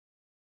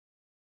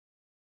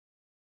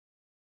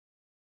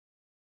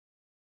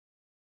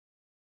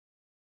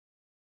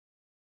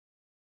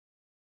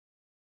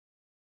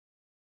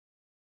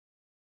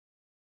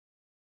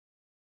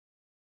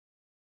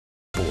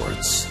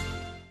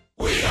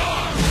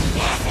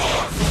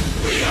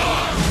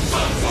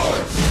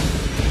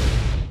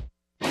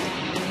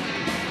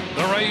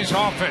Rays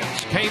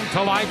offense came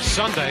to life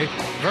Sunday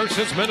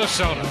versus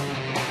Minnesota,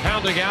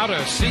 pounding out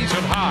a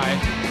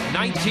season-high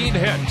 19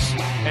 hits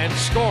and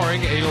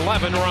scoring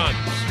 11 runs.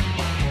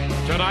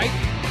 Tonight,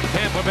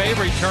 Tampa Bay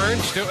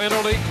returns to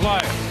interleague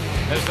play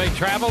as they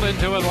travel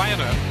into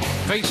Atlanta,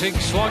 facing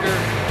slugger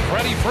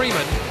Freddie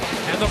Freeman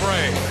and the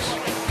Braves.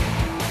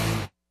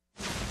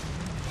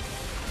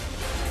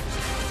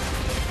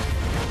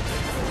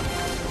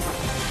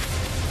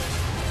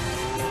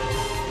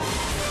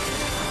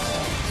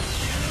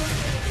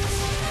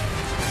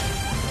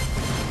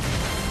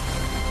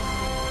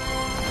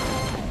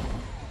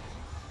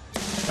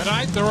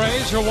 Tonight, the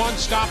Rays are one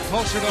stop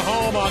closer to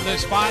home on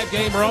this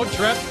 5-game road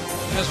trip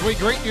as we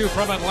greet you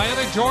from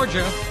Atlanta,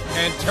 Georgia,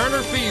 and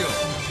Turner Field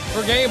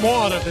for Game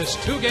 1 of this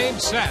 2-game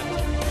set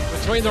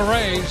between the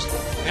Rays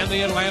and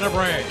the Atlanta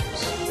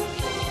Braves.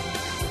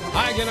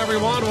 Hi again,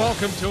 everyone.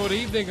 Welcome to an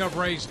evening of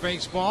Rays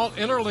baseball,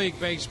 interleague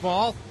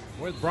baseball,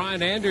 with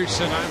Brian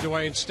Anderson. I'm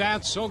Dwayne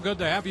Stats. So good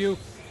to have you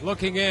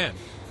looking in.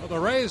 Well, the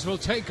Rays will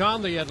take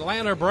on the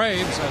Atlanta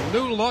Braves, a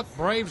new-look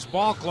Braves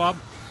ball club.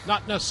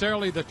 Not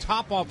necessarily the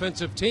top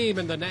offensive team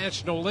in the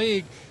National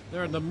League.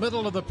 They're in the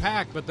middle of the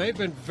pack, but they've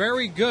been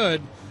very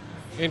good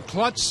in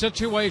clutch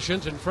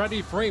situations, and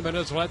Freddie Freeman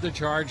has led the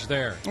charge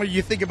there. Well,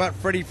 you think about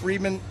Freddie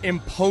Freeman,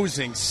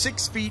 imposing,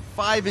 6 feet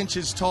 5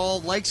 inches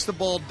tall, likes the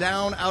ball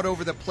down, out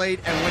over the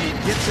plate, and when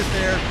he gets it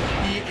there,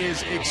 he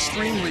is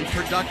extremely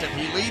productive.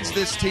 He leads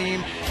this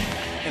team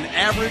in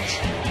average,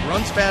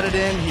 runs batted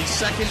in. He's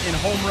second in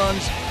home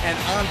runs and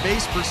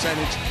on-base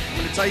percentage. I'm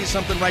going to tell you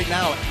something right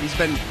now. He's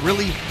been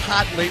really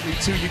hot lately,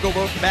 too. You go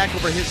back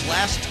over his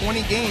last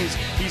 20 games,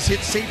 he's hit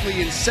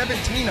safely in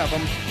 17 of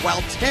them,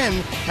 while 10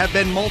 have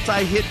been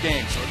multi-hit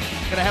games. So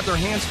going to have their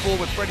hands full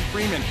with Freddie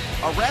Freeman.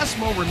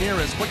 Erasmo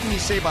Ramirez, what can you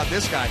say about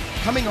this guy?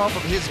 Coming off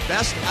of his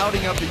best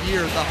outing of the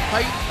year, the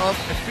height of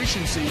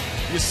efficiency.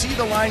 You see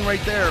the line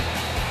right there.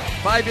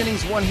 5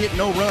 innings, 1 hit,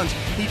 no runs.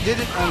 He did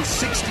it on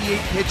 68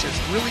 pitches,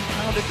 really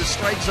pounded the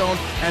strike zone,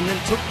 and then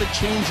took the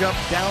changeup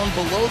down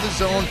below the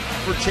zone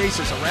for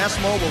chases.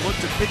 Erasmo will look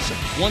to pitch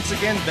once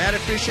again, that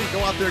efficient,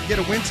 go out there, get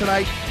a win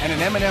tonight, and an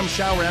M&M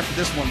shower after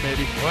this one,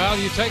 baby. Well,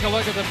 you take a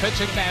look at the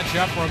pitching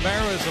matchup.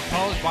 Ramirez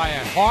opposed by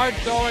a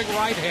hard-throwing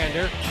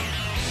right-hander.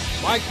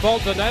 Mike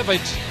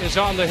Boltonevich is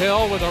on the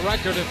hill with a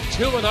record of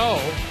 2-0.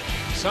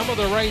 Some of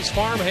the Rays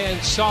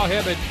farmhands saw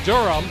him at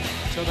Durham,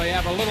 so they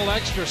have a little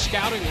extra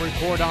scouting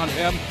report on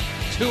him.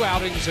 2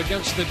 outings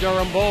against the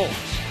Durham Bulls.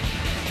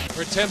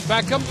 For Tim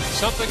Beckham,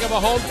 something of a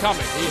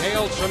homecoming. He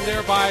hails from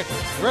nearby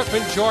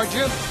Griffin,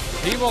 Georgia.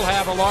 He will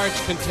have a large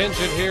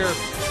contingent here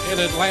in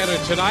Atlanta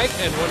tonight.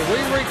 And when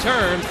we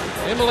return,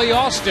 Emily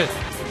Austin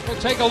will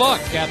take a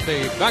look at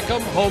the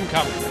Beckham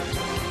homecoming.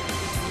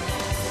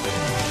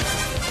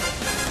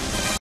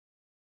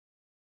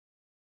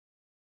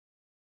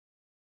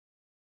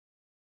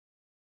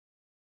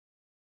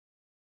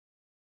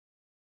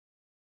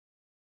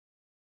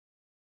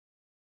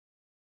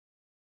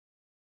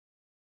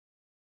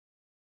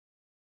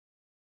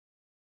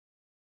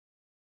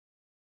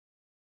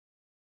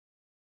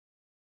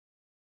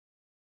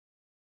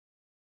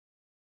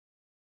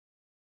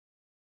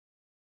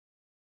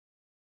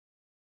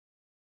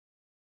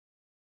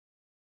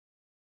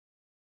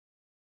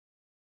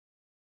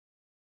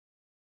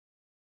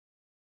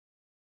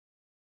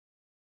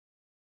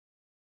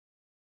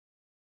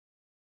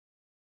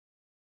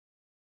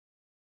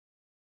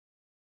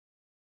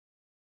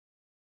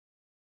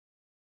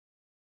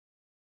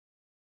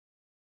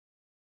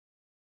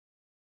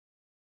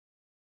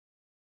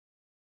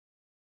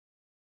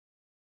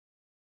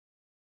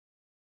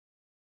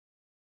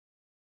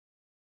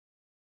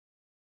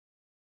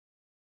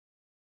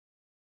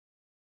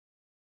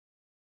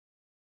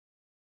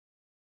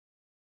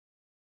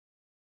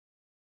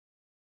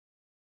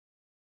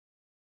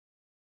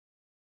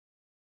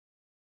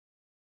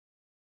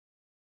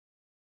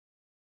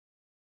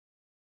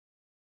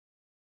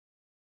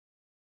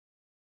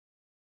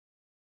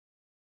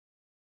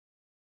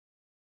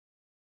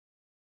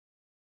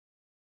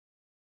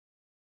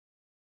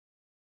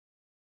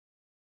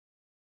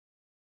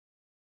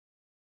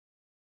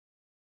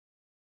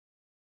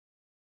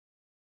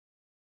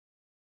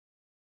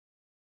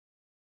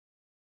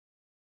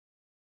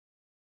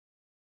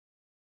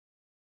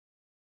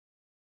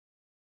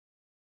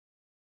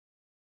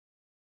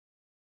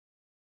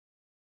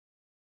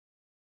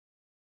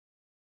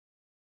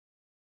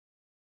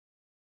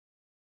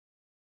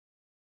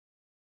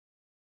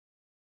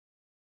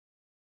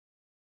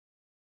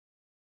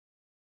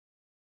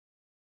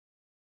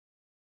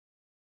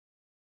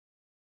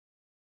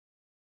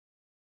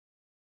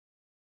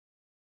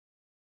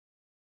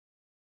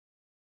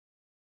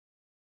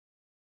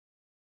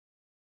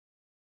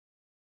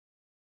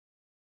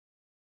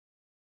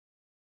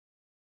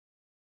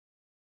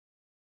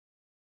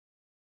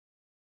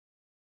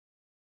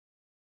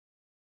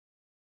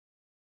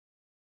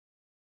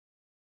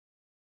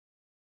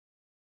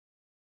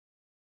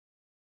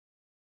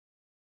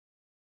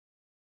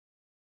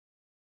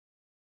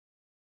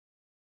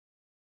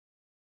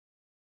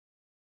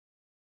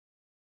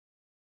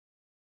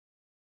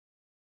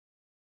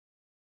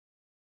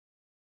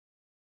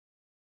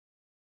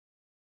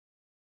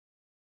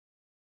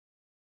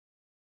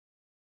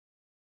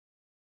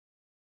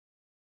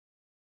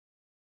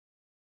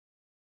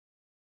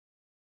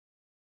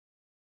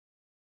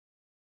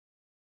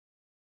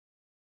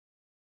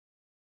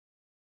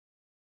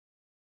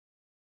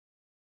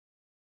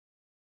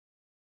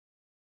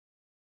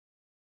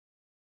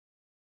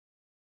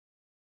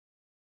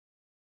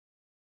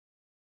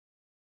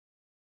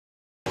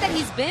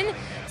 He's been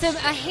to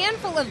a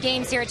handful of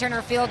games here at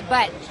Turner Field,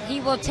 but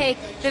he will take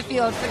the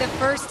field for the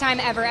first time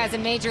ever as a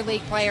Major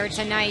League player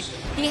tonight.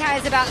 He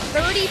has about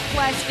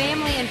 30-plus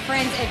family and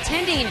friends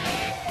attending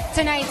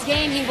tonight's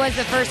game. He was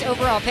the first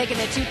overall pick in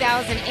the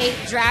 2008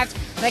 draft.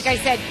 Like I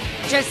said,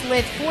 just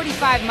lived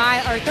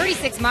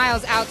 36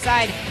 miles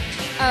outside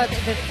of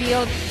the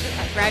field.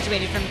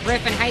 Graduated from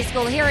Griffin High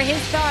School. Here are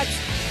his thoughts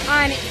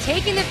on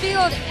taking the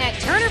field at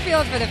Turner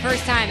Field for the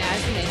first time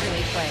as a Major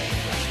League player.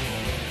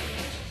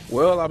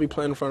 Well, I'll be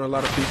playing in front of a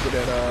lot of people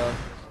that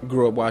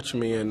grew up watching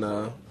me,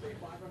 and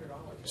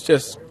it's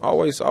just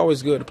always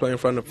good to play in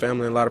front of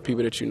family and a lot of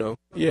people that you know.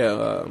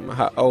 Yeah,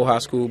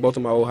 both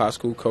of my old high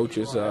school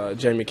coaches,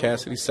 Jamie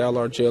Cassidy, Sal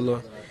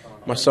Argilla.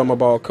 My summer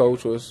ball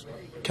coach was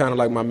kind of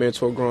like my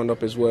mentor growing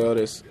up as well.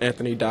 There's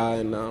Anthony Dye,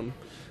 and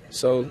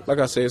so like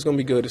I said, it's gonna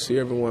be good to see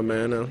everyone,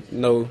 man. I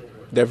know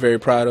they're very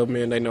proud of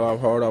me, and they know how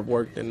hard I've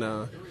worked, and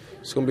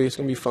it's gonna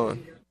be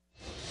fun.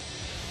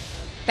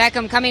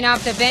 Beckham coming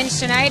off the bench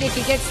tonight. If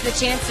he gets the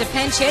chance to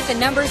pinch hit, the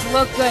numbers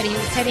look good. He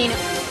was hitting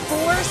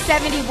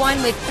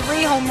 .471 with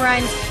 3 home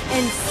runs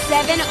and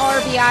 7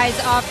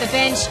 RBIs off the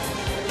bench.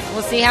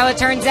 We'll see how it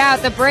turns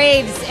out. The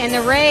Braves and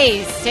the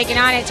Rays taking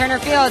on at Turner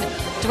Field.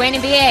 Dwayne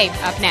and BA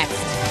up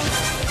next.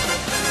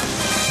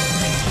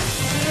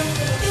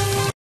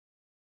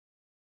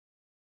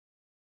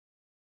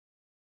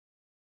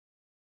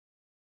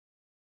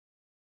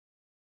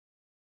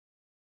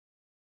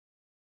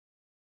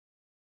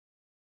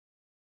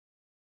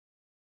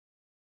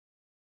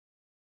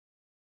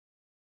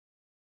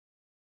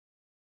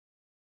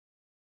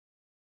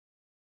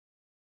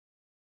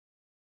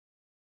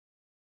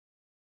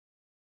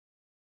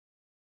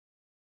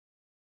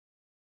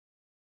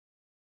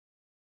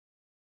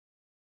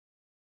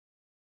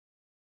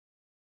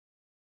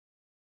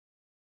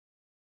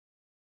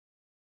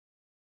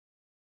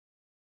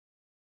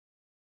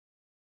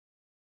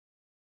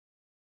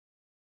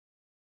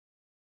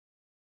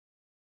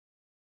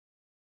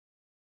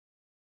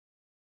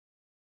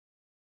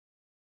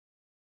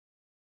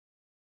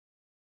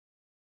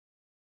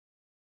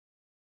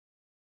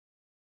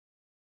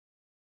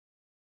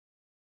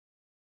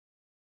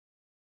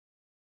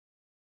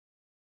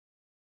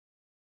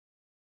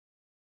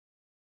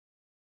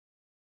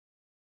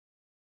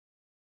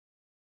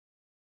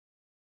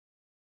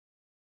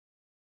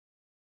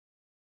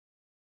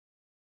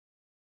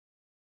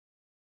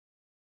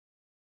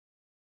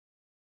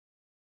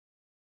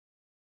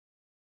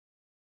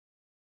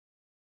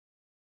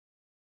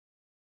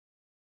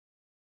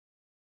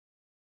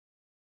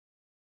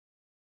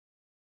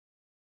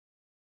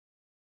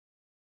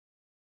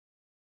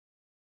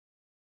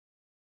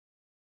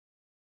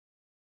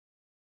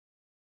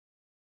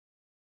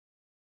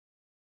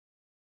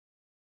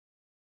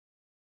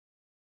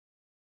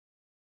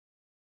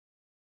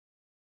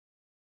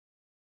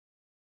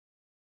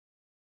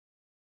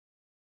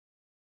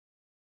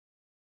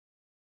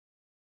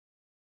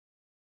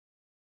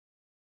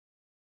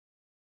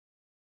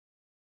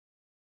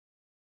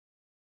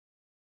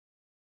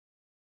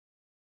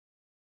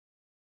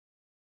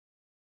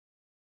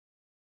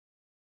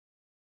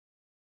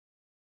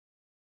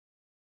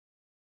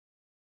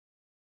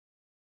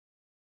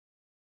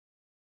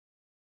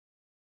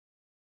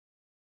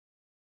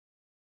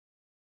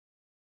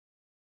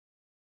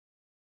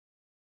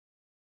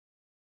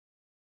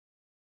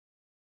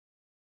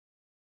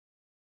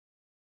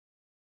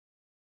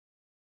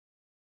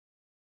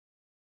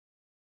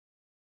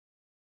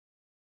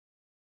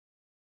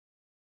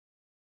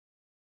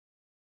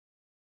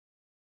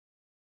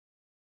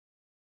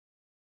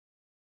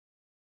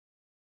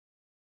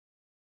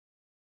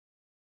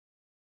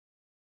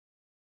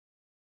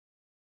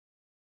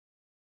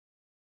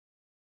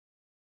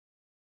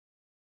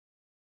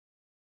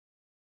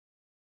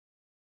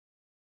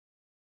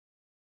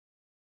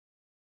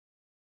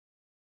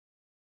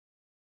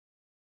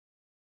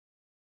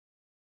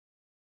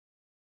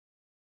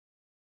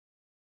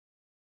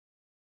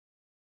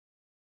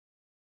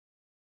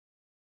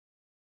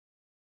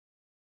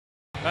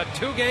 A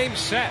 2-game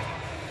set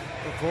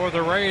before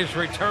the Rays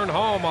return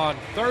home on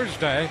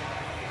Thursday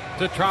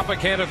to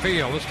Tropicana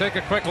Field. Let's take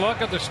a quick look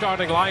at the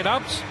starting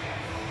lineups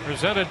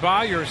presented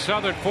by your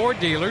Southern Ford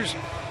dealers.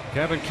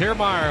 Kevin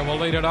Kiermaier will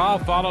lead it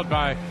off, followed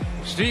by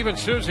Steven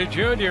Souza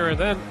Jr. and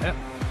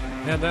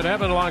then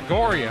Evan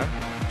Longoria.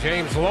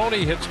 James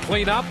Loney hits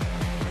cleanup.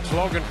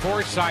 Logan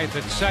Forsythe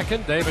at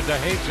second. David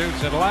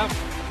DeJesus at left.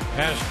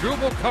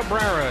 Asdrubal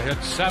Cabrera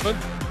hits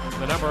seventh.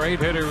 The number 8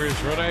 hitter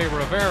is Rene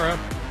Rivera.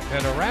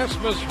 And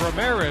Erasmus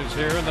Ramirez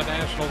here in the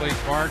National League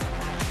Park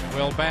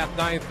will bat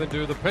ninth and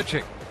do the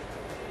pitching.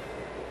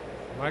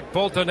 Mike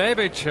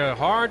Boltonevich, a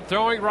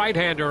hard-throwing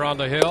right-hander on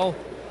the hill.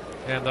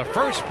 And the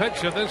first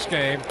pitch of this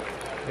game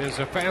is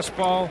a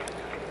fastball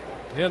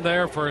in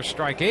there for a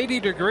strike. 80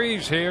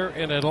 degrees here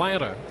in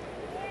Atlanta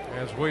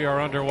as we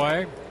are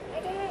underway.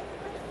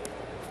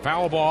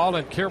 Foul ball,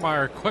 and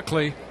Kiermaier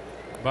quickly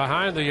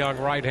behind the young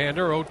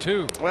right-hander,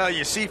 0-2. Well,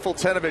 you see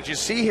Fultenovich, you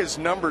see his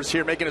numbers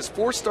here, making his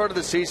fourth start of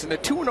the season. The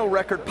 2-0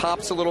 record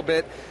pops a little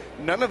bit.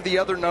 None of the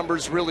other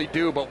numbers really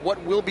do, but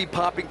what will be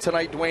popping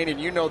tonight, Dwayne, and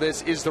you know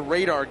this, is the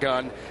radar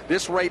gun.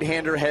 This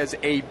right-hander has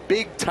a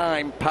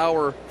big-time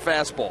power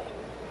fastball.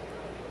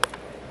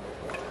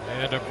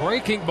 And a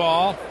breaking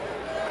ball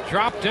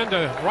dropped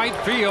into right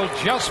field,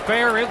 just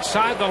fair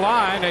inside the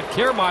line, and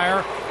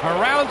Kiermaier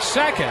around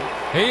second.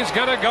 He's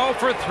going to go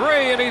for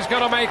 3, and he's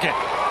going to make it.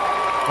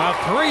 A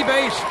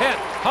 3-base hit,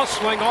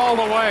 hustling all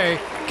the way,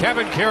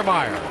 Kevin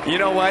Kiermaier. You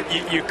know what?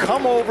 You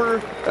come over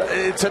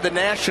to the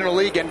National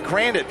League, and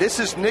granted, this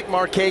is Nick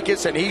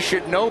Markakis, and he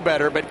should know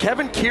better, but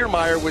Kevin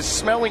Kiermaier was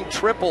smelling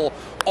triple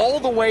all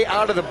the way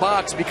out of the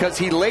box because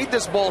he laid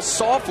this ball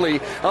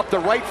softly up the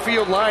right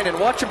field line, and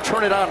watch him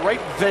turn it on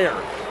right there.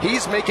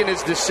 He's making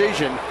his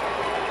decision,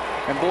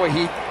 and boy,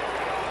 he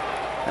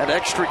had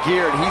extra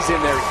gear, and he's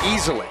in there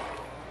easily.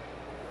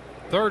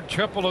 Third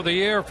triple of the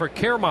year for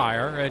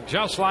Kiermaier, and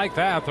just like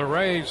that, the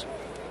Rays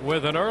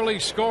with an early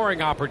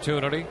scoring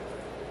opportunity.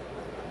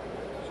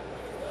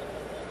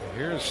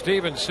 Here's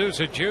Steven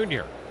Souza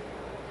Jr.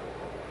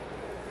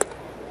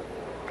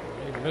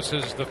 He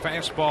misses the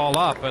fastball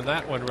up, and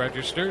that one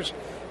registers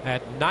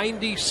at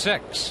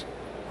 96.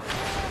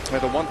 Now,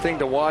 the one thing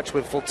to watch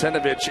with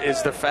Fultenovich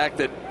is the fact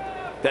that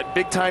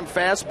big-time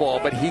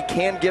fastball, but he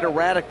can get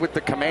erratic with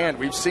the command.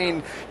 We've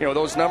seen,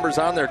 those numbers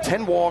on there.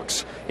 10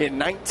 walks in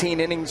 19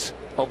 innings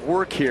of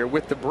work here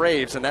with the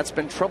Braves, and that's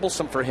been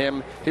troublesome for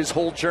him his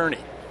whole journey.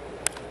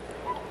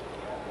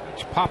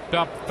 It's popped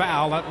up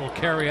foul. That will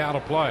carry out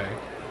a play.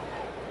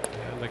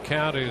 And the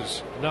count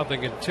is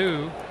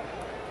 0-2.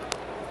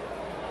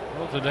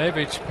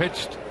 Fultenovich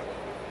pitched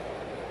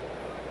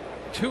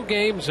 2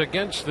 games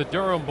against the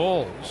Durham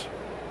Bulls.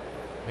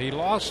 He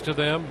lost to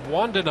them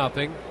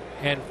 1-0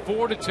 and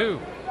 4-2.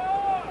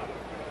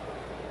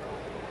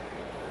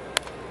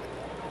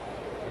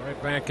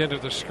 Right back into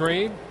the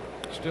screen.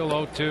 Still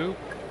 0-2.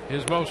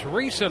 His most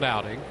recent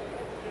outing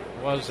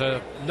was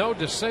a no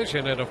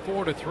decision in a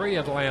 4-3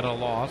 Atlanta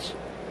loss.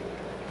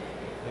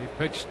 He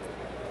pitched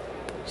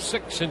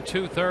 6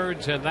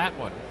 2/3 in that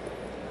one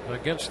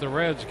against the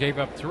Reds. Gave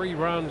up 3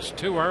 runs,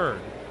 2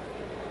 earned.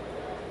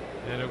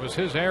 And it was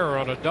his error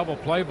on a double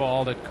play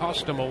ball that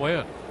cost him a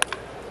win.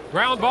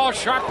 Ground ball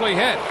sharply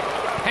hit.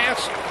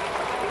 Past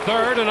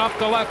third and up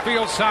the left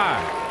field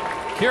side.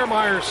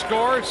 Kiermaier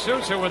scores.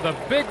 Souza with a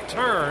big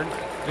turn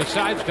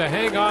decides to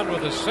hang on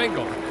with a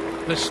single.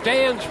 The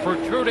stands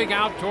protruding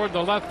out toward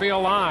the left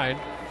field line,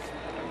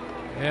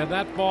 and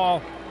that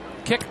ball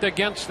kicked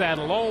against that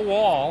low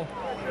wall.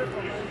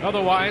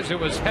 Otherwise, it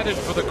was headed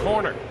for the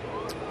corner.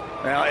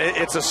 Now,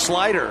 it's a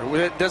slider.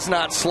 It does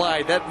not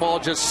slide. That ball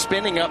just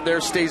spinning up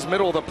there, stays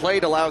middle of the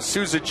plate, allows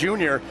Souza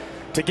Jr.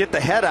 to get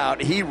the head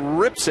out. He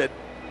rips it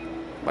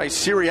by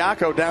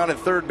Siriaco down at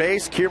third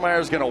base.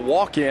 Kiermaier's going to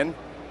walk in,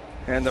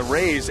 and the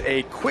Rays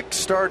a quick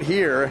start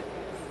here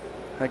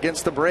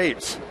against the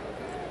Braves.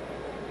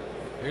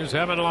 Here's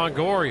Evan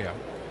Longoria.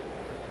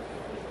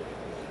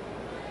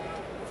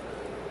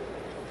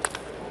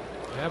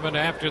 Evan,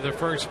 after the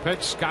first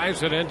pitch,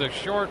 skies it into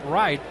short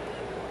right.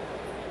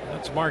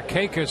 That's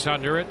Markakis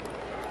under it.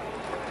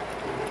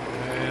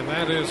 And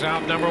that is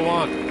out number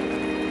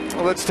 1.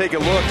 Well, let's take a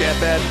look at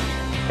that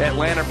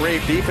Atlanta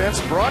Brave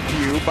defense, brought to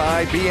you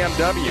by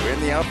BMW. In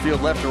the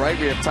outfield left to right,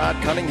 we have Todd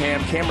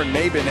Cunningham, Cameron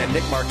Maben, and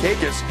Nick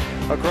Markakis.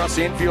 Across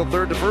the infield,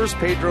 third to first,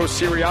 Pedro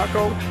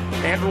Siriaco,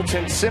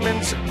 Andrelton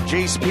Simmons,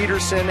 Jace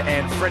Peterson,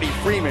 and Freddie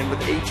Freeman,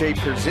 with A.J.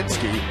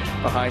 Pierzynski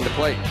behind the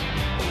plate.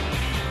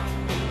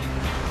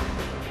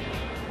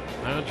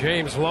 Now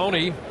James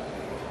Loney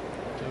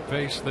to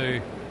face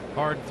the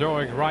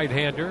hard-throwing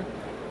right-hander.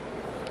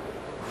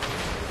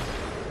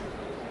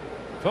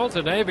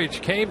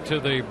 Fultenovich came to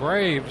the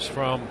Braves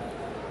from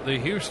the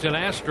Houston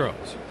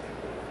Astros.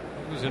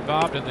 He was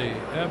involved in the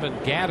Evan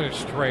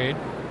Gattis trade.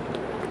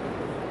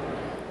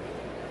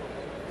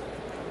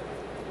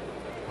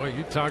 Well,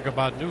 you talk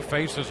about new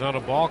faces on a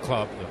ball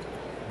club. The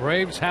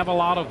Braves have a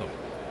lot of them.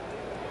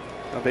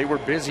 Now, they were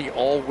busy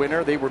all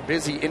winter. They were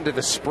busy into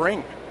the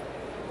spring.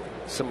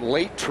 Some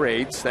late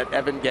trades, that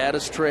Evan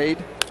Gattis trade.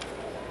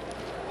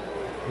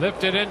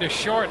 Lifted into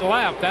short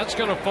left. That's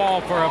going to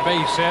fall for a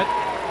base hit.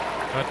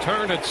 A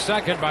turn at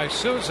second by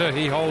Souza.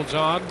 He holds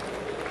on.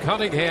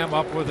 Cunningham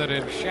up with it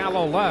in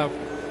shallow left.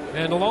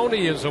 And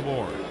Loney is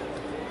aboard.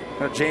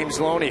 Now, James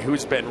Loney,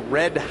 who's been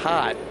red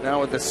hot now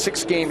with a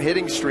 6-game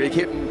hitting streak,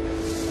 hitting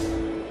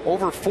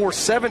over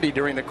 470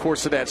 during the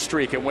course of that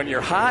streak. And when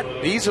you're hot,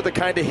 these are the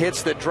kind of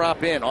hits that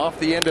drop in off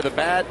the end of the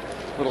bat.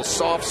 Little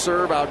soft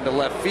serve out into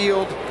left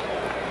field.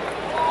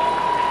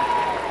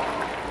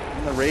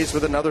 And the Rays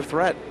with another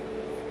threat.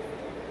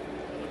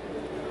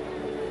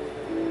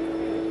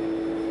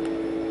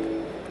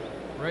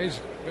 Rays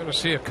going to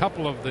see a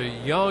couple of the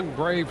young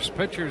Braves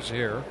pitchers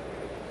here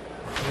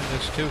in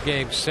this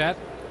 2-game set.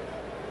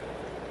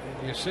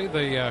 And you see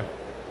the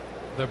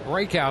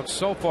breakout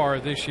so far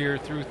this year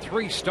through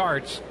 3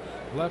 starts.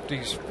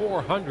 Lefties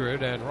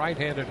 400 and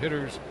right-handed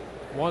hitters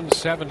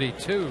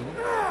 172.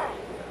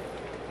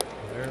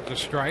 There's the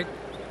strike.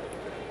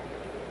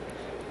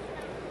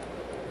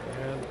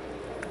 And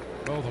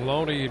both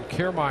Loney and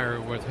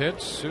Kiermaier with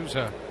hits.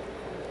 Souza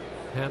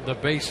had the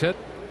base hit,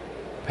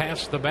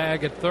 past the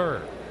bag at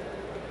third.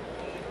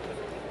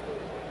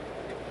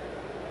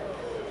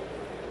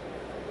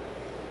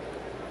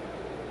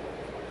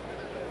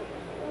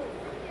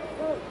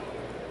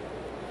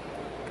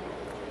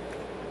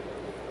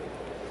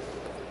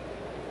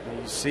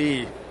 You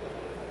see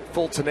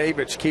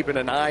Fultonavich keeping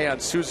an eye on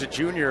Souza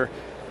Jr.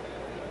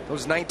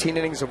 Those 19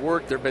 innings of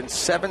work, there have been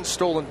 7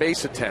 stolen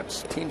base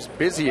attempts. Team's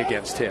busy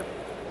against him.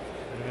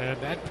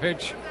 And that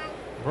pitch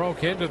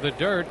broke into the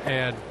dirt,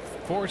 and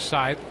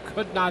Forsythe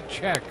could not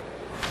check.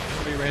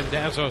 Tony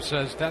Randazzo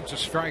says that's a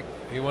strike.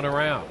 He went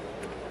around.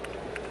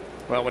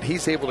 Well, when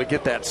he's able to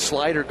get that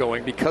slider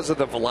going because of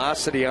the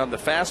velocity on the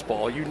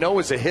fastball, you know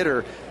as a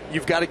hitter,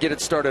 you've got to get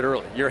it started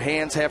early. Your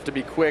hands have to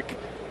be quick.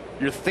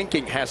 Your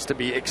thinking has to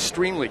be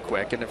extremely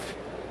quick. And if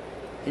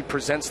he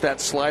presents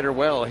that slider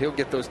well, he'll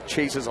get those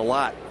chases a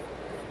lot.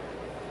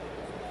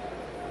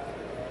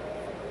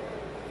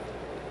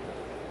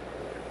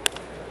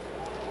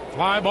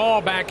 Fly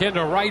ball back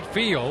into right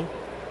field.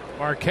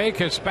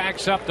 Markakis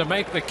backs up to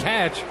make the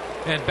catch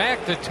and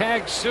back to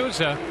tag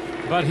Souza,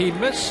 but he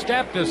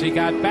misstepped as he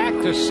got back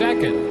to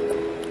second.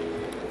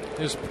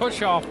 His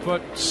push-off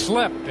foot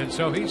slipped, and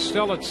so he's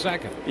still at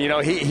second. You know,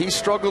 he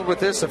struggled with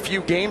this a few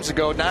games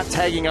ago, not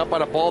tagging up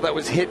on a ball that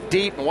was hit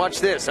deep. And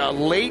watch this.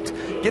 Late,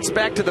 gets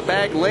back to the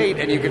bag late,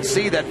 and you can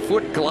see that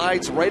foot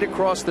glides right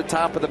across the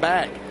top of the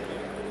bag.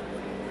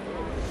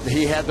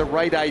 He had the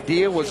right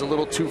idea, was a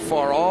little too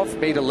far off,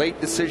 made a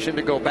late decision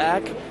to go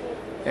back,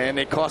 and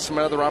it cost him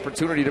another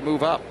opportunity to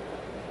move up.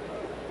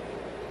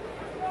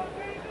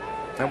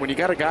 And when you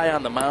got a guy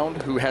on the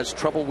mound who has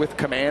trouble with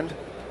command,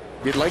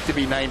 you'd like to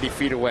be 90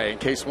 feet away in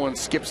case one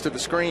skips to the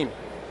screen.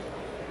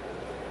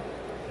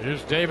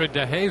 Here's David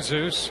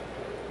DeJesus.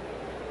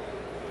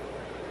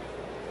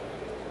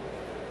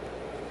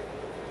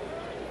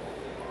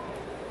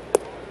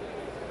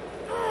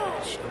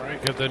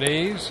 Strike at the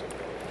knees.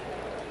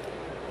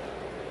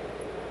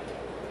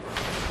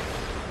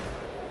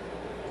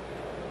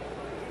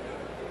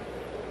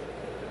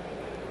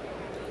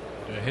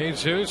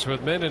 DeJesus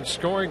with men in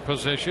scoring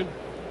position.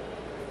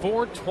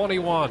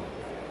 421.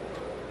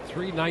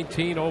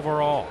 319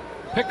 overall.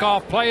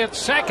 Pickoff play at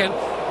second,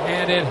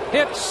 and it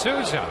hit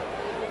Souza.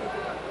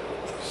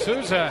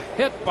 Souza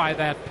hit by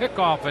that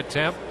pickoff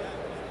attempt,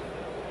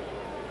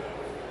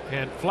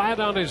 and flat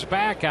on his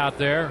back out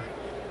there.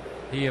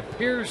 He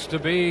appears to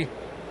be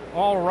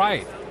all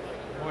right.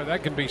 Boy,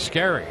 that can be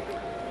scary.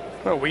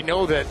 Well, we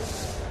know that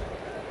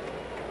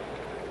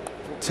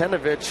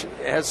Fultonavich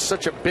has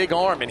such a big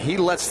arm, and he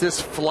lets this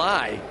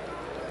fly.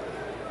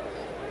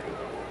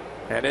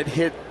 And it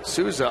hit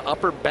Souza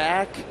upper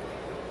back.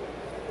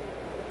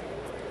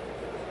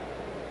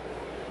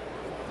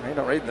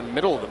 Right in the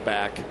middle of the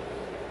back.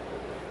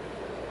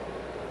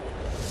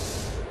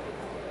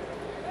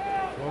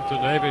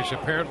 Fultonavich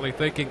apparently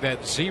thinking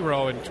that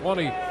 0 and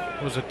 20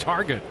 was a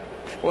target.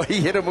 Well, he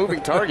hit a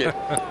moving target.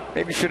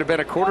 Maybe should have been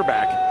a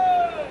quarterback.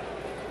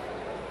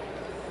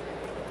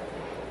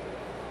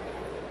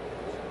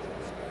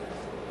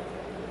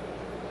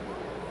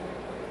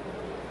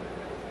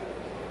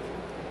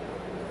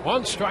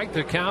 One strike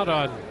to count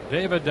on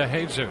David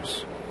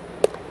DeJesus.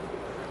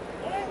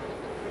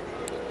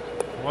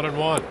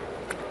 1-1.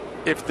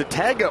 If the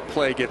tag-up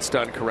play gets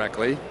done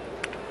correctly,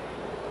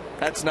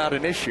 that's not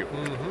an issue.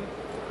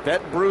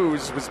 That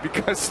bruise was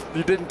because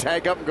you didn't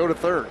tag up and go to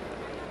third.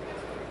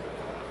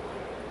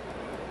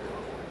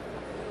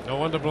 No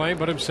one to blame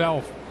but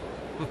himself.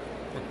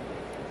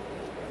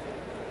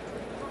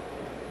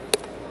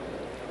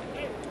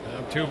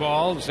 Now 2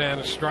 balls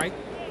and a strike.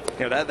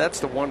 You know,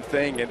 that's the one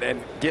thing,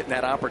 and getting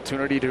that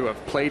opportunity to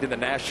have played in the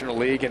National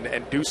League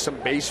and do some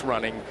base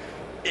running.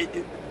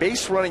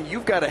 Base running,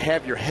 you've got to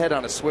have your head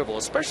on a swivel,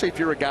 especially if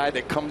you're a guy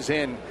that comes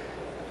in.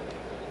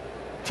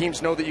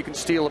 Teams know that you can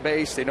steal a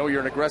base. They know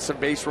you're an aggressive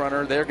base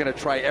runner. They're going to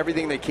try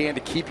everything they can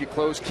to keep you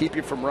close, keep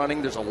you from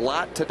running. There's a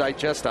lot to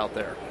digest out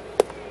there.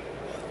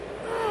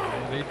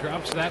 And he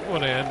drops that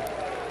one in.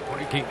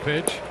 Breaking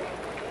pitch.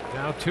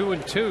 Now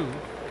 2-2.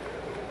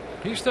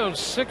 He's thrown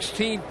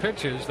 16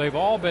 pitches. They've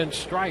all been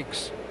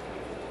strikes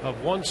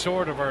of one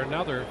sort or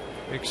another,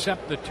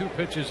 except the 2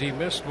 pitches he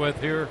missed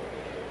with here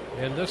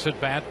in this at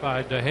bat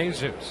by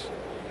DeJesus.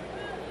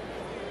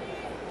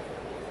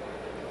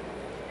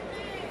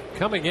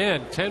 Coming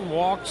in, 10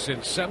 walks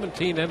in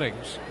 17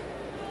 innings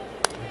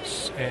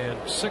and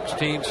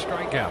 16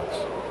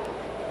 strikeouts.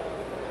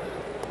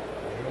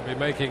 He'll be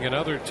making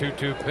another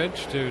 2-2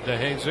 pitch to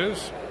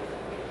DeJesus.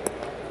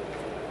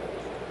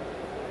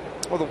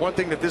 Well, the one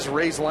thing that this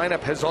Rays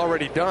lineup has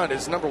already done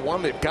is, number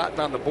one, they've gotten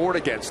on the board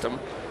against him.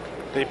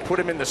 They put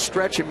him in the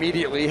stretch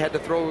immediately, had to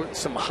throw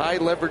some high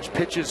leverage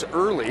pitches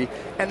early,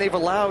 and they've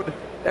allowed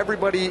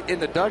everybody in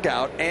the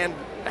dugout and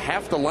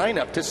half the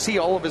lineup to see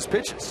all of his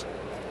pitches.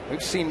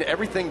 We've seen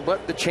everything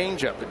but the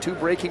changeup, the 2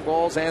 breaking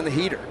balls and the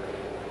heater.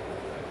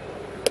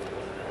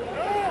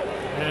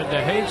 And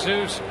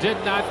DeJesus did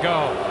not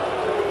go.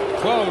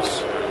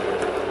 close.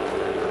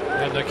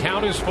 And the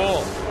count is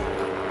full.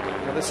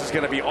 Now this is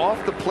going to be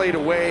off the plate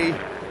away.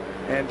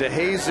 And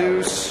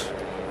DeJesus,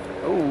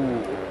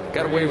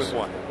 got away with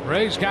one.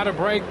 Ray's got a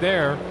break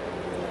there.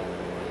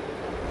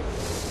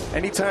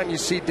 Anytime you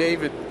see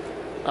David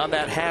on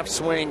that half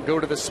swing go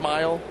to the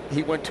smile,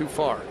 he went too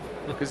far.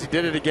 Because he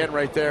did it again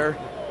right there.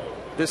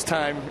 This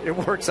time it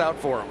works out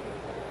for him.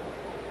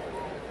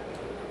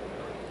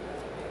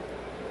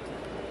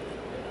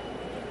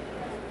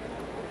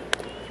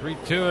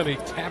 (3-2) and he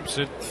taps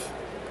it.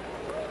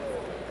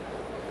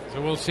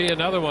 So we'll see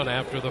another one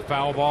after the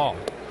foul ball.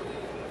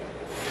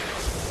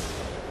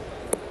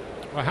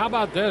 Well, how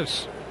about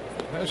this?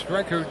 Best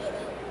record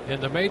in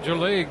the major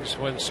leagues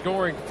when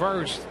scoring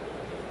first.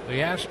 The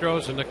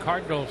Astros and the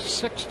Cardinals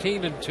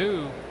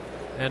 16-2,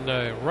 and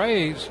the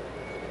Rays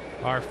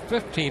are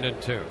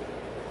 15-2.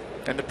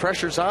 And the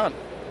pressure's on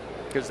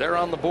because they're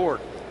on the board.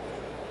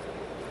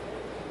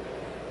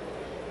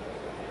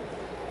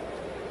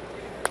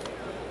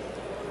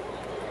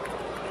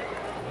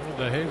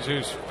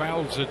 DeJesus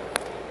fouls it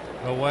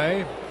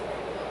away.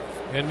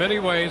 In many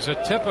ways,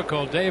 a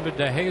typical David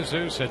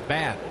DeJesus at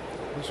bat.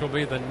 This will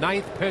be the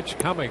 9th pitch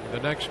coming, the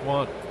next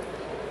one.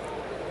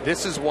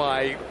 This is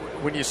why,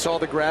 when you saw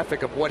the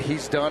graphic of what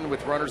he's done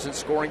with runners in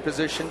scoring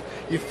position,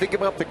 you think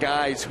about the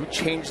guys who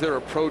change their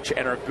approach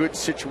and are good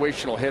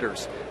situational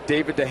hitters.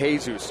 David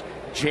DeJesus,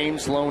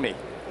 James Loney,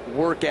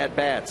 work at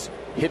bats,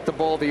 hit the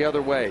ball the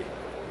other way.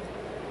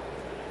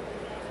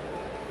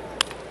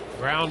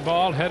 Ground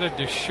ball headed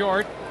to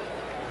short.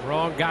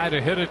 Wrong guy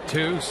to hit it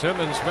to.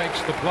 Simmons makes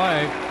the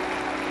play.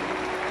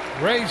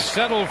 Rays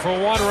settle for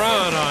 1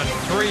 run on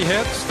 3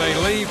 hits. They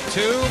leave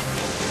 2.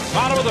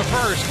 Bottom of the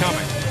first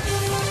coming.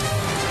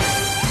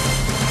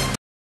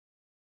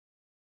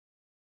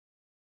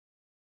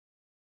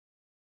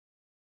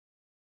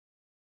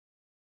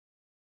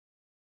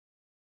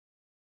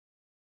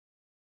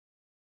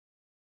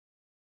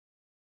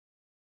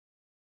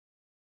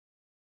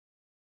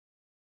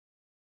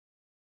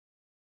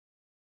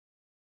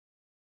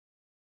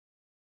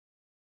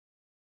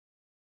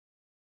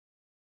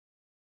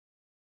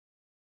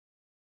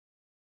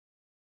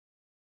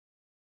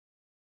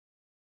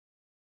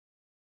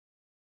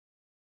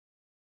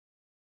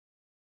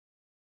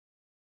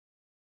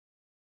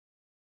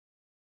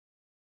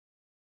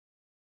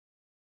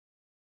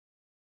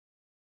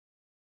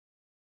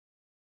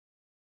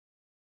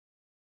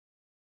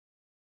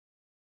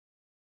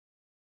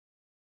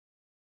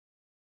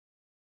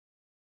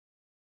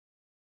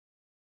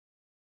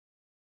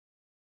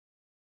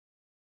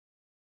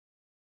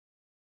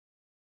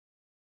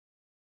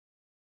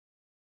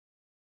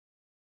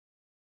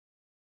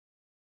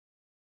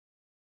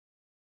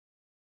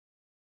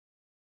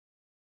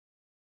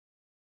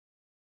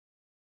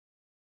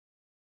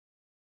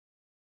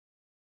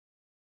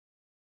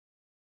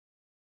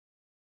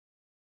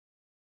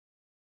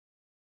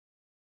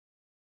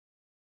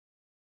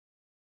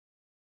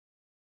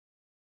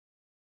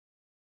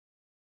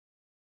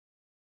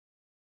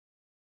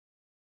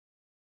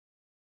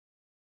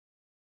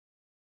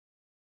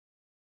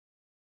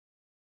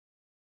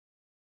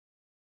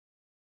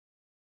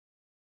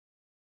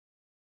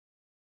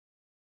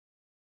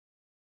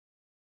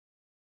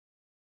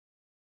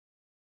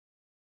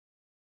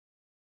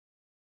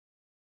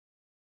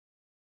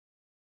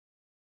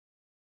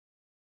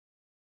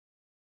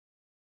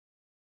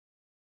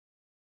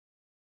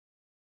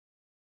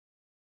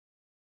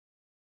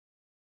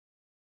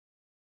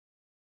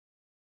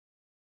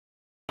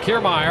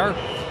 Kiermaier.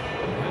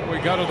 And we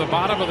go to the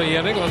bottom of the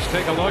inning. Let's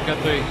take a look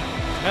at the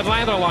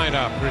Atlanta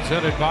lineup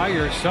presented by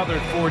your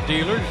Southern Ford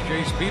dealers.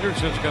 Jace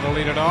Peterson's going to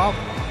lead it off.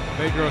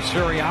 Pedro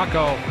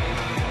Siriaco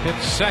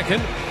hits second.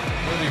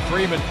 Willie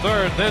Freeman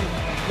third. Then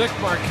Nick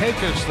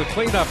Markakis, the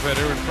cleanup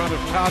hitter, in front of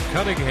Todd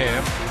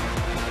Cunningham.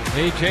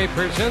 A.J.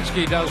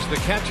 Pierzynski does the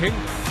catching.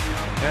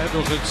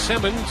 Handles it.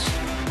 Simmons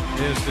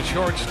is the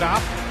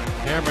shortstop.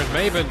 Cameron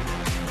Maben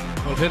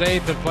will hit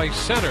eighth and play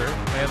center.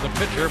 And the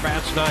pitcher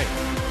bats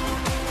ninth.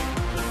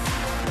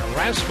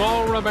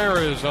 Rasmal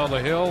Ramirez on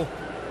the hill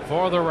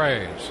for the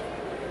Rays.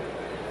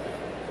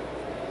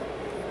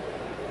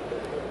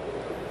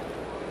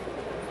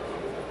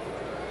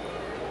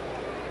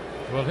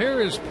 Well,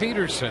 here is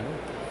Peterson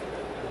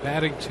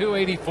batting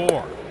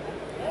 .284.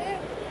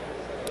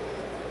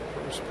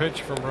 First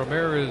pitch from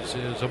Ramirez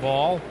is a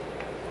ball.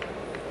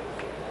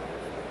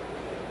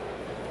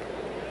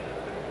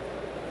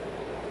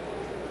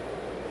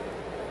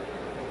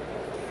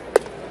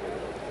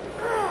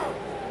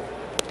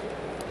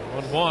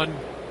 One.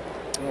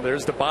 Well,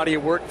 there's the body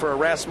of work for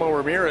Erasmo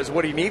Ramirez.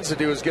 What he needs to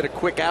do is get a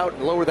quick out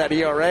and lower that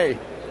ERA.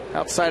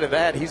 Outside of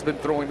that, he's been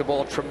throwing the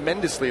ball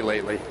tremendously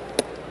lately.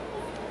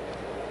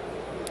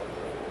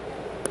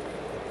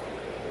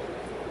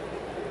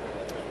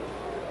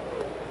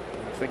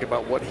 Think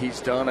about what he's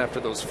done after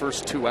those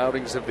first 2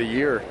 outings of the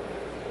year.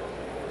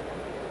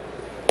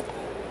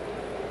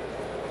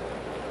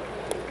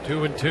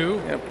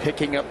 2-2. And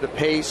picking up the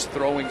pace,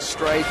 throwing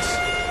strikes.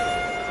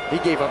 He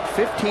gave up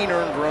 15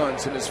 earned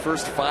runs in his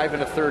first 5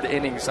 1/3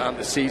 innings on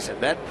the season.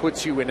 That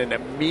puts you in an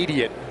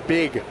immediate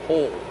big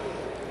hole.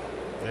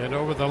 And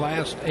over the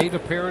last 8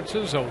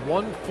 appearances, a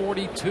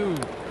 142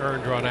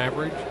 earned run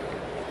average.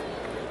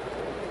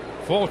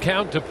 Full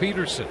count to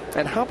Peterson.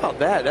 And how about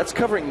that? That's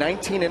covering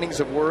 19 innings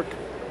of work,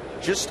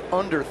 just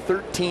under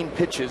 13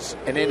 pitches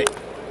an inning.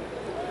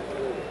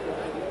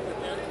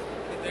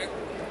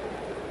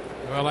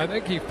 Well, I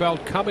think he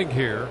felt coming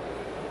here.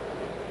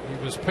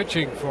 He was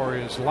pitching for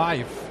his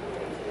life,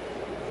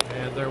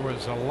 and there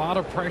was a lot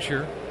of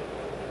pressure,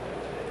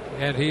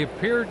 and he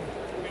appeared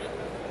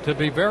to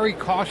be very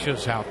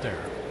cautious out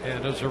there,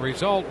 and as a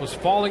result was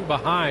falling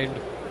behind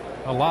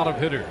a lot of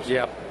hitters.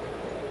 Yep.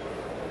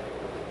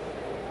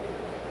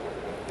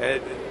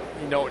 And,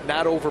 you know,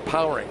 not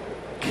overpowering.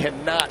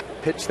 Cannot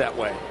pitch that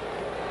way.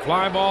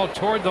 Fly ball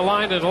toward the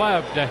line and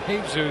left.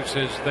 DeJesus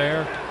is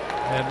there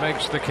and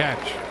makes the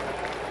catch.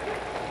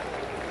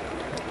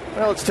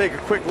 Well, let's take a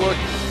quick look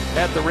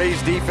at the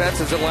Rays defense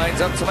as it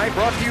lines up tonight.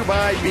 Brought to you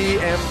by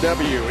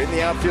BMW. In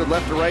the outfield,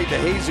 left to right,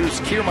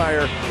 DeJesus,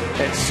 Kiermaier,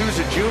 and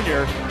Souza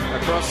Jr.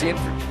 Across the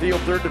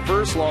infield, third to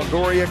first,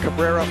 Longoria,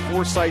 Cabrera,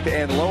 Forsythe,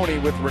 and Loney,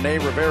 with Rene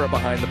Rivera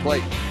behind the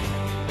plate.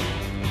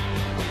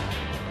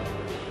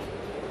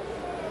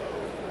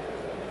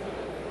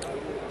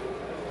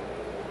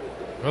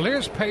 Well,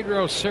 here's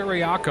Pedro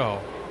Siriaco.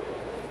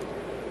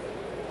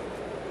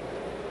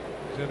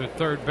 He's in at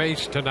third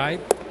base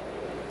tonight.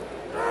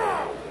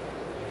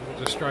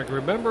 A strike.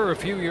 Remember a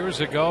few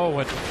years ago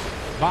when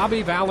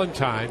Bobby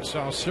Valentine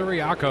saw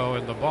Siriaco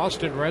in the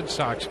Boston Red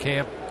Sox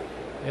camp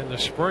in the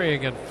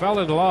spring and fell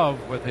in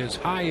love with his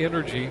high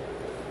energy.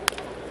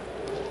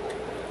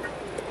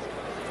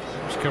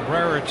 There's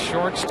Cabrera at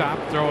shortstop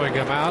throwing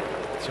him out.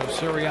 So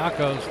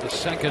Siriaco's the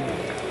second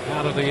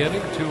out of the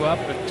inning. 2 up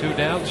and 2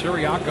 down.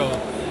 Siriaco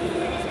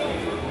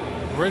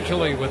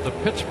originally with the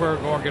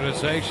Pittsburgh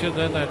organization,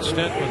 then that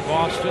stint with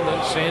Boston,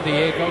 then San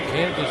Diego,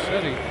 Kansas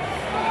City.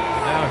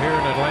 Now here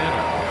in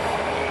Atlanta.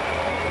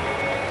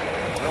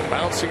 Well,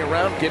 bouncing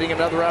around, getting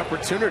another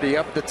opportunity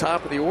up at the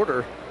top of the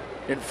order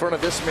in front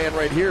of this man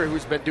right here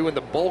who's been doing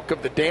the bulk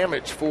of the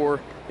damage for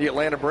the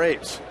Atlanta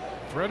Braves.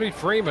 Freddie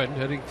Freeman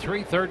hitting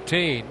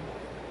 .313.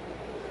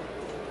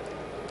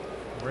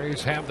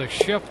 Rays have the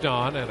shift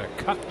on and a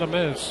cut and a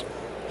miss.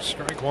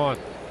 Strike one.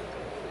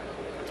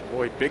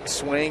 Boy, big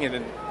swing, and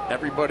then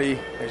everybody,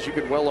 as you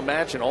could well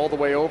imagine, all the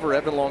way over.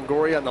 Evan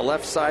Longoria on the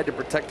left side to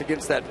protect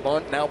against that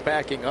bunt, now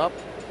backing up.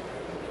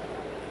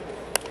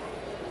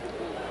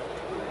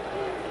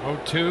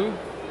 0-2.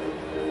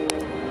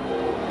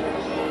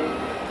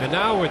 And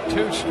now with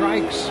 2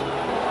 strikes,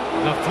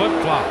 the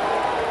flip-flop.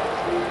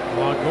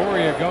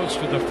 Longoria goes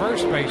to the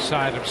first base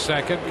side of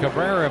second.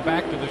 Cabrera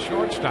back to the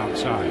shortstop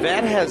side.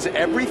 That has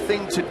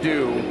everything to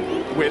do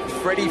with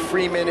Freddie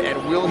Freeman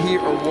and will he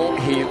or won't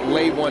he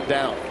lay one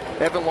down.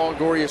 Evan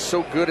Longoria is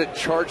so good at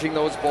charging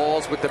those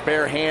balls with the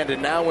bare hand,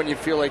 and now when you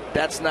feel like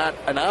that's not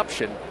an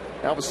option,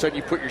 all of a sudden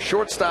you put your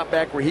shortstop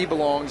back where he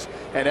belongs,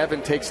 and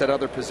Evan takes that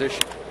other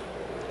position.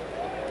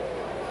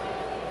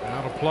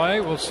 Out of play.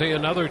 We'll see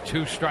another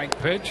 2-strike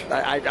pitch.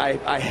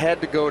 I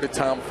had to go to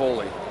Tom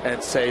Foley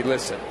and say,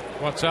 listen.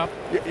 What's up?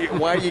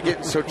 Why are you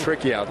getting so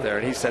tricky out there?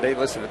 And he said, hey,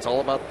 listen, it's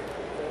all about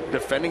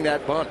defending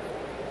that bunt.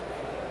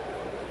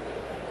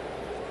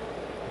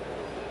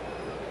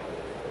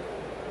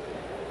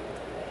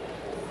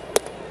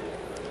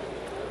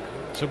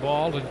 It's a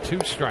ball and 2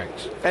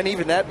 strikes. And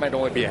even that might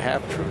only be a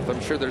half truth.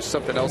 I'm sure there's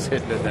something else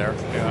hidden in there.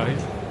 Yeah,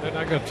 they're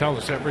not going to tell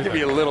us everything.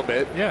 Give me a little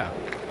bit. Yeah.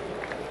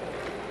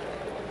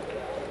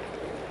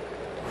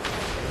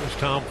 There's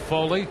Tom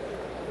Foley,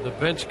 the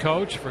bench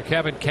coach for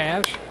Kevin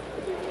Cash.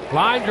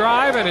 Line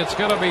drive, and it's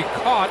going to be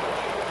caught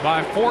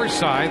by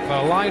Forsythe.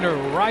 A liner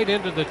right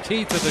into the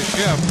teeth of the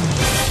shift.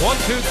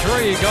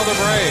 1-2-3, go the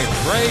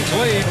Braves. Braves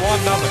lead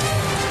 1-0.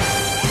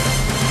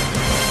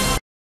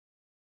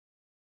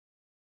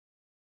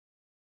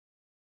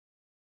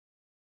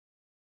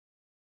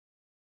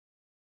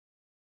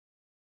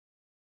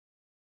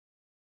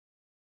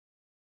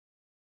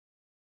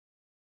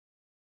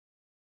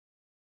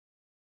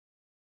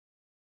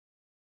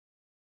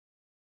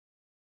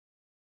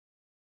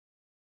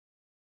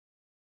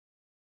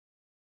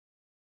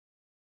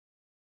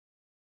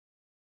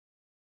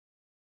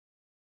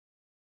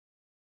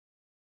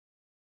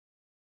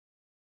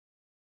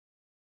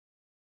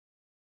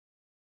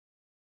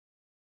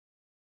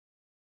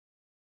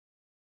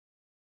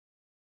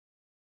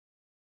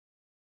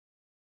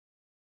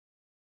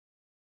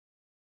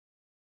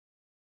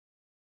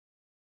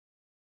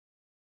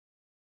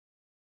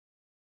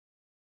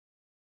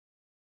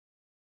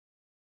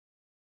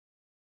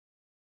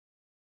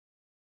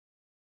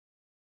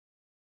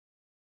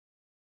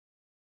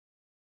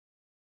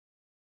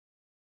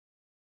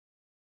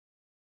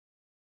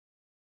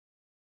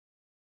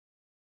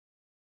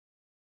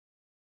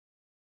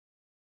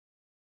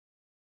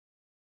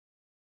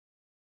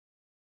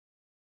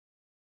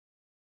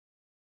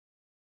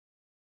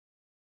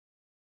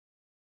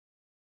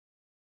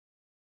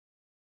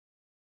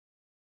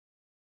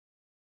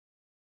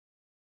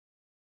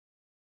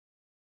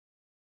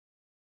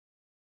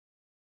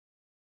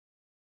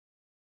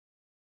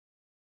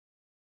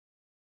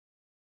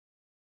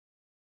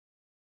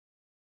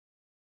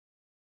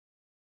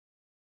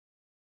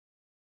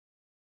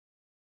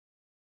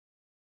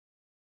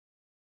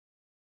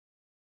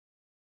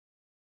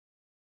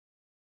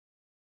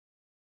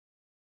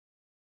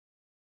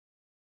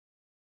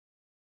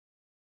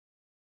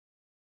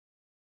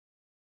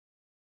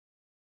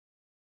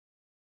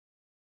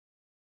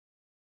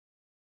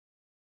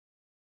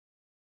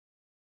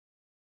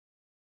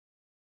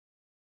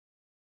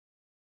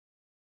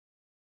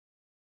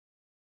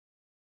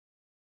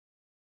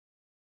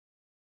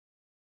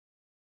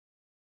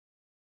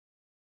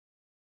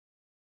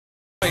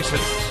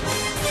 License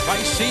by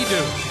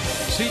Sea-Doo.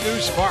 Sea-Doo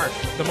Spark,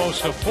 the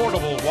most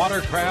affordable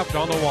watercraft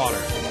on the water.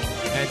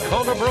 And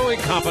Kona Brewing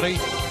Company,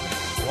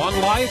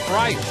 one life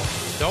right.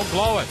 Don't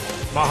blow it.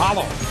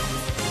 Mahalo.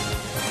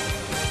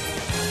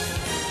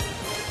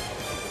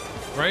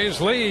 Rays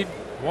lead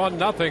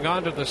 1-0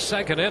 onto the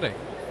second inning.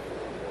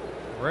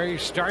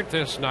 Rays start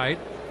this night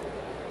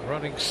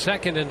running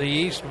second in the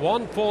East,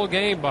 one full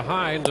game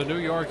behind the New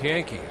York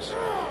Yankees.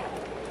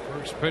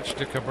 First pitch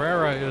to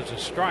Cabrera is a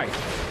strike.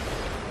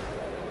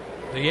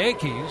 The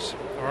Yankees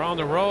are on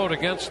the road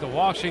against the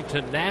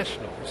Washington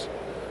Nationals,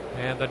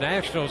 and the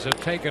Nationals have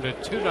taken a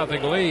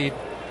 2-0 lead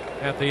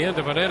at the end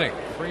of an inning.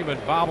 Freeman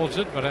bobbles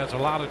it, but has a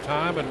lot of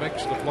time and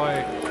makes the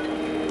play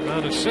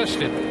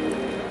unassisted.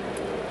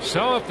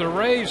 So if the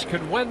Rays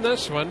could win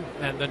this one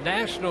and the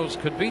Nationals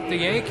could beat the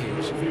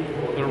Yankees,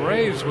 the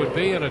Rays would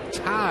be in a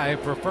tie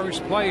for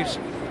first place,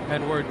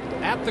 and we're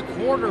at the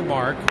quarter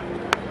mark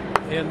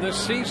in this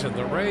season.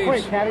 The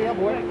Rays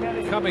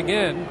coming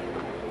in,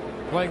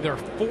 playing their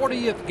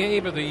 40th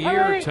game of the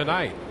year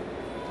tonight.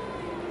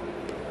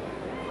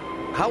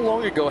 How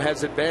long ago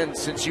has it been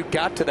since you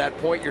got to that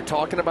point you're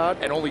talking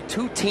about, and only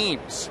 2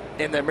 teams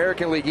in the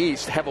American League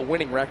East have a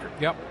winning record?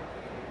 Yep.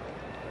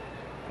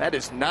 That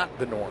is not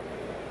the norm.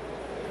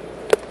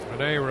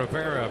 Rene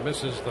Rivera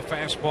misses the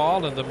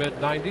fastball in the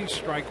mid-90s,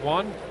 strike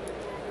one.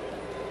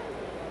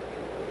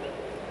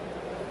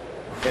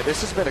 Yeah,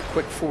 this has been a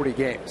quick 40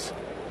 games.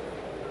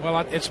 Well,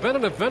 it's been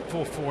an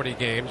eventful 40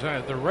 games.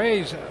 The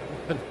Rays,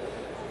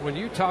 when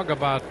you talk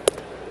about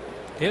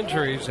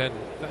injuries, and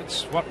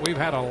that's what we've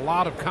had a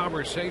lot of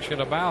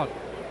conversation about.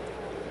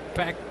 In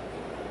fact,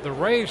 the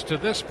Rays to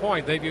this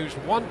point, they've used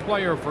one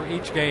player for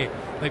each game.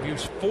 They've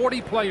used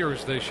 40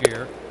 players this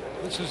year.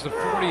 This is the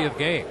 40th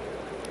game.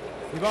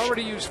 We've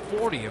already used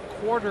 40, a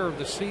quarter of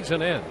the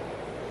season in.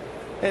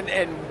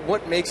 And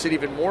what makes it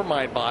even more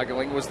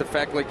mind-boggling was the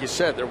fact, like you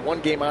said, they're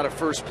one game out of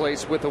first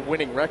place with a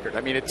winning record.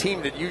 I mean, a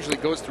team that usually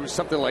goes through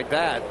something like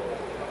that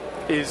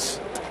is,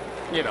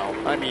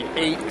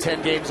 8,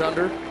 10 games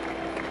under.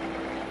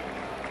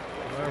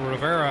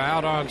 Rivera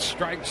out on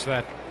strikes.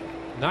 That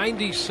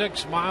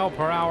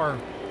 96-mile-per-hour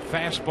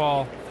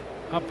fastball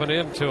up and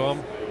into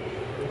him.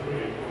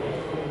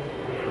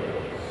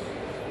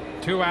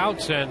 2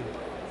 outs, and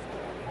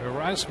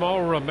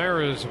Erasmo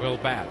Ramirez will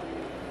bat.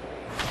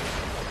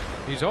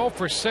 He's 0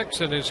 for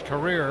 6 in his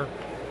career,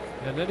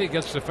 and then he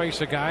gets to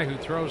face a guy who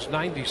throws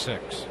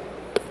 96.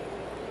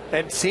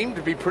 And seemed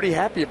to be pretty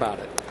happy about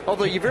it.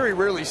 Although you very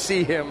rarely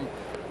see him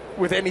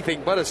with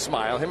anything but a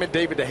smile. Him and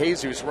David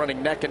DeJesus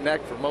running neck and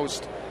neck for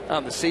most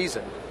on the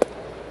season.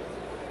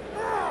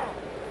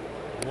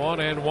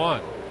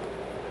 1-1.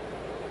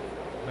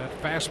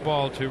 That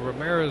fastball to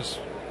Ramirez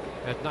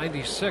at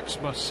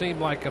 96 must seem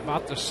like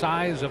about the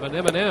size of an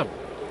M&M.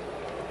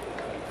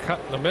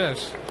 Cut and the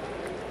miss.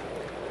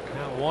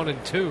 Now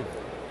 1-2.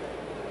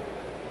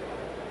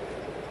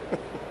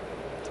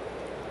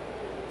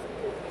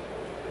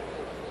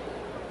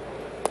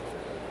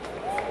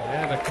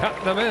 And a cut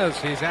and a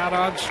miss. He's out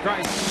on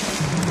strikes.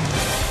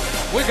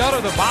 We go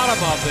to the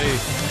bottom of the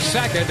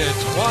second.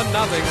 It's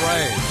 1-0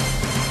 Rays.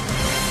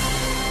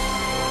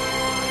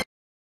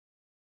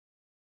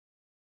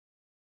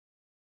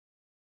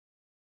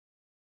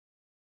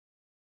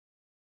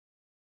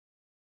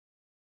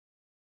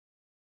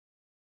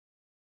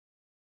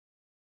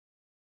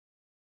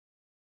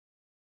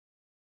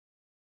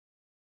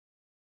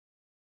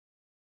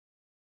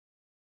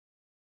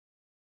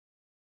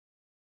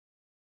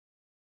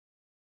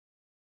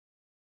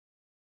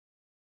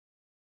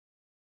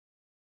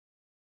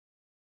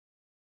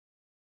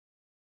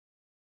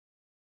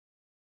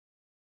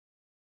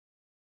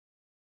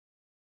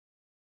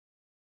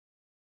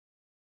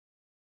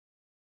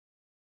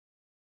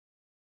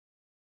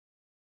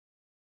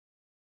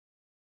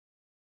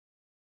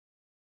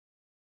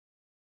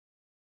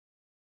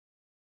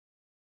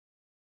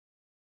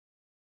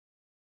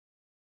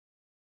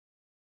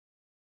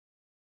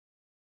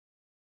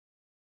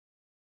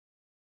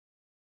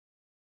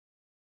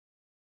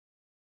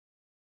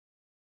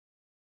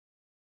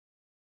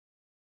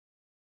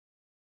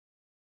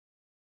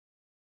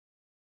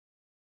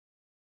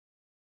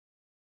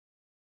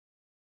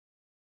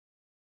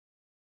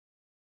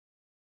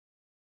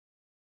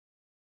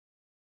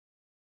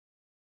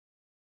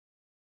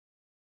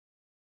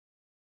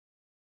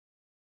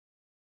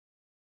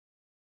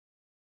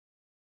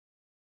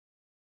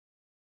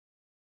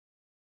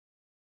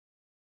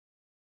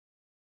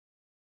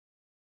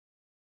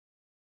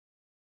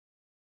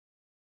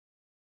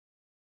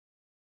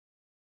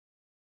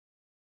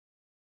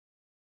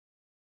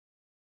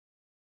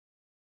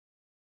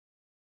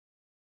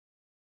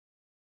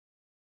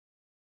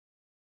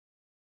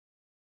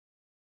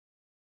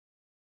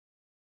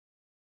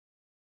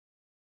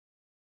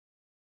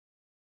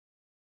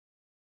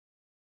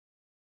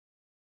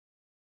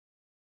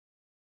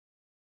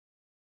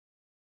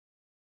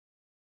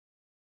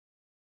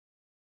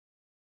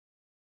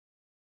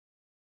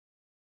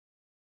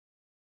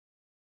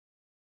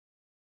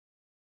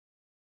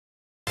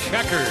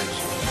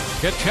 Checkers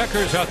Get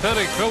Checkers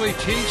Authentic Philly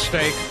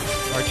Cheesesteak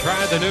or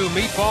try the new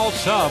Meatball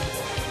Sub.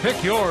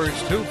 Pick yours,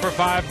 2 for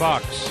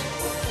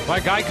 $5. By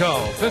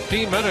Geico,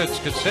 15 minutes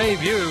could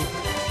save you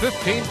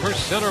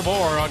 15% or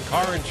more on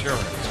car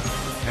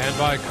insurance. And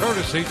by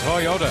Courtesy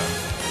Toyota,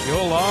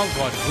 you'll love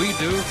what we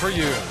do for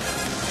you.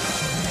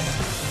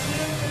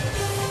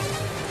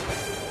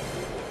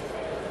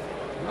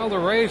 Well, the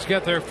Rays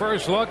get their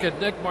first look at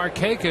Nick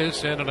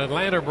Markakis in an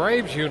Atlanta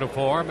Braves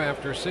uniform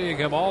after seeing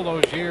him all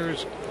those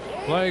years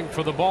playing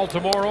for the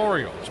Baltimore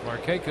Orioles.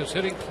 Markakis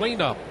hitting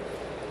cleanup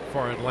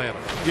for Atlanta.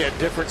 Yeah,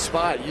 different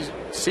spot. You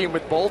see him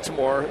with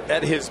Baltimore.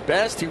 At his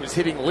best, he was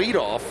hitting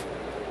leadoff.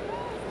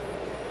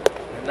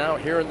 And now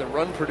here in the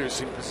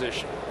run-producing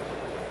position.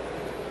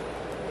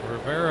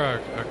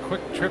 Rivera, a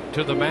quick trip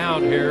to the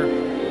mound here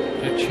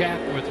to chat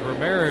with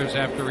Ramirez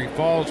after he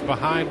falls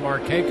behind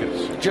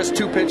Markakis. Just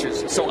 2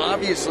 pitches. So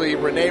obviously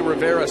Rene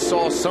Rivera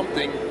saw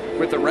something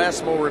with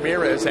Erasmo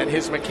Ramirez and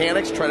his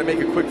mechanics trying to make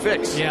a quick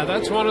fix. Yeah,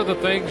 that's one of the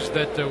things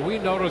that we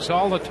notice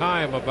all the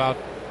time about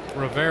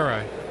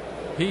Rivera.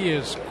 He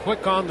is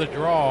quick on the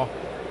draw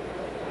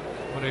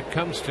when it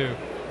comes to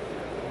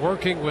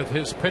working with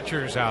his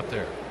pitchers out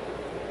there.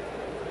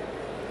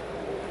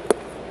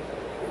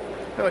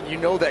 You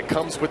know that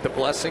comes with the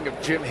blessing of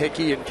Jim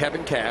Hickey and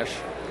Kevin Cash.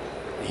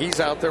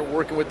 He's out there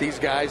working with these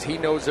guys. He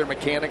knows their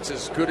mechanics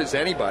as good as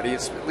anybody.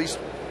 It's at least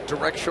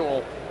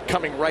directional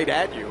coming right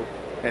at you.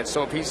 And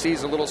so if he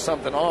sees a little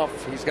something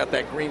off, he's got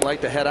that green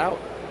light to head out.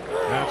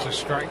 That's a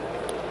strike.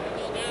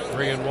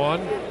 3-1.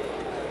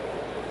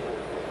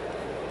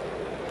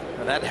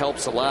 And that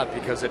helps a lot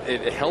because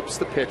it helps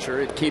the pitcher.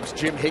 It keeps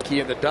Jim Hickey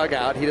in the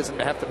dugout. He doesn't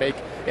have to make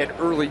an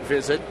early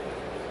visit.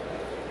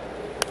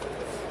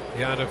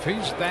 Yeah, and if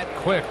he's that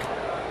quick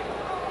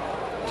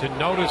to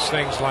notice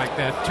things like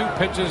that, 2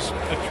 pitches,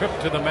 a trip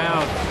to the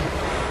mound,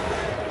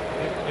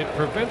 it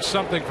prevents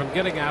something from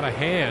getting out of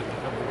hand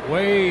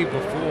way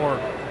before.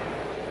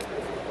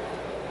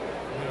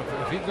 You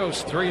know, if he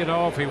goes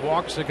 3-0, if he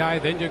walks the guy,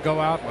 then you go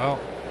out, well,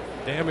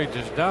 damage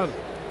is done.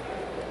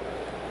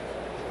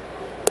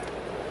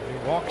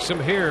 He walks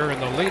him here, and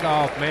the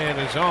leadoff man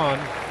is on.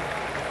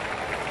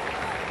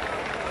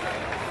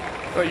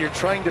 Well, you're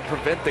trying to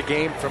prevent the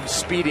game from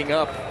speeding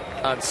up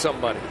on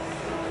somebody.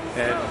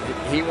 And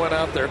he went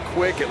out there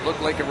quick. It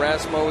looked like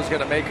Erasmo was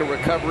going to make a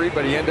recovery,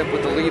 but he ended up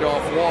with the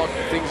leadoff walk,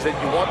 things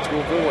that you want to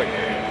avoid.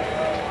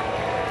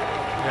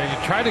 Yeah,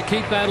 you try to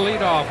keep that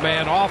leadoff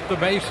man off the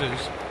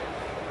bases.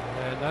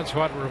 And that's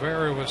what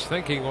Rivera was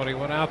thinking when he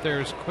went out there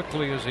as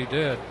quickly as he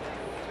did.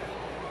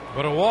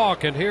 But a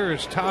walk, and here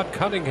is Todd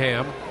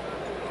Cunningham.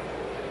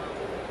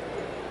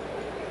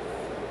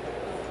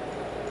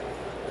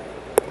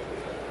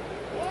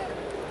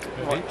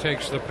 And he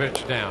takes the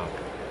pitch down.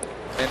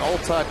 And all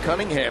Todd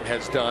Cunningham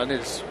has done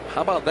is,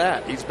 how about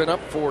that? He's been up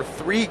for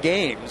 3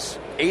 games,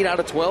 8 out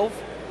of 12.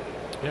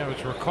 Yeah, it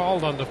was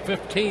recalled on the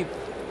 15th.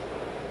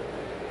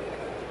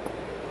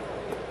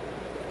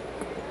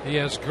 He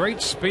has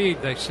great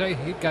speed. They say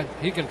he can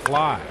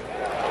fly.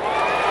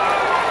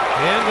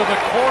 Into the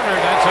corner.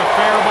 That's a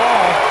fair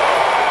ball.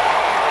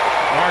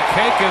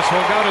 Markakis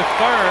will go to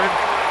third.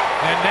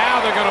 And now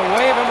they're going to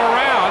wave him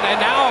around. And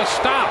now a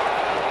stop.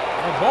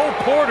 Bo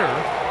Porter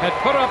had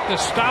put up the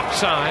stop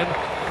sign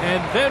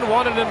and then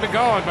wanted him to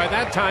go. And by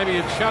that time, he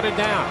had shut it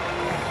down.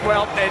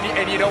 Well,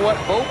 and you know what?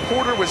 Bo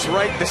Porter was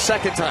right the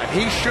second time.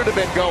 He should have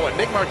been going.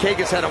 Nick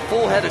Markakis had a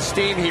full head of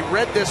steam. He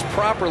read this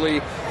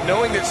properly,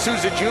 knowing that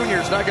Souza Jr.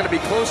 is not going to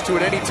be close to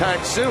it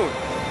anytime soon.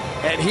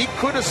 And he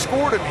could have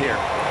scored him here.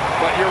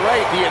 But you're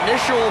right. The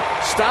initial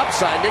stop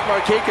sign, Nick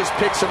Markakis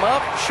picks him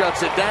up,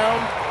 shuts it down,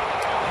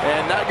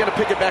 and not going to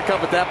pick it back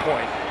up at that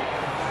point.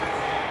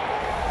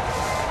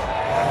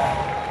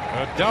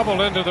 A double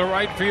into the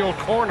right field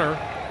corner.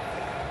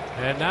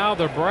 And now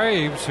the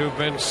Braves, who've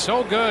been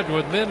so good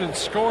with men in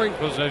scoring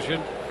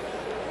position,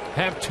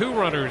 have 2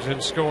 runners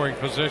in scoring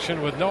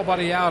position with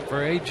nobody out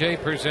for A.J.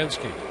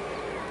 Pierzynski.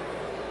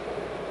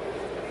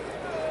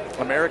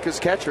 America's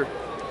catcher.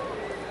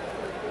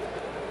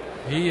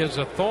 He is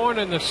a thorn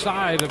in the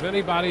side of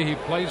anybody he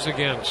plays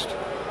against.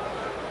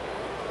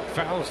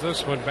 Fouls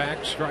this one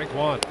back, strike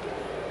 1.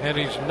 And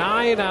he's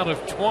 9 out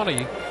of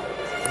 20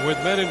 with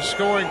men in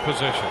scoring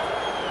position.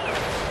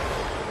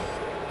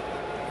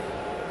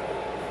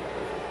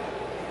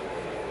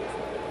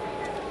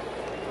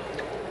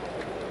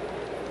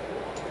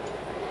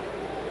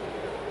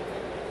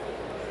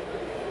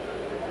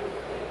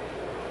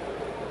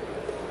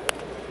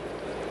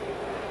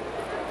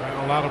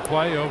 Out of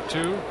play,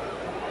 0-2.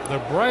 The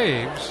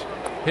Braves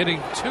hitting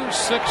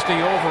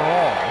 .260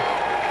 overall,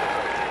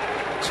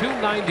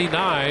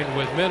 .299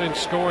 with men in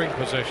scoring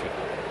position.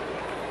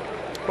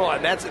 Well,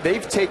 and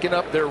they've taken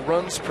up their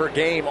runs per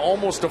game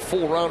almost a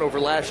full run over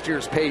last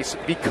year's pace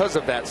because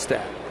of that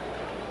stat.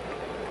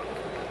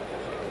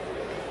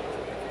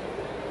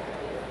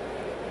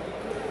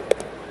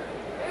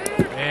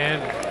 And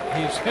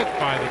he's hit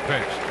by the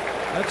pitch.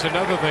 That's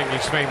another thing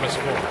he's famous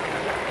for.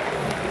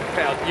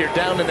 Now, you're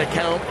down in the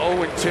count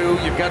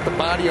 0-2. You've got the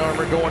body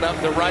armor going up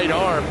the right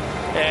arm.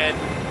 And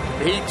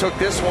he took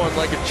this one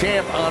like a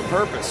champ on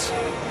purpose.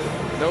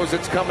 Knows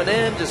it's coming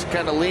in, just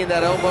kind of lean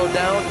that elbow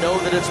down, know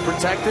that it's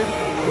protected.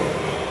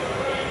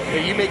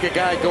 You make a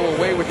guy go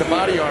away with the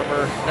body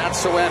armor, not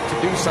so apt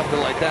to do something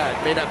like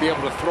that. May not be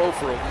able to throw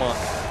for a month.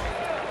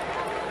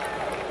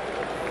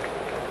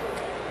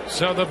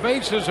 So the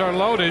bases are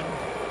loaded.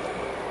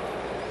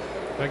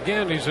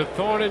 Again, he's a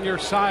thorn in your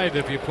side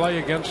if you play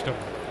against him.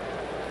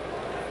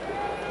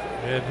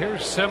 And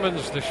here's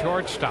Simmons, the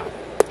shortstop.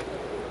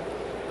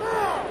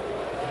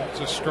 That's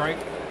a strike.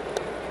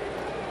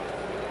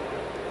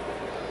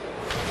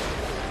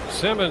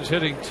 Simmons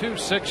hitting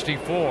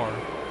 .264.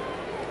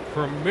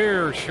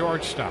 Premier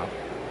shortstop.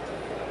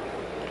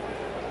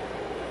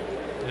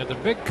 And the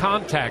big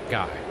contact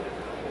guy.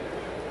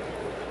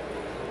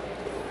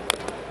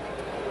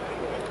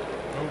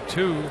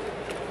 0-2.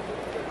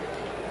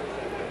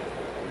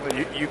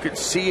 Well, you could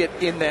see it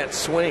in that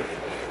swing.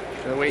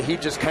 The way he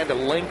just kind of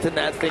lengthened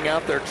that thing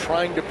out there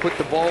trying to put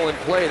the ball in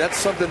play. That's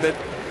something that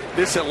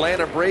this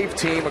Atlanta Brave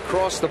team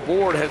across the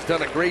board has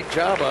done a great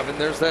job of. And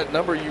there's that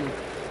number you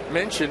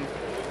mentioned.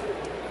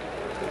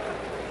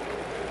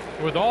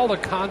 With all the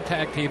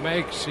contact he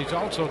makes, he's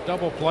also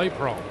double play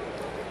prone.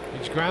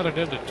 He's grounded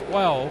into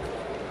 12.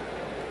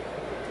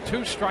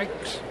 2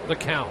 strikes the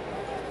count.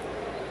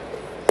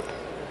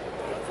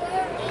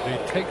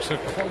 And he takes a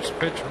close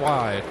pitch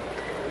wide.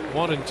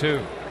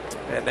 1-2.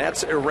 And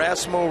that's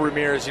Erasmo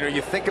Ramirez. You know,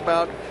 you think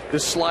about the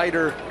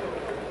slider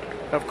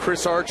of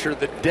Chris Archer,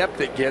 the depth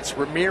it gets.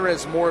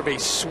 Ramirez more of a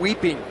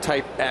sweeping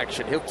type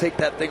action. He'll take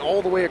that thing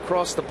all the way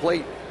across the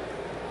plate.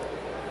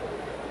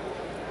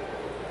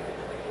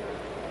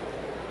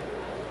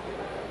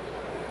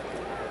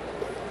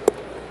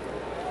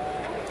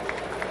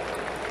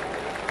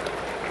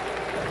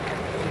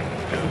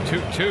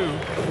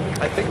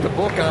 I think the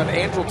book on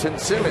Andrelton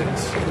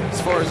Simmons,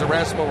 as far as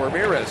Erasmo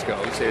Ramirez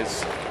goes,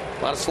 is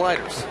a lot of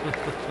sliders.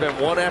 It's been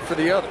one after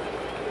the other.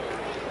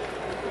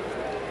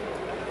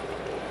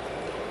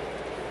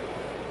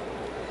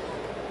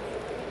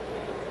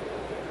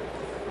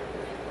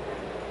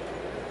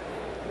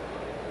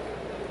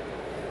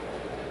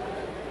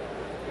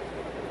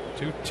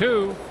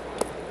 Two.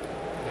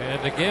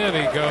 And again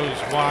he goes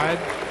wide.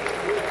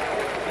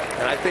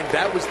 And I think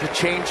that was the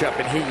changeup,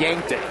 and he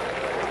yanked it.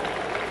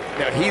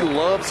 Now, he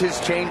loves his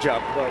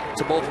changeup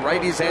to both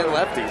righties and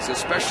lefties,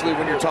 especially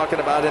when you're talking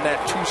about in that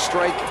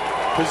 2-strike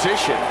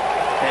position.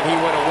 And he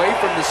went away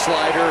from the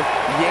slider,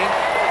 yanked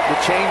the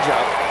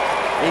changeup.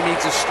 He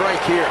needs a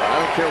strike here. I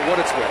don't care what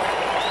it's with.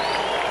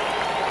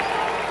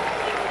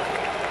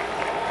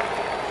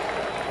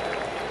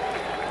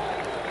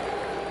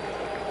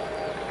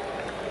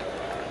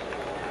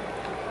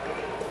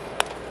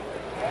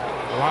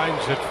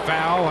 Lines it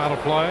foul, out of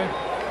play.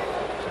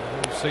 So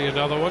we'll see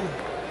another one.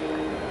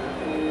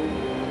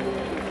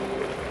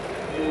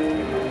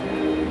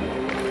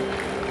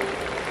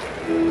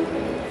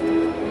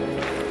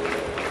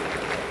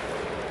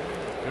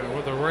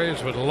 What the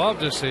Rays would love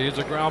to see is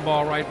a ground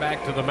ball right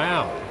back to the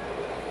mound.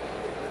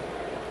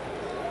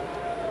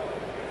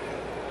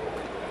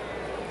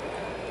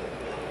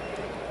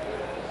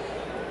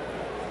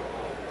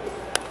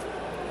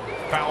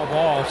 Foul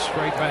ball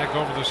straight back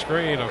over the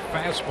screen, a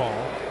fastball.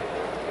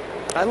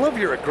 I love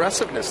your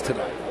aggressiveness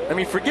tonight. I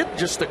mean, forget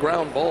just the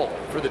ground ball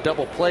for the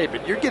double play,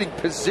 but you're getting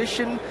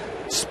position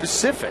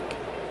specific,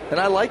 and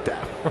I like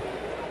that.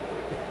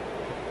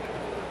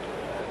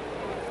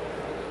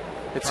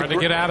 It's trying to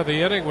get out of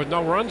the inning with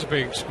no runs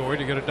being scored.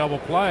 You get a double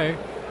play.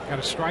 Got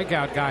a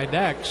strikeout guy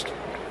next.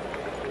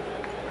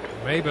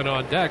 Maben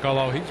on deck,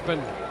 although he's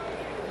been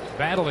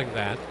battling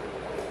that.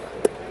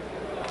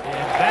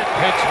 And that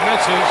pitch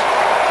misses.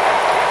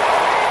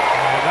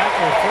 And that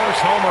will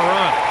force home a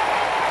run.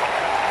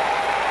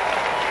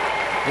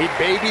 He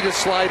babied a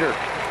slider.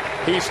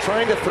 He's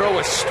trying to throw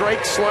a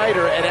strike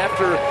slider, and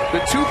after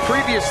the 2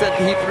 previous that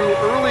he threw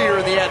earlier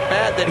in the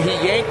at-bat that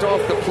he yanked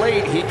off the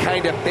plate, he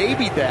kind of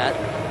babied that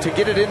to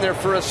get it in there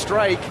for a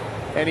strike,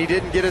 and he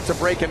didn't get it to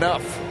break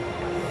enough.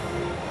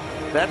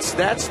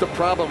 That's the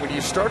problem when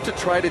you start to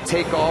try to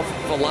take off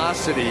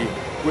velocity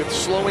with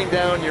slowing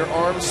down your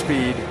arm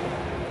speed,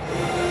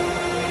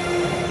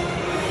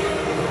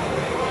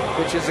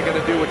 which isn't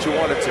going to do what you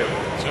want it to.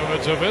 So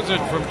it's a visit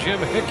from Jim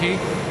Hickey.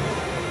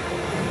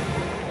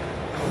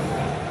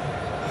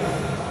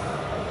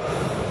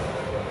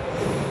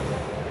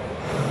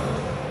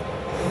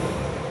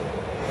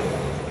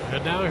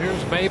 And now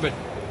here's Maben.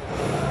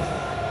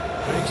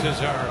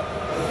 Bases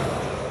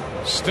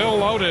are still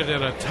loaded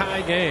in a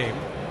tie game.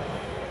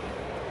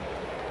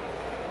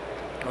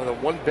 Well, the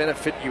one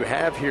benefit you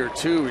have here,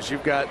 too, is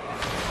you've got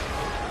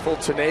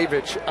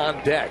Fultonavich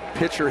on deck,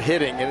 pitcher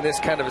hitting in this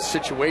kind of a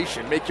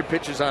situation. Make your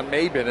pitches on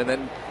Maben, and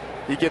then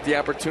you get the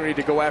opportunity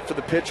to go after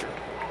the pitcher.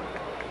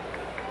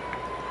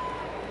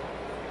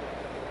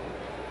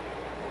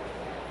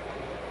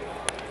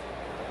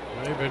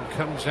 Maben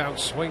comes out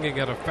swinging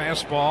at a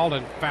fastball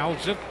and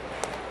fouls it.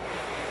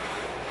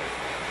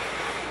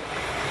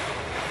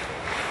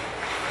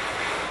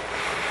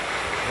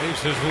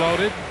 Bases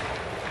loaded.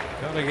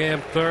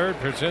 Cunningham third,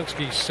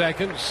 Brzezinski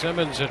second,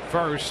 Simmons at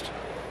first.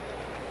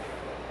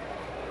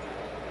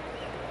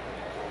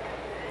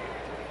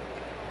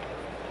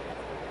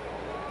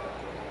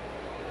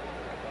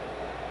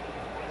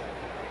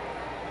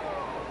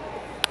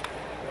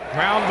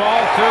 Ground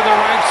ball through the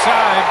right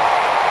side.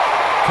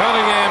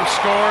 Cunningham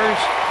scores.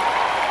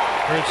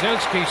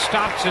 Brzezinski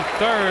stops at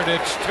third.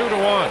 It's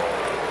 2-1.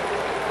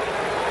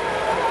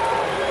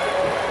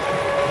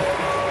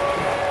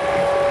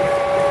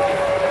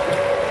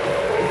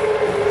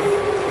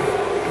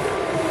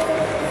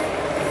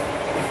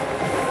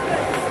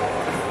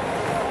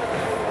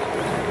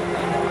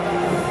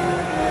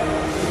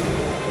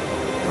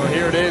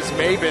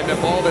 Maben, a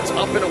ball that's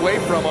up and away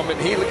from him,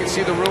 and he can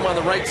see the room on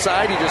the right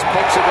side. He just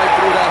pokes it right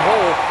through that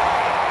hole,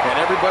 and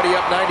everybody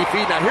up 90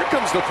 feet. Now here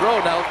comes the throw.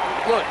 Now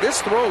look,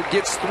 this throw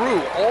gets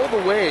through all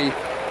the way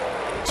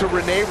to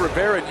Rene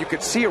Rivera. You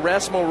could see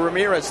Erasmo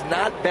Ramirez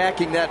not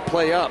backing that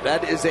play up.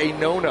 That is a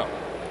no-no.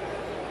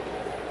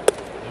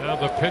 Now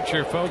the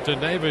pitcher,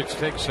 Fontenevich,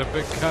 takes a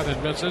big cut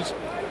and misses.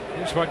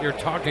 Here's what you're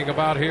talking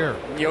about here.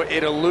 You know,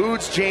 it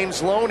eludes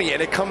James Loney,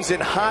 and it comes in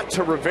hot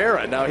to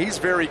Rivera. Now, he's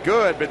very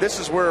good, but this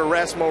is where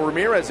Erasmo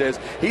Ramirez is.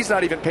 He's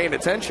not even paying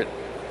attention.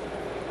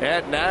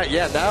 And now,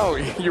 now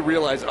you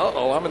realize,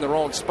 uh-oh, I'm in the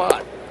wrong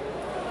spot.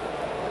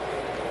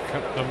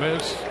 Cut the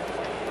miss.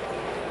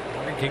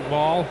 Breaking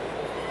ball.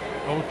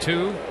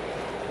 0-2.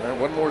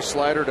 One more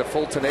slider to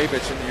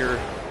Fultonevich, and you're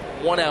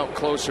one out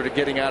closer to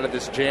getting out of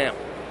this jam.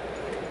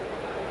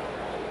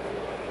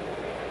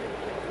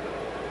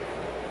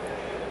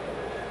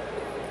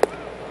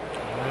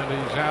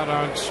 He's out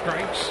on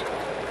strikes.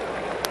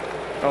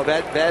 Oh,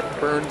 that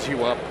burns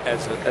you up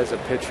as a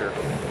pitcher.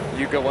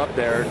 You go up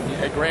there.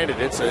 And granted,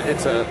 it's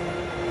a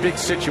big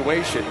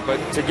situation, but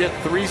to get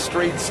 3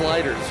 straight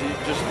sliders, you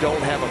just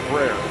don't have a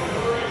prayer.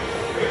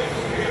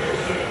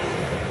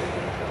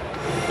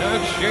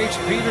 That's Chase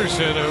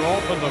Peterson, who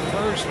opened the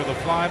first with a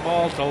fly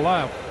ball to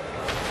left.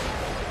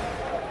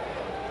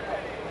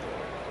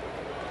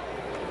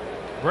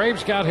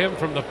 Braves got him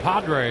from the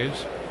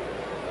Padres,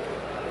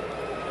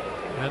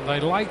 and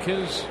they like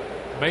his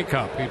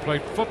makeup. He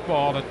played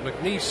football at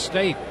McNeese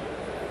State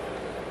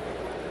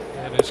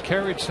and has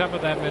carried some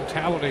of that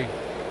mentality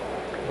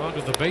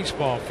onto the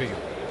baseball field.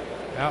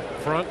 Out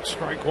front,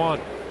 strike one.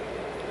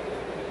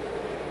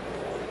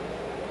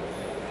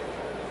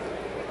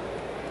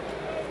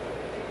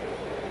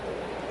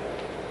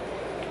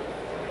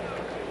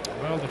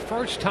 Well, the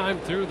first time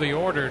through the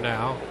order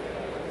now,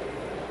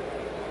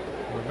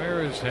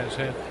 Ramirez has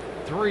had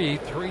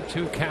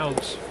 3-3-2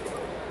 counts.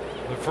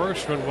 The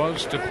first one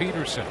was to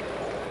Peterson.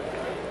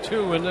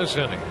 2 in this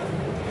inning.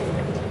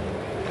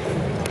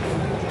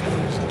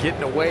 He's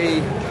getting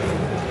away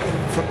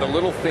from the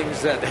little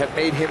things that have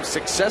made him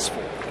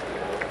successful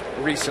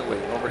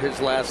recently over his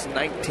last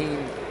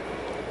 19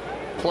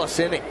 plus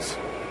innings.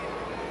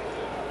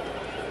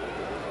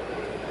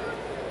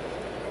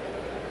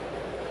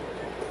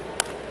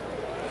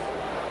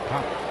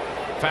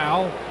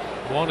 Foul.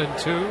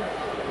 1-2.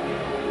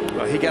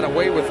 He got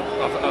away with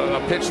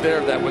a pitch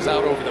there that was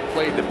out over the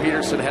plate that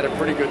Peterson had a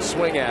pretty good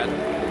swing at.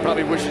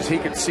 Probably wishes he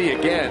could see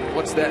again.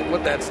 What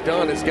that's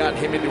done is gotten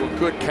him into a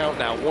good count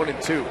now,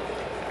 1-2.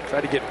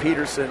 Try to get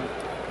Peterson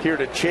here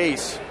to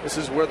chase. This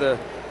is where the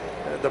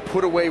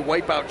put away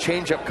wipeout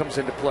changeup comes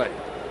into play.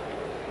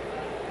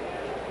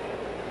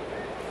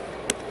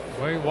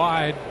 Way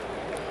wide.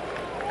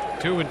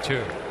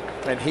 2-2.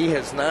 And he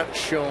has not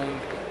shown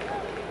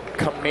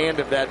command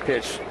of that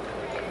pitch.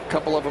 A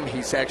couple of them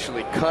he's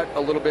actually cut a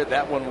little bit.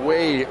 That one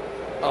way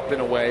up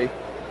and away.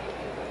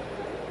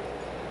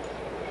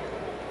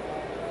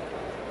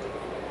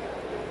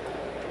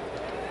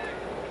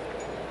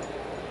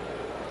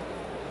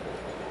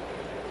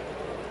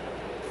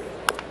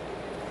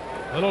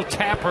 Little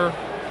tapper.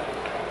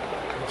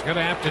 He's going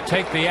to have to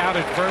take the out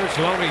at first.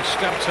 Loney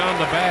steps on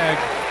the bag.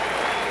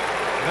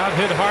 Not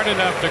hit hard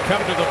enough to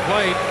come to the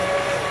plate.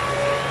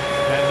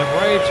 And the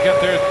Braves get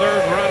their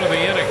 3rd run of the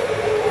inning.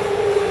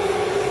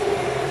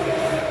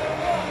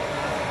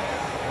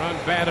 Run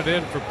batted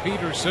in for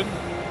Peterson.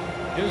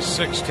 His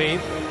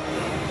 16th.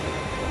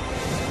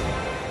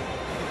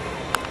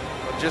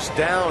 Just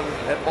down,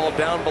 that ball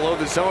down below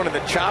the zone, and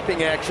the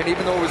chopping action,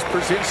 even though it was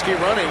Brzezinski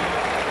running,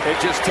 it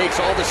just takes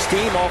all the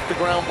steam off the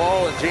ground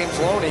ball, and James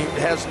Loney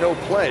has no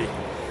play.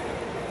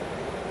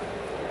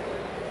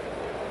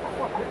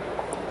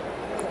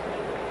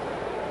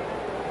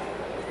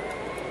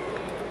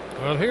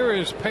 Well, here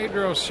is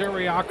Pedro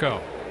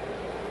Siriaco.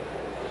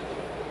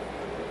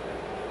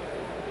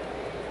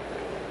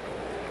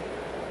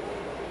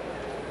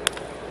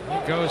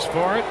 He goes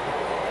for it.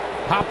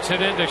 Pops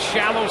it into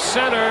shallow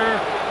center.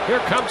 Here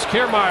comes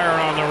Kiermaier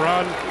on the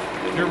run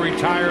to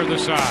retire the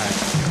side.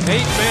 8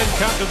 men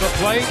come to the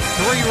plate.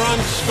 3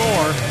 runs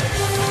score.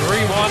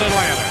 3-1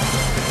 Atlanta.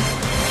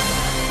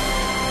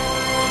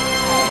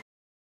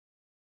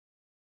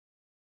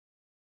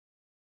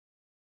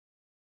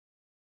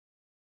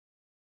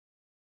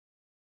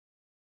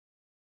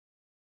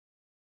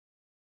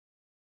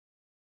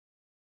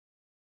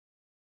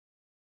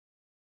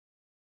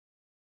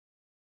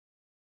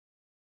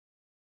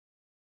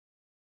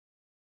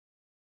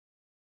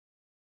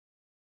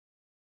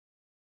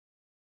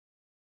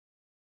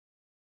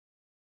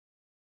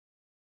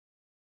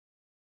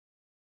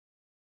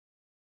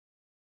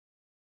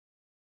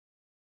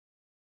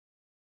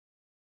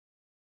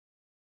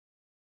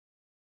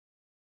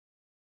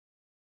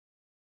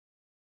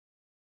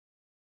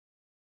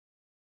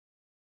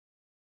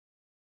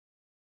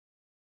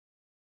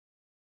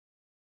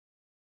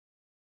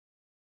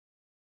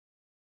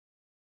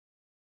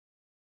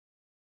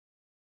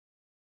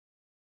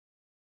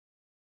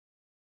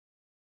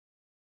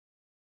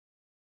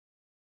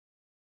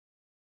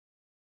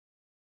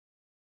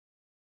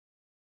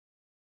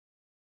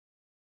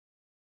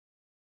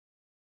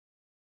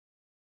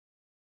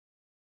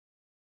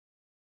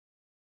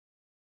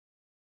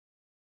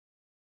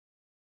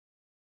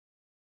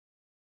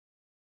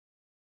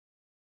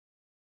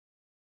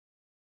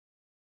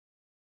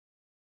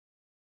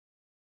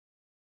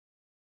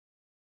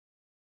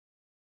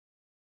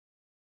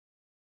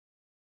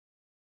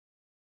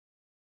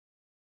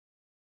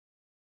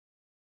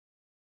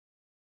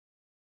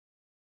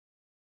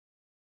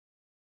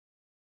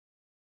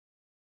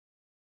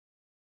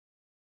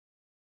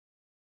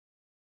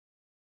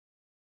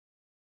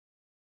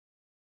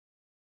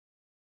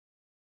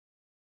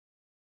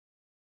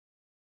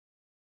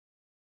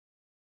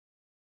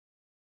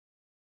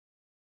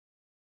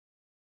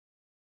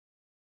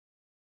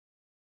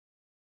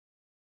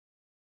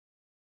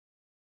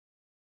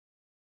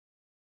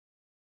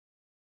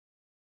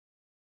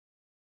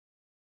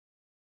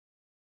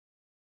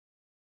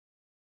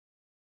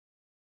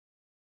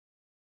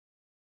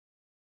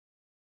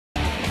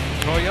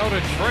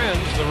 Toyota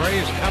trends. The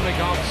Rays coming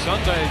off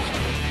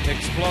Sunday's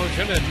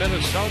explosion in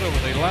Minnesota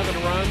with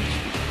 11 runs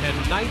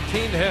and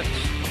 19 hits.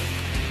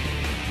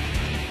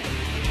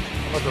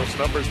 How about those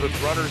numbers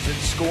with runners in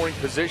scoring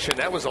position?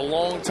 That was a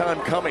long time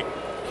coming.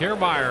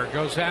 Kiermaier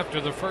goes after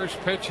the first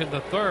pitch in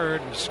the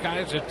third and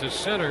skies it to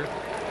center.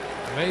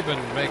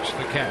 Maben makes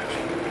the catch.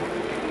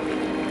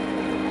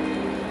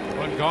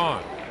 One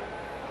gone.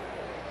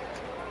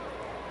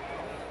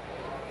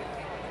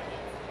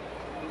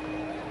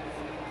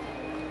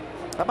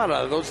 How about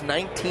out of those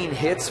 19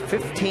 hits,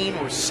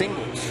 15 were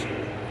singles?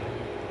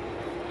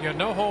 Yeah,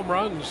 no home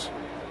runs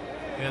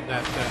in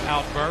that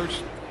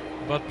outburst,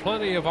 but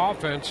plenty of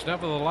offense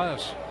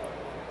nevertheless.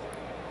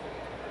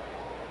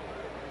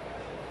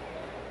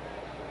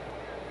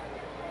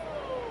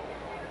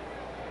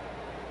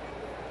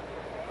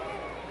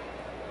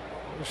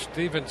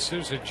 Steven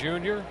Souza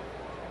Jr.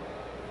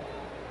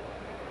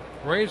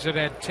 Rays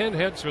had 10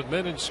 hits with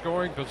men in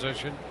scoring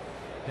position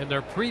in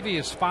their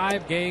previous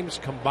 5 games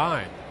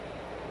combined,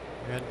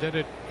 and did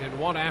it in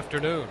one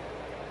afternoon.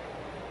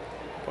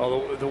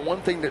 Well, the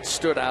one thing that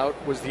stood out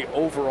was the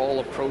overall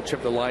approach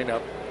of the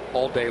lineup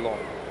all day long.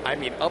 I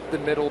mean, up the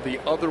middle, the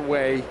other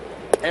way,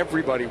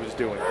 everybody was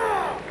doing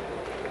it.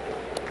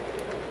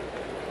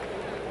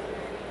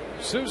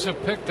 Souza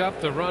picked up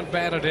the run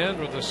batted in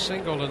with a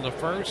single in the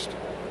first.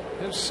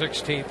 His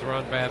 16th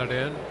run batted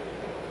in.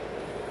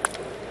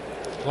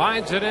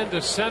 Lines it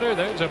into center.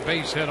 There's a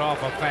base hit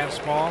off a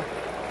fastball.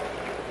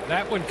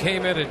 That one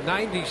came in at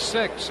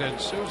 96, and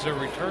Souza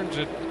returns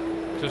it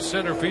to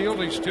center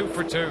field. He's 2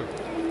 for 2.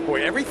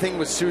 Boy, everything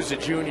with Souza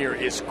Jr.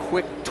 is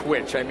quick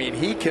twitch. I mean,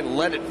 he can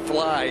let it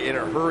fly in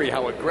a hurry.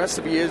 How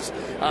aggressive he is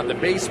on the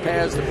base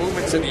paths, the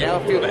movements in the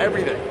outfield,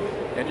 everything.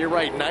 And you're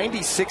right,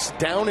 96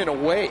 down and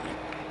away,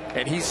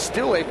 and he's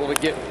still able to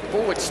get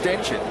full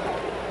extension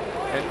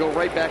and go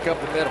right back up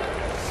the middle.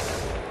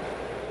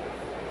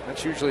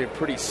 That's usually a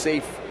pretty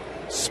safe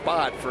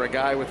spot for a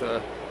guy with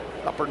a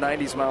upper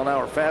 90s mile an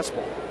hour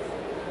fastball.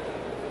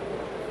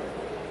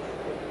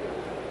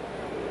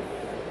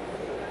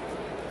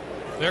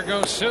 There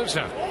goes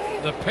Souza.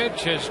 The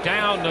pitch is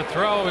down. The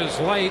throw is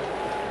late.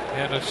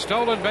 And a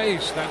stolen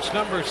base. That's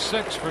number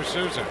 6 for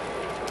Souza.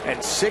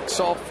 And 6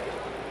 off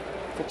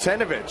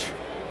Fultenovich.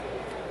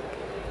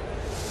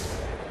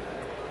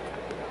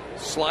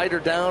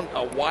 Slider down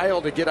a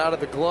while to get out of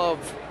the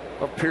glove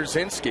of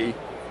Pierzynski.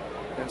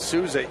 And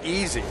Souza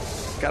easy.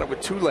 Got it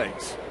with 2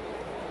 legs.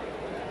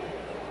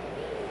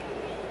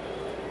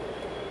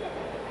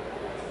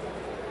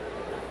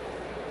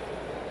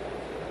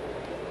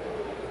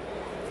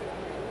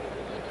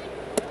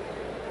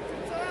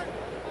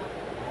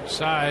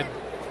 Side.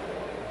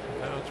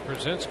 Now it's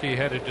Pierzynski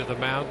headed to the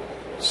mound.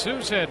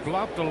 Souza had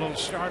bluffed a little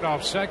start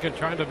off second,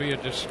 trying to be a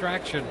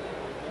distraction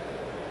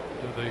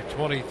to the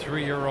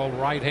 23-year-old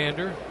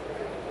right-hander.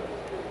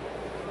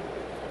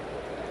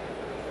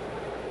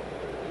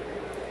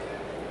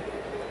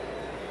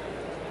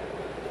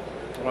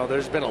 Well,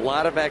 there's been a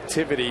lot of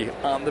activity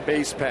on the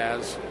base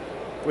paths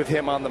with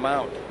him on the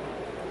mound.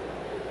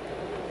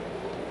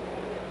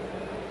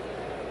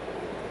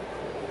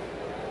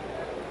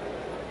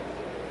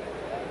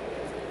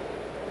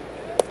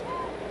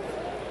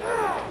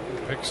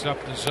 Picks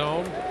up the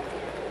zone.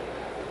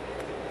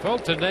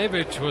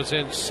 Fultenovich was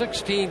in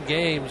 16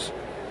 games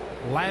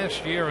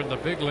last year in the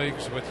big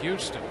leagues with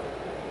Houston,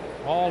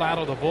 all out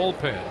of the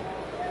bullpen.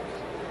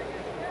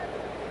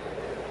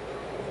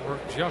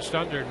 Worked just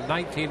under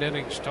 19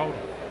 innings total.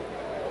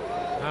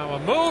 Now a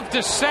move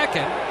to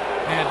second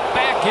and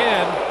back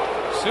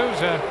in.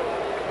 Souza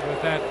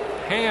with that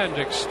hand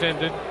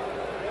extended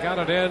got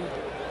it in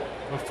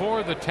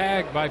before the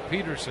tag by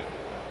Peterson.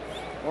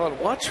 Well,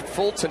 watch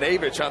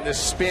Fultenovich on this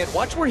spin.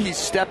 Watch where he's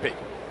stepping.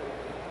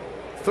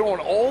 Throwing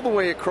all the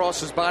way across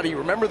his body.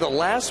 Remember the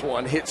last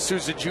one hit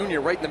Souza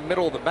Jr. right in the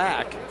middle of the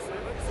back.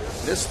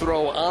 This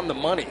throw on the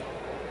money.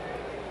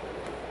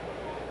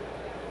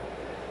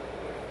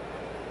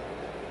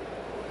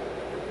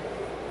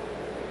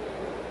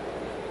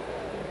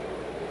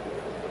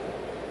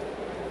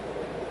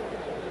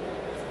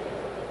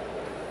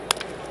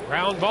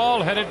 Ground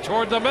ball headed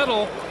toward the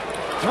middle.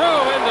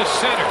 Throw into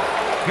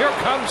center. Here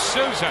comes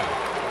Souza.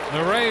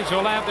 The Rays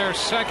will have their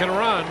second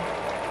run.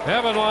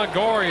 Evan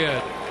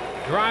Longoria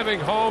driving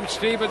home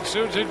Steven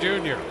Souza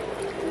Jr.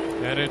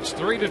 And it's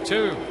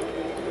 3-2.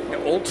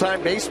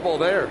 Old-time baseball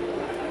there.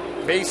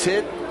 Base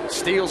hit,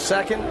 steal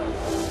second,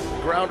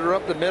 grounder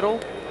up the middle,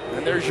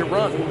 and there's your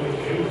run.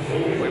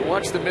 We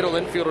watch the middle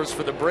infielders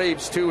for the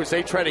Braves, too, as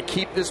they try to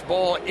keep this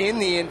ball in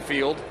the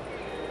infield.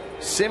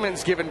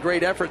 Simmons given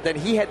great effort. Then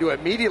he had to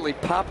immediately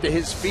pop to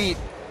his feet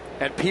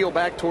and peel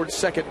back towards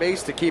second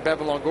base to keep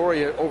Evan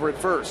Longoria over at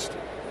first.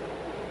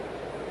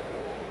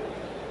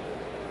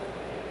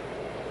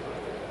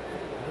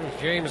 There's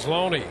James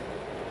Loney.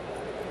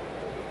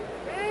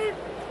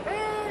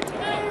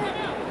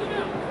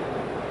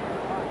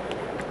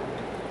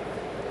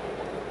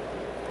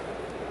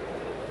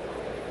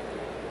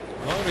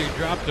 Loney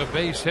dropped a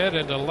base hit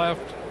into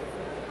left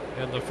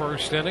in the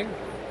first inning.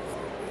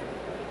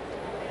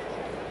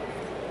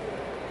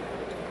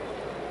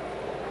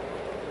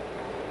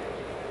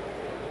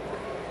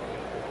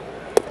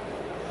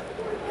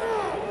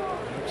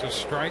 That's a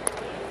strike.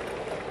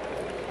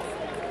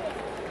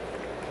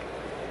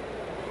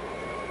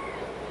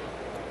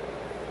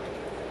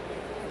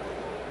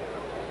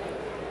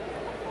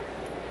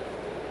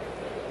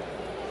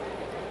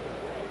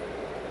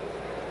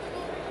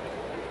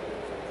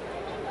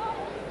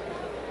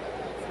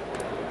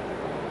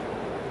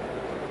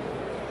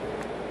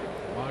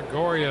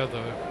 Longoria,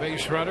 the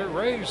base runner.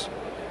 Rays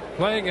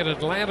playing in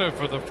Atlanta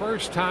for the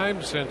first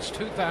time since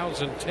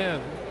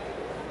 2010.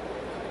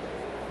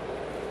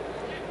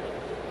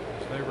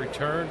 As they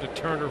return to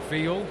Turner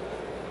Field.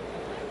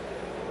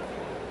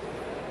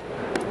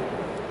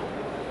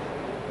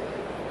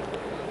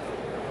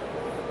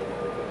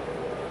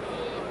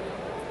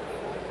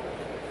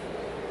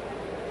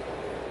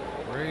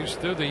 Rays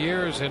through the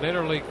years in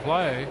interleague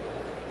play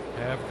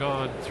have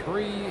gone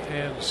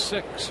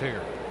 3-6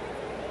 here.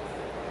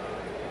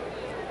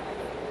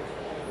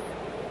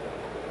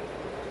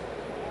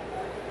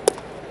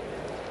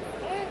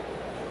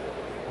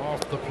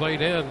 Off the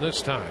plate end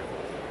this time.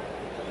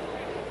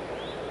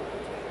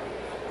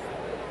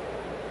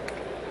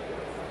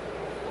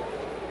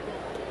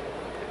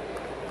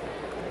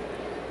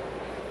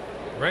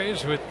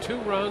 Rays with 2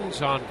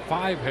 runs on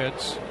 5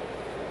 hits.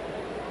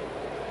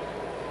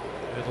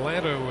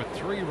 Atlanta with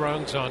 3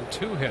 runs on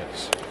 2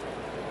 hits.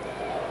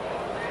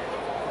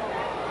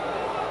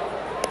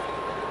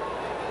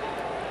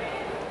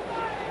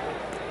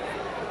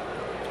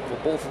 Well,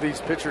 both of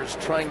these pitchers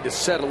trying to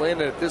settle in,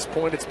 and at this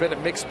point it's been a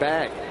mixed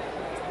bag.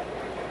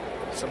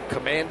 Some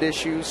command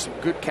issues, some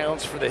good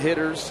counts for the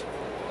hitters.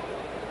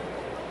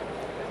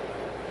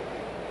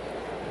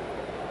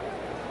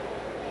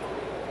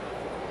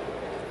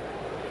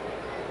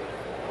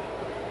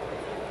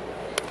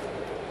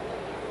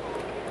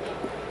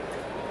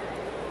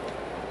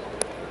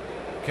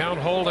 Count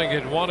holding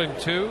at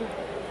 1-2.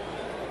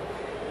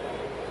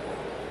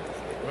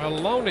 Well,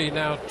 Loney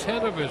now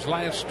 10 of his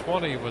last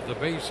 20 with the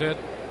base hit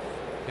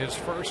his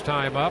first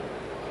time up.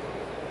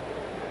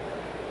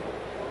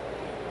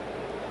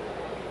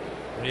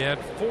 He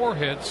had 4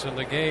 hits in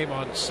the game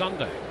on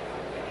Sunday.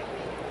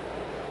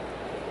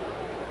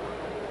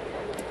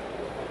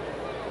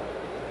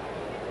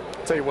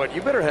 I'll tell you what,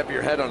 you better have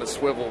your head on a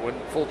swivel when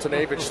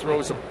Fultonavich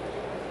throws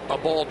a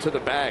ball to the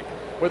bag.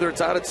 Whether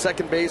it's out at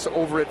second base,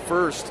 over at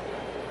first,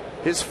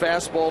 his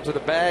fastball to the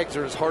bags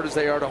are as hard as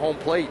they are to home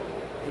plate.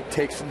 He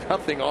takes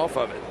nothing off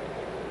of it.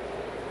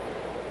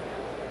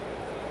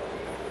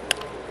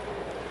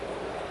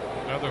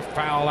 Another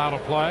foul out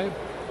of play.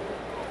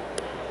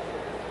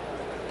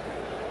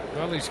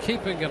 Well, he's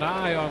keeping an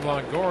eye on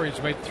Longoria.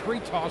 He's made 3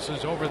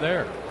 tosses over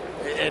there.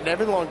 And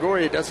Evan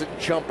Longoria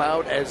doesn't jump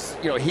out as,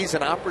 you know, he's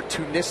an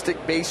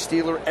opportunistic base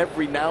stealer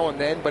every now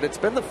and then, but it's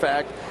been the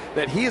fact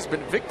that he has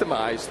been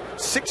victimized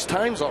 6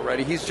 times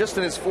already. He's just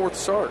in his 4th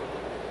start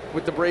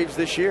with the Braves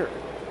this year.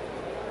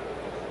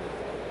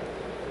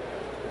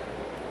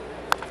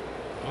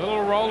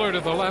 Little roller to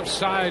the left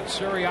side.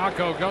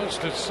 Siriaco goes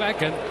to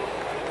second.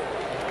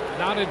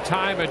 Not in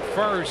time at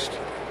first.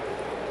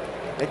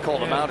 They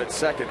called him out at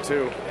second,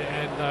 too.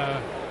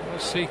 And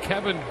let's see,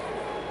 Kevin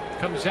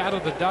comes out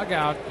of the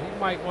dugout. He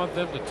might want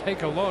them to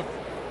take a look.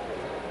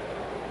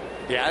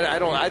 Yeah,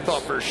 I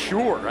thought for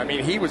sure. I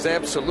mean, he was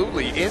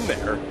absolutely in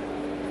there.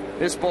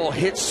 This ball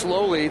hits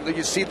slowly.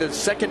 You see the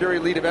secondary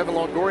lead of Evan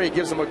Longoria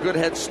gives him a good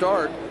head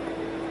start.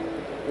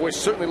 Boy, it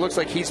certainly looks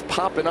like he's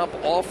popping up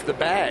off the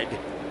bag.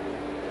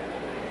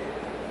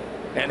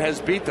 And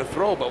has beat the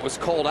throw, but was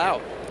called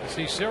out. You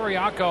see,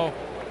 Siriaco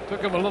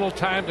took him a little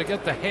time to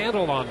get the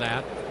handle on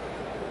that.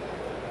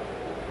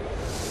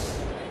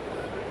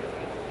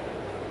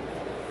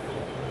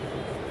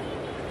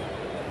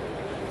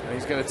 And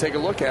he's going to take a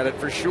look at it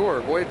for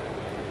sure. Boy,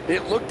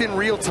 it looked in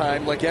real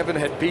time like Evan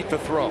had beat the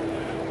throw.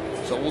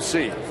 So we'll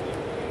see.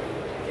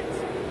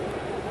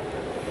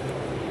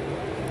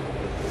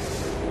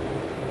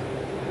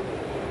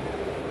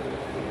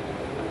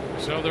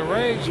 So the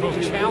Rays will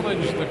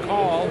challenge the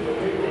call.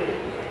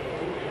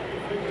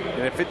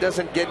 And if it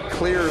doesn't get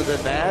clearer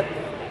than that,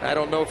 I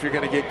don't know if you're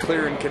going to get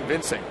clear and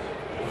convincing.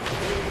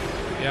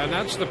 Yeah, and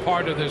that's the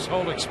part of this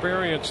whole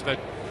experience that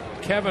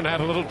Kevin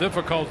had a little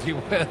difficulty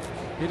with.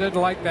 He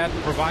didn't like that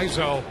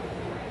proviso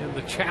in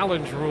the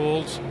challenge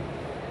rules.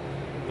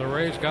 The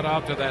Rays got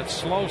out to that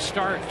slow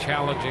start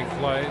challenging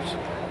plays.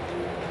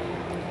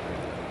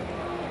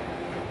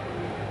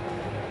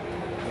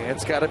 And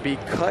it's got to be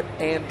cut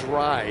and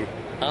dry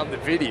on the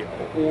video,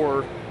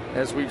 or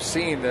as we've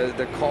seen,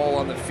 the call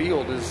on the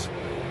field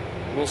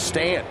will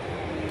stand.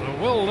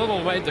 Will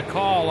Little made the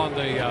call on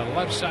the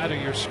left side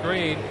of your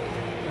screen.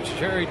 It's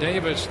Jerry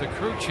Davis, the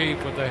crew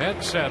chief, with the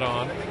headset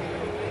on.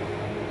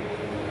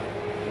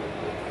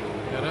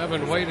 And I've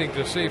been waiting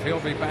to see if he'll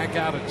be back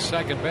out at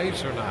second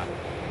base or not.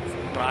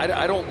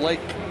 I don't like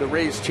the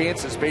Rays'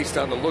 chances based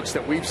on the looks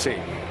that we've seen.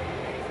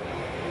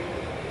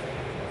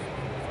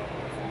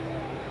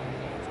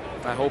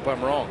 I hope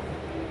I'm wrong.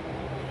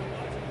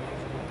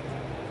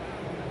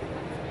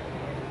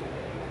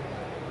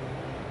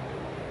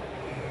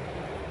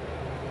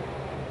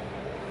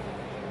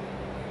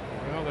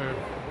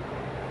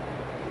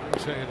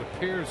 say it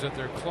appears that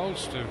they're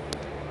close to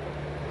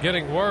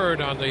getting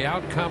word on the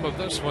outcome of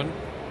this one.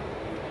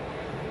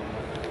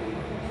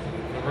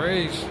 The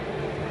Rays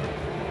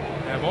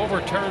have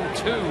overturned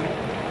 2.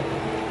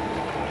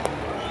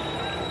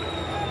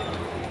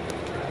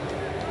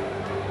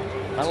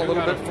 A little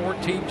out bit. of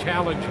 14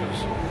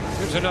 challenges.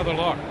 Here's another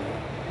look.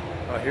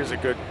 Oh, here's a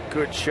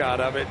good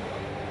shot of it.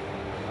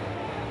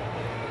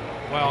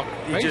 Well,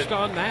 based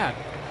on that.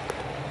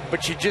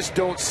 But you just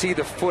don't see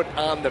the foot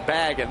on the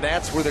bag, and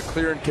that's where the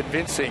clear and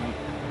convincing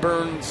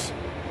burns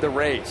the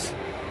Rays.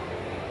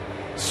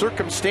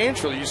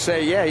 Circumstantial, you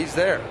say, yeah, he's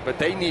there, but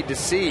they need to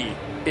see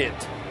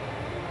it.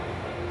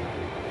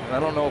 And I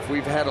don't know if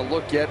we've had a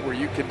look yet where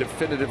you can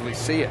definitively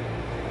see it.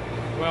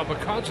 Well,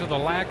 because of the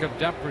lack of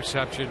depth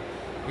perception,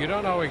 you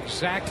don't know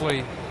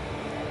exactly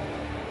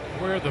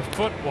where the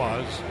foot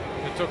was.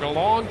 It took a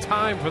long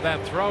time for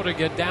that throw to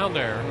get down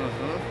there,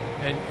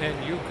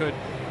 and you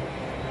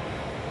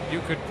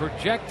could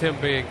project him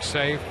being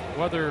safe.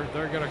 Whether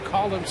they're going to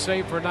call him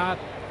safe or not,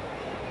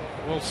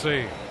 we'll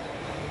see.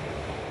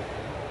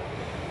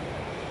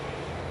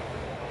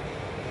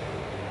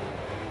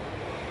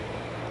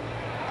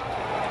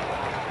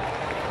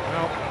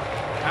 Well,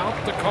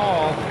 out the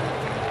call.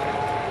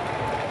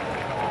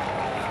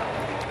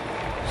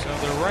 So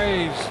the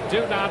Rays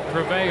do not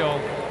prevail.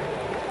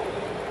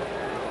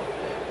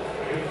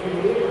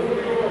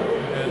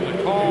 And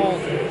the call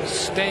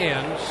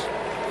stands,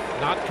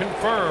 not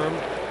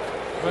confirmed,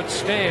 but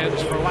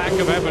stands for lack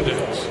of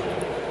evidence.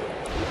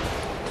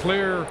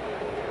 Clear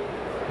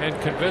and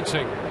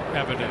convincing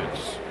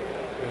evidence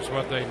is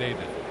what they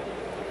needed.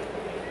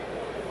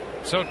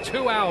 So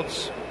 2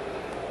 outs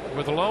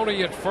with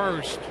Loney at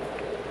first.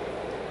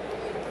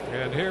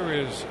 And here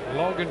is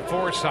Logan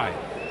Forsythe.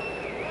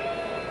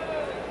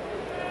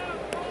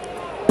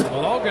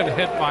 Logan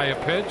hit by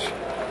a pitch.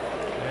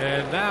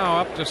 And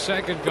now up to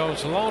second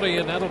goes Loney,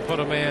 and that'll put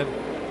a man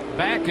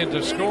back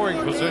into scoring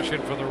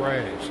position for the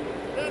Rays.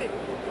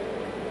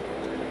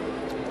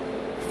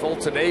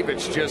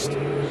 Fultonavich just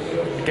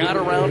got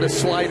around a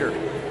slider.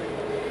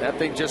 That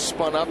thing just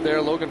spun up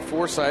there. Logan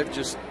Forsythe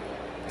just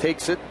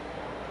takes it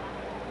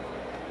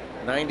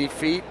 90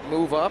 feet,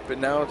 move up,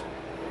 and now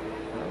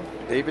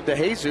David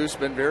DeJesus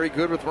been very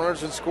good with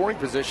runners in scoring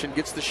position.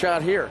 Gets the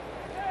shot here.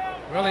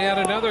 Well, he had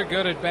another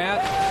good at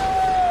bat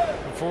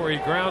before he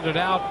grounded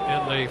out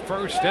in the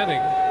first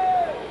inning.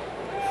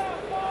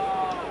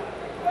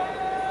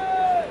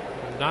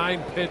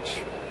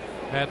 9-pitch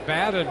at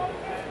bat, and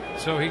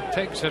so he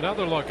takes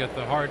another look at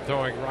the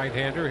hard-throwing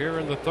right-hander here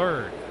in the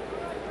third.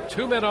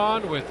 2 men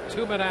on with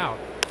 2 men out,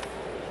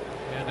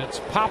 and it's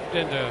popped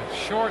into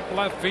short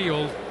left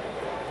field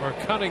for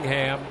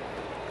Cunningham,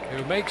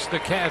 who makes the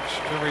catch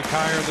to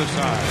retire the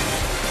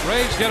side.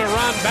 Rays get a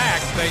run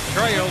back. They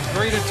trail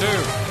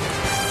 3-2.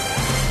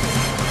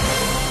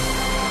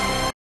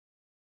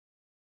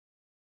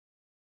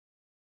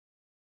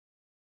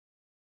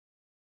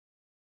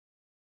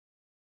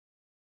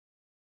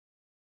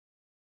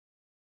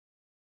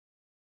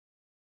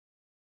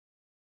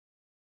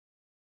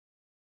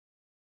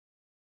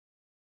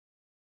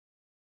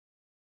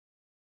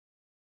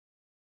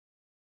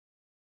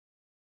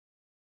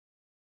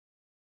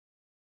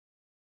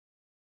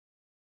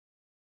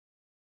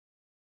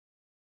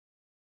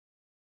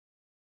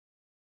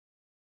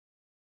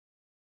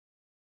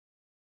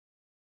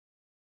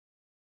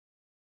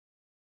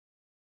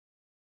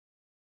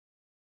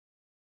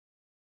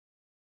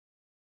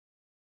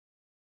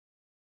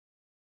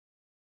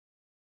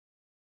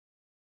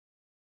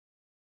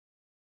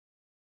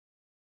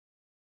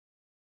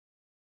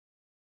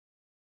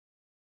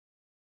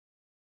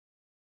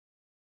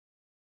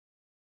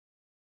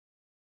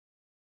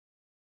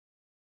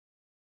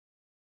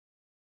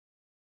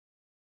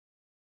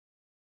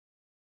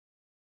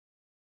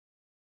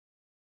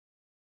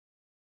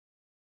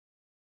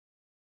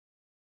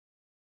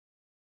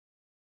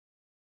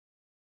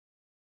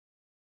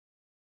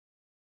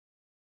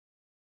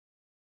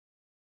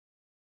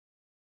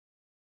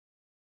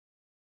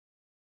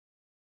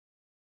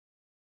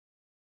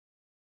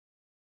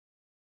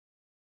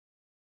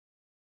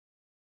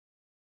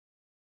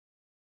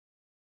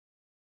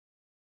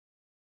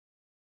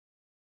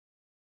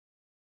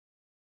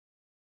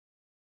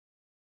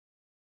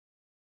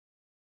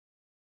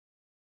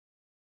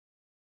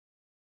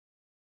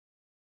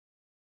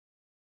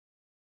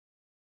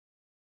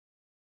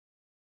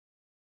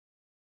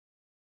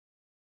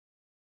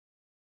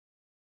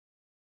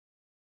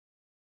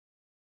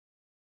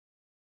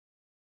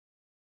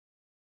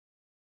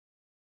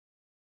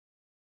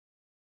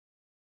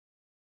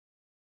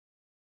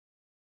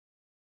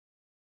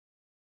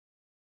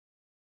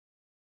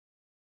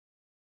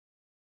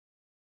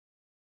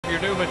 Your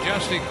new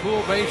Majestic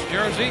Cool Base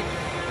jersey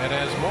that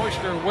has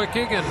moisture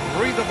wicking and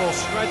breathable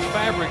stretch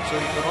fabric, so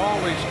you can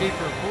always keep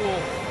your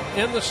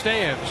cool in the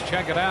stands.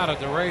 Check it out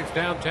at the Rays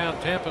downtown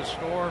Tampa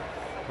store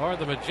or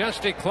the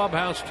Majestic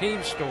Clubhouse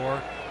team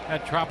store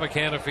at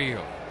Tropicana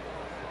Field.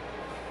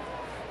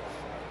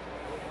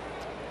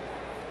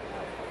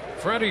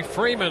 Freddie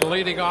Freeman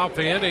leading off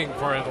the inning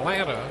for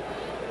Atlanta.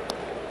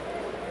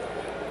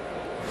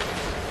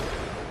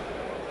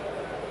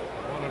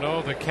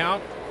 1-0 the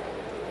count.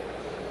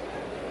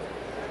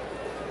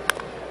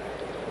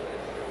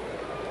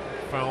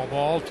 Foul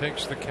ball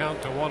takes the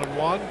count to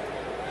 1-1.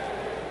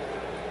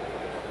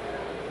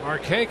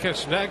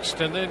 Markakis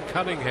next, and then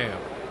Cunningham.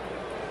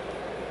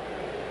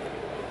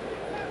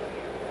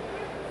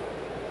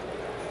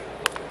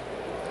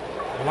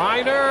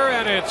 Liner,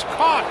 and it's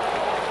caught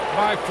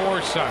by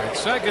Forsythe.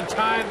 Second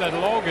time that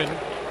Logan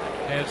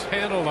has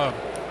handled a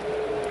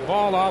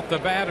ball off the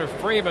bat of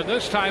Freeman.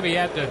 This time he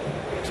had to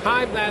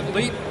time that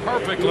leap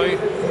perfectly.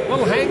 A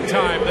little hang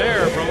time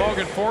there for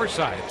Logan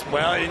Forsythe.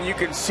 Well, and you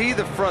can see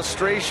the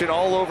frustration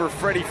all over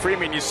Freddie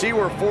Freeman. You see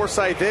where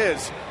Forsythe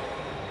is.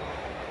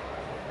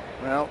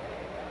 Well,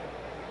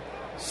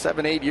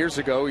 7-8 years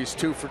ago, he's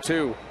 2 for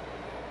 2.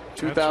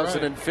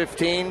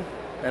 2015,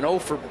 and 0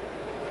 for.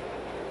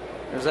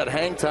 There's that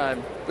hang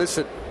time.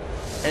 Listen,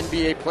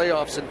 NBA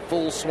playoffs in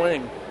full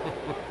swing.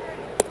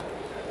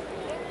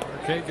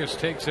 Markakis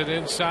takes it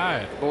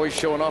inside. Boy,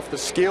 showing off the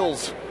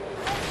skills.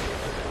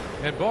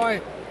 And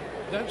boy,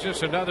 that's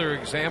just another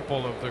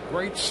example of the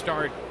great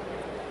start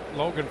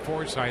Logan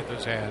Forsythe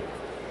has had.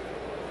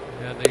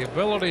 And the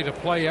ability to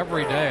play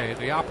every day,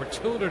 the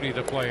opportunity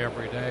to play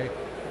every day,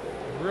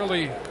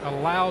 really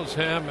allows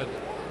him, and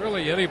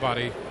really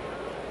anybody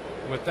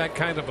with that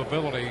kind of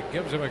ability,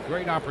 gives him a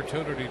great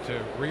opportunity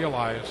to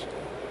realize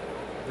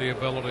the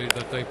ability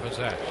that they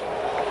possess.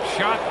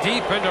 Shot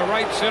deep into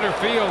right center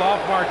field off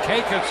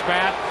Markakis'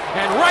 bat,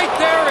 and right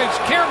there is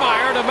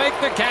Kiermaier to make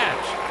the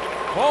catch.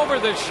 Over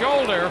the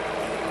shoulder,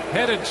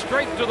 headed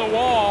straight to the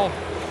wall.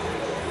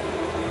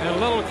 And a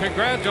little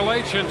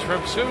congratulations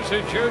from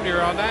Sousa Jr.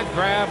 on that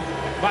grab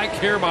by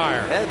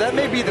Kiermaier. That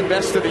may be the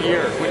best of the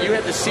year, when you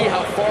had to see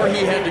how far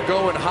he had to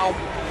go and how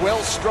well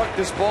struck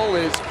this ball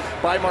is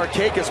by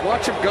Markakis.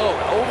 Watch him go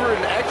over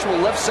in actual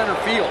left center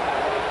field.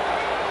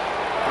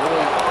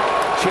 Really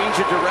change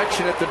of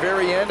direction at the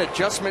very end,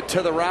 adjustment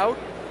to the route.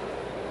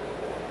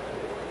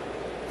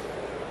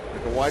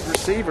 Like a wide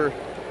receiver.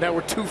 Now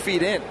we're 2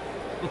 feet in.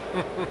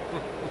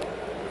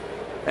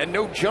 And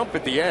no jump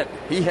at the end.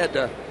 He had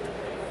to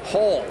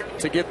haul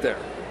to get there.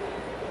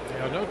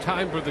 Yeah, no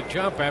time for the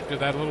jump after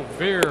that little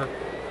veer.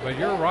 But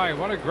you're right.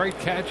 What a great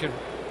catch. And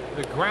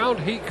the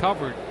ground he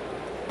covered.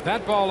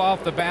 That ball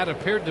off the bat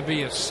appeared to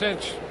be a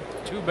cinch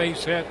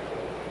 2-base hit.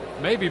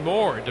 Maybe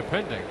more,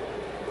 depending.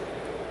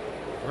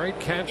 Great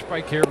catch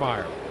by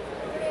Kiermaier.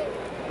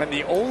 And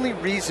the only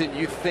reason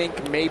you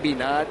think maybe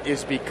not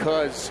is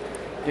because,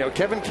 you know,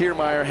 Kevin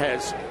Kiermaier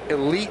has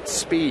elite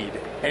speed,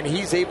 and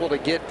he's able to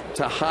get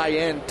to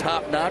high-end,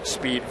 top-notch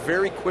speed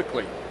very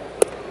quickly.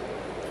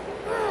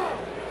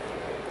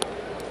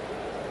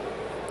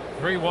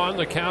 3-1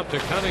 the count to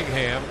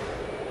Cunningham,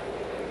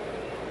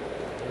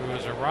 who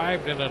has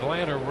arrived in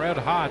Atlanta red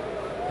hot.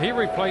 He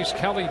replaced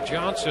Kelly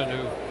Johnson,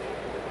 who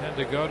had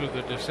to go to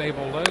the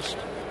disabled list.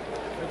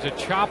 It's a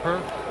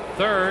chopper,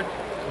 third.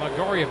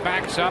 Longoria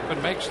backs up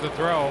and makes the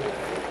throw.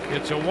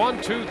 It's a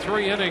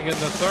 1-2-3 inning in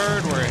the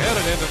third. We're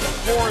headed into the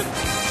fourth,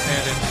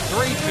 and it's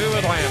 3-2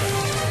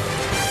 Atlanta.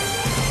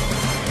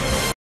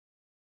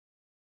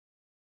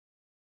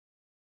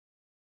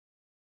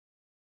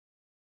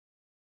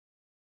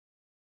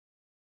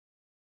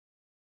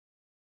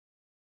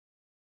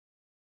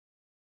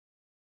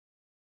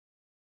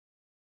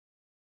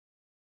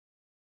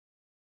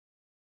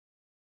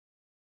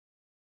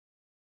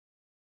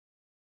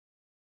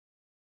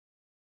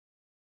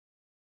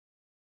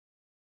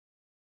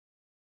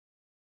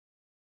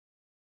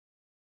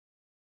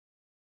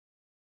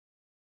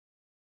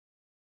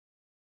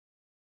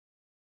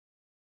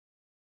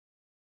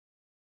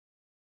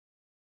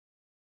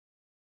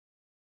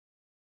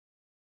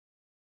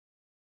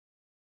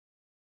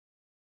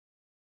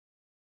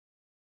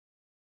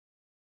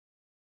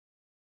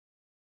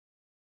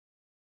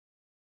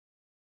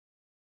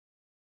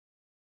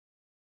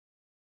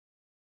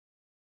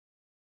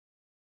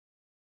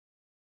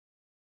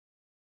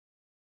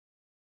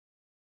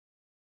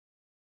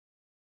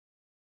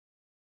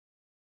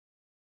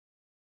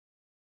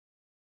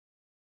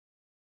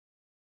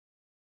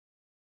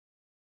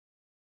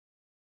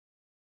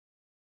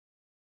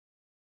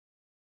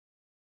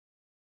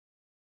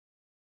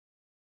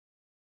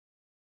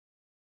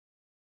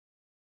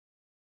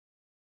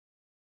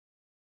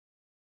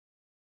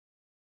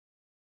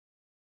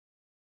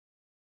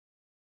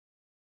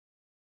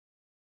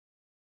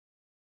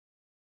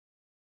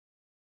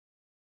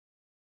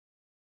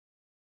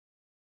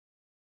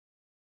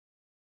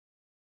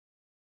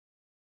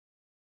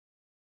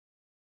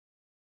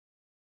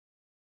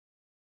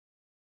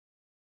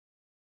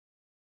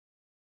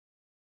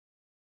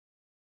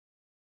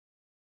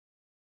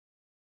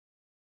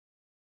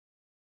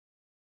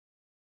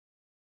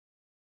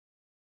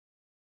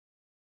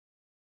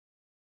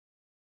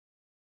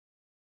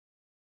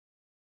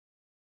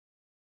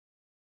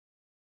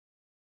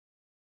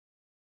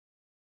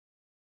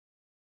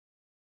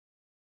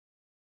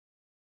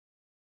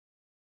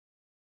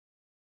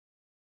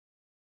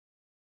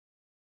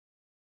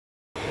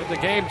 The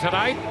game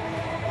tonight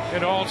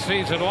and all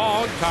season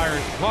long.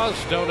 Tires Plus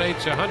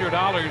donates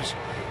 $100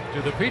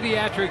 to the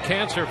Pediatric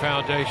Cancer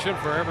Foundation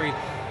for every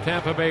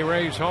Tampa Bay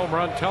Rays home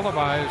run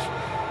televised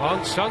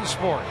on Sun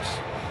Sports.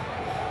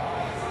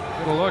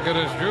 Get a look at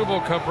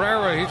Asdrubal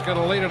Cabrera. He's going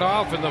to lead it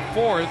off in the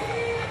 4th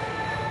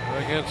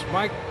against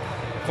Mike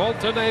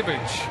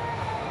Foltynewicz,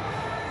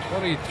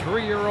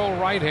 23-year-old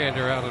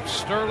right-hander out of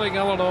Sterling,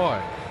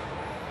 Illinois.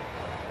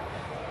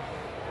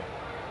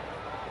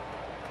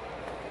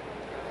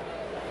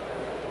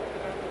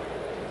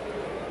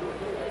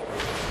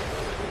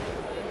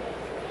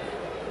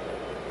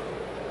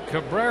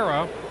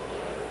 Cabrera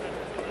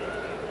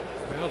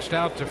bounced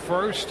out to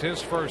first,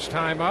 his first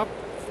time up.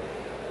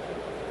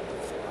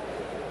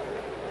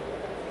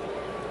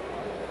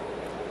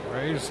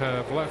 Rays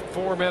have left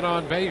 4 men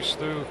on base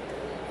through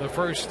the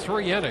first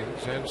 3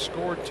 innings and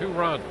scored 2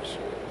 runs.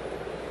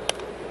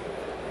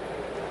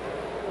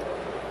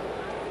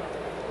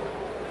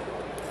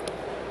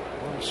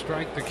 One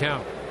strike to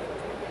count.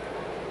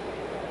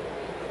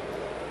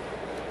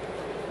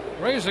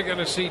 Rays are going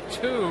to see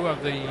 2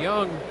 of the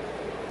young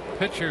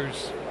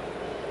pitchers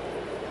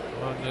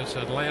on this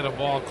Atlanta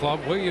ball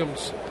club.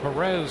 Williams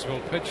Perez will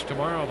pitch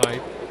tomorrow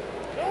night.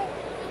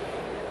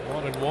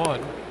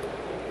 1-1.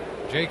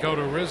 Jake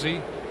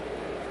Odorizzi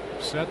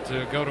set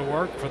to go to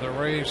work for the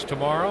Rays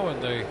tomorrow in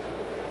the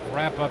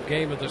wrap-up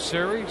game of the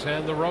series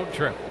and the road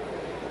trip.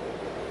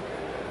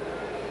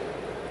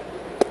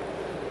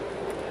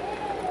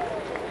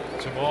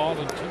 It's a ball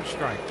and 2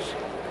 strikes.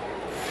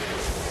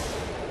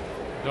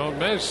 Don't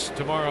miss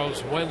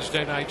tomorrow's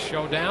Wednesday night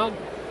showdown.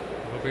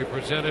 It will be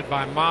presented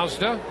by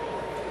Mazda.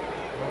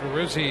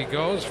 Odorizzi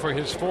goes for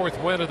his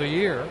 4th win of the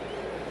year.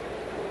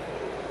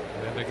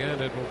 And again,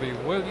 it will be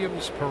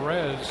Williams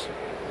Perez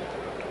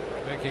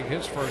making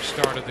his first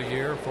start of the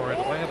year for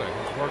Atlanta.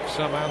 He's worked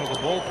some out of the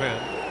bullpen.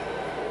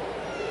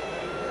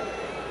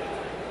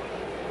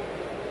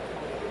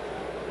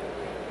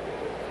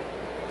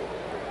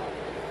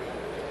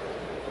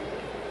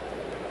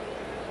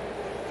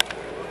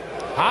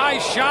 High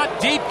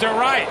shot deep to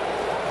right.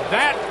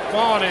 That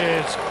one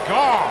is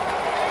gone.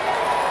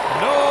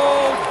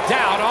 No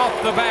doubt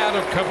off the bat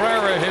of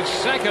Cabrera, his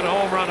 2nd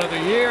home run of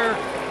the year,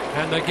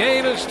 and the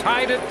game is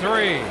tied at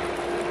 3.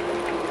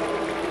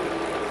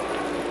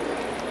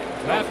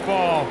 That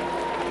ball,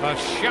 a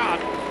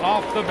shot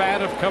off the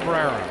bat of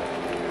Cabrera.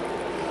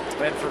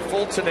 And for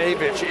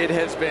Foltynewicz, it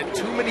has been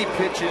too many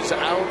pitches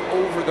out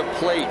over the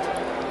plate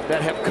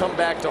that have come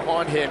back to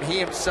haunt him. He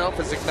himself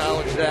has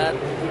acknowledged that.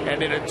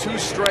 And in a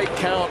 2-strike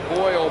count,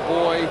 boy, oh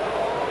boy,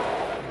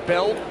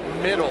 belt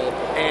middle,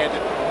 and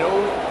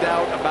no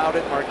doubt about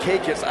it,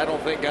 Markakis, I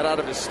don't think, got out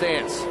of his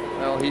stance.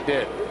 Well, he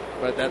did,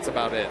 but that's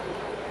about it.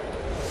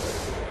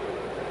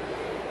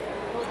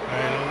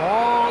 A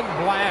long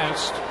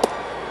blast.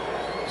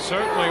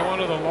 Certainly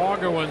one of the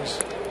longer ones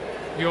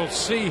you'll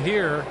see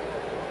here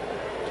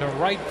to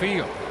right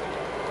field.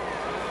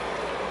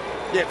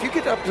 Yeah, if you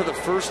get up to the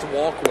first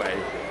walkway,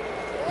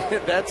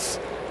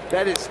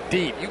 that is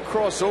deep. You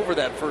cross over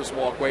that first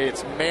walkway,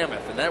 it's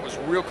mammoth, and that was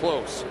real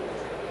close.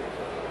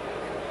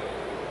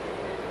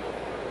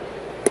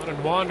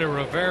 1-1 to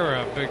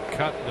Rivera, big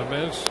cut and a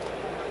miss.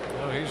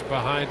 Well, he's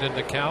behind in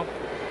the count.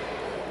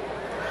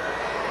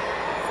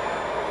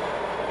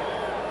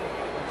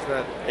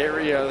 That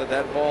area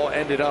that ball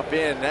ended up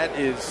in, that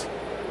is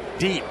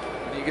deep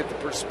when you get the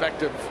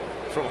perspective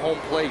from home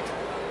plate.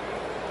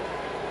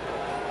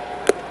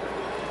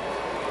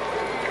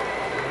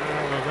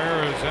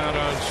 Rivera's out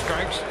on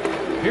strikes.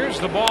 Here's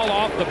the ball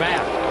off the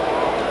bat.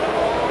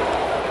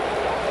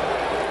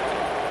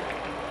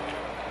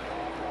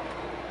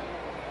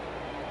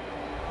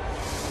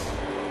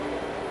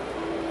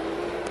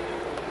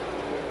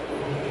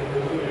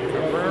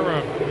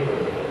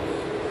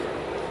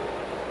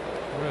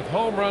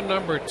 Home run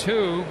number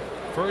 2.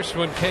 First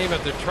one came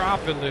at the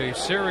Trop in the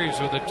series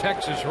with the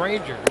Texas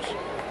Rangers.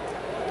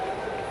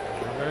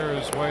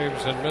 Ramirez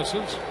waves and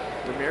misses.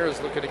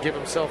 Ramirez looking to give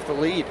himself the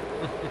lead.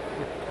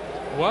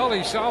 Well,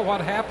 he saw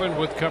what happened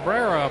with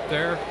Cabrera up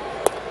there.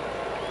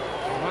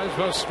 Might as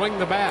well swing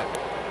the bat.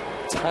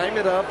 Time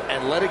it up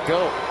and let it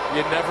go.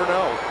 You never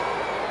know.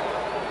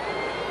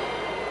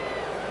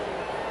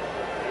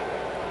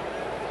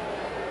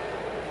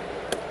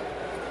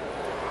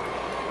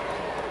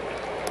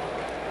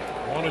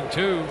 One and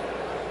 2.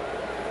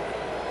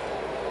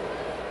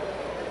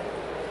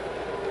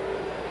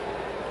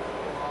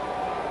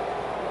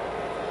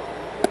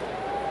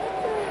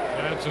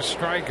 That's a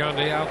strike on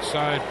the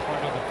outside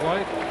part of the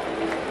plate.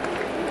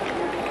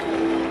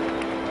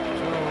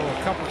 So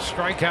a couple of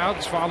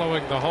strikeouts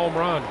following the home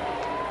run.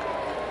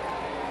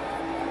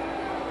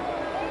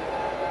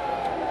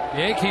 The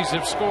Yankees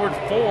have scored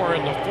 4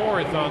 in the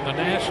 4th on the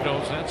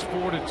Nationals. That's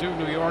 4-2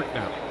 New York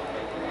now.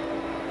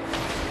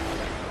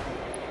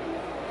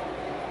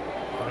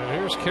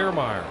 Here's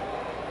Kiermaier.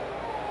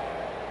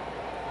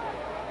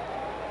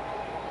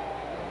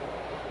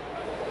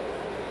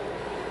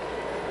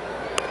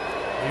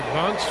 He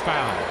bunts,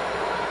 foul.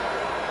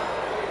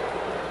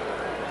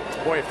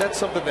 Boy, if that's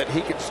something that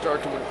he can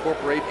start to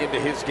incorporate into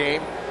his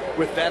game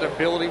with that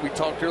ability, we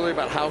talked earlier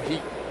about how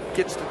he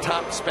gets to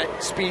top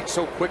speed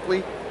so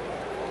quickly.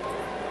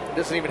 It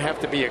doesn't even have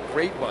to be a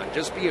great bunt.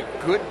 Just be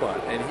a good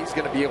bunt, and he's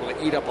going to be able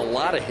to eat up a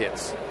lot of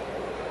hits.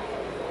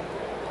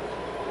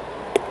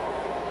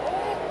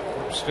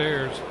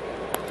 Upstairs.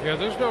 Yeah,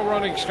 there's no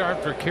running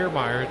start for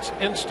Kiermaier. It's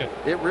instant.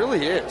 It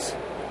really is.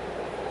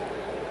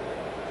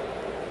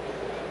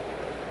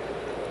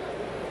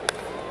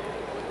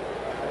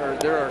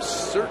 There are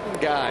certain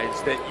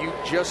guys that you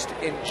just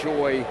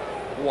enjoy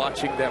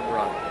watching them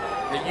run.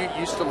 You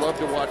used to love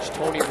to watch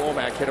Tony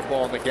Womack hit a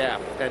ball in the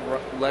gap and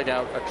leg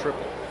out a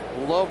triple.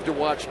 Love to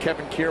watch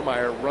Kevin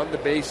Kiermaier run the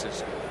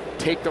bases,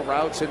 take the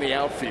routes in the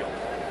outfield.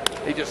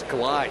 They just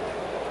glide.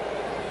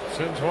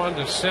 Sends one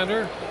to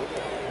center.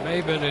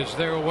 Maben is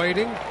there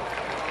waiting.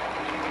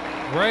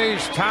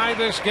 Rays tie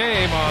this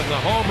game on the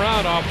home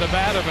run off the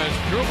bat of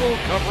Asdrubal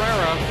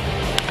Cabrera.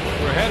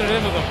 We're headed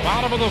into the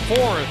bottom of the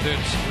fourth.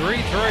 It's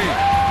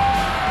 3-3.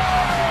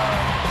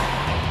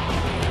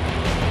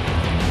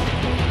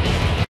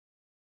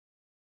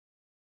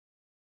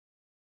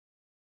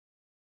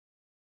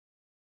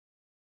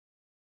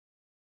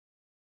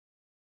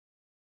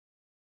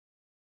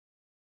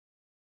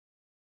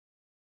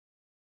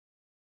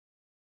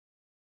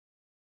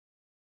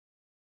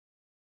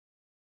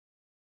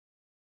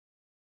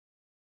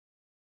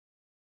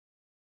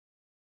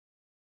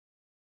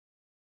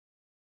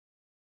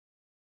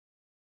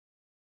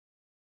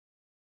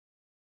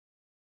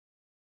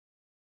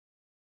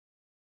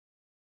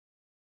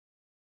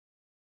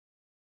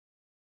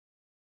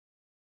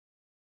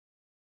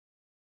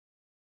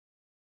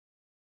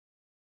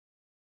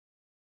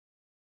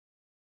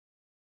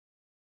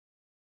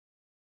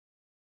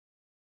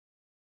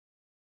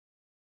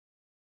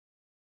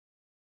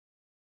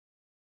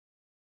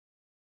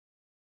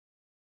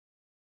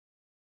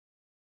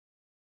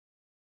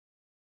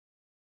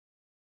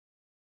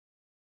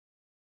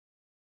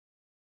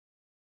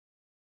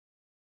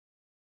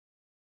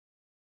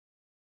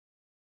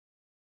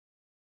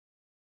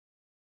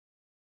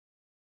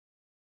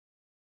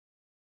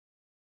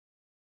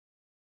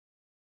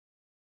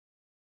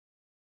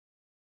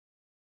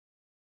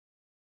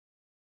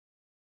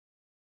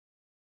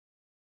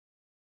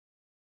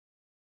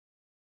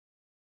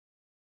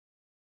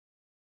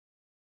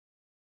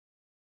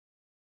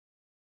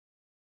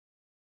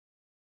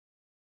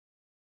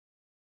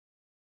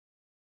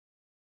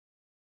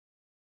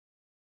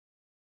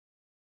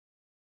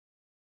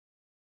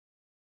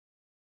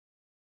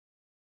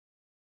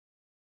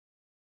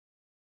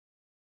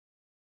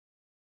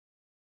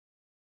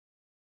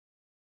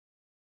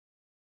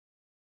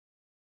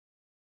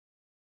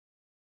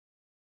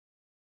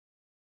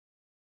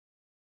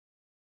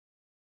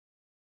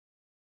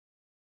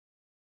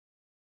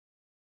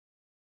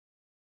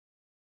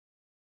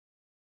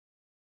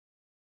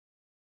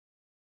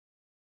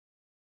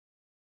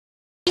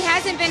 He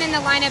hasn't been in the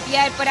lineup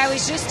yet, but I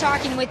was just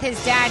talking with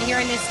his dad here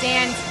in the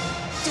stands.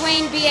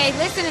 Dwayne B.A.,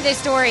 listen to this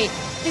story.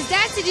 His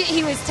dad said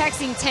he was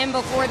texting Tim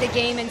before the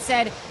game and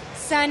said,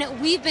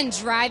 "Son, we've been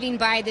driving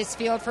by this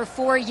field for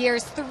 4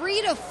 years,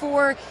 3 to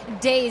 4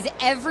 days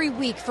every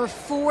week for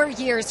 4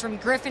 years from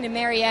Griffin to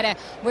Marietta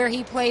where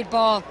he played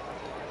ball."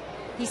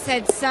 He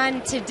said,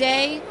 "Son,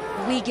 today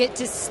we get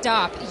to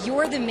stop.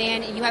 You're the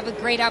man. You have a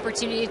great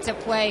opportunity to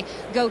play.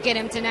 Go get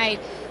him tonight."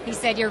 He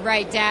said, "You're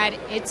right, Dad.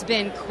 It's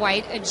been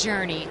quite a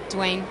journey."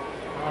 Dwayne.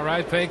 All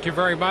right, thank you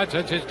very much.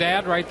 That's his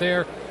dad right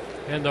there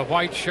in the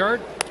white shirt.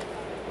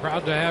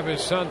 Proud to have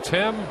his son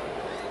Tim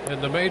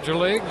in the major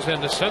leagues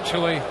and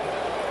essentially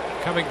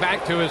coming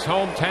back to his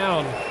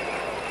hometown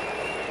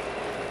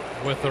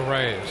with the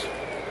Rays.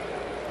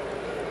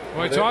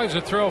 Well, it's always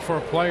a thrill for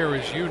a player,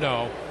 as you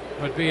know.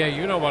 But, B.A.,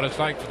 you know what it's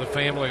like for the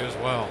family as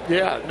well.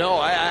 Yeah, no,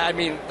 I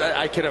mean,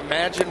 I can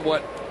imagine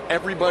what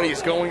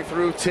everybody's going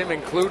through, Tim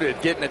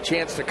included, getting a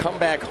chance to come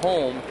back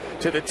home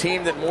to the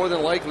team that more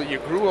than likely you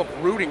grew up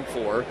rooting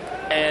for,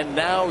 and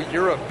now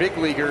you're a big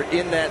leaguer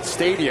in that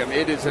stadium.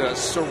 It is a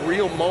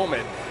surreal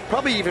moment,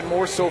 probably even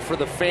more so for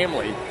the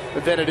family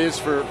than it is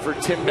for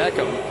Tim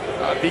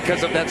Beckham,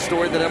 because of that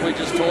story that Emily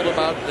just told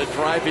about the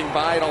driving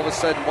by, and all of a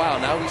sudden, wow,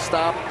 now we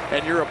stop,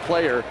 and you're a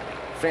player.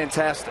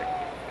 Fantastic.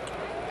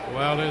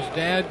 Well, his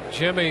dad,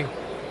 Jimmy,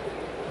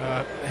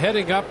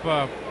 heading up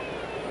a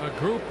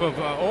group of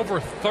over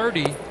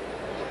 30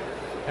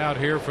 out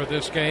here for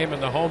this game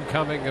and the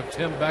homecoming of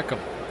Tim Beckham.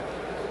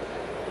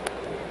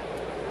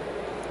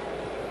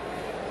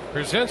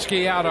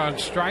 Brzezinski out on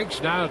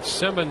strikes. Now it's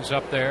Simmons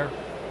up there.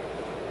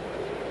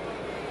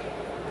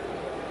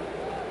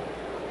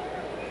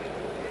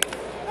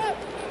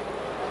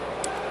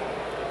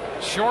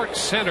 Short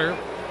center.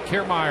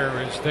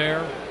 Kiermaier is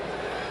there.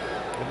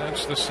 And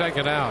that's the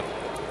second out.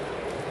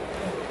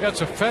 Yeah,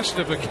 it's a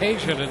festive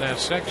occasion in that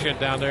section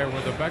down there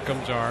where the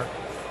Beckhams are,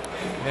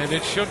 and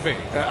it should be.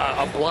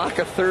 A block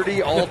of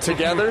 30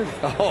 altogether?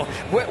 Oh,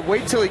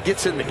 wait till he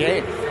gets in the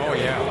game. Oh,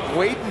 yeah.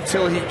 Wait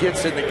until he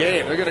gets in the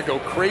game. They're going to go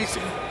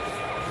crazy.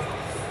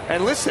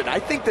 And listen, I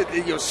think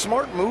that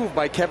smart move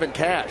by Kevin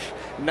Cash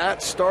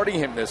not starting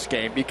him this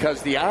game,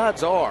 because the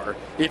odds are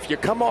if you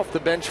come off the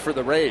bench for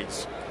the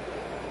Rays.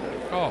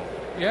 Oh,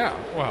 yeah,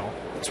 well.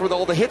 That's where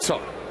all the hits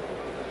are.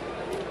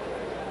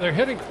 They're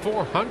hitting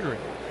 400.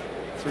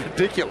 It's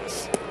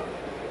ridiculous.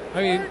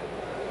 I mean,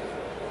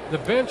 the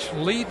bench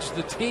leads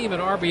the team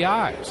in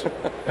RBIs.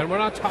 And we're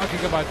not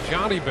talking about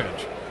Johnny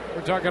Bench.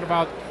 We're talking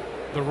about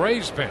the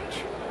Rays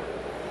bench.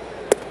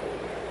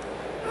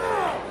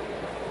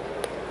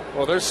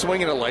 Well, they're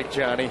swinging it like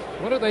Johnny.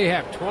 What do they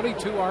have,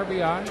 22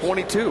 RBIs?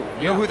 22.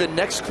 You know who the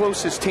next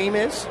closest team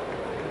is?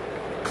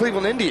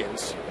 Cleveland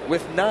Indians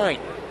with 9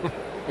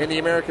 in the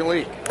American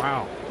League.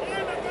 Wow.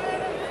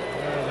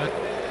 That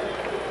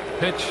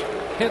pitch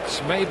hits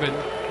Maben.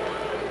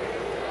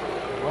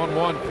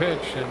 1-1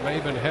 pitch, and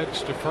Maben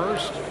heads to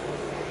first.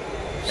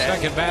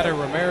 Second batter,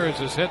 Ramirez,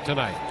 is hit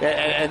tonight.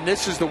 And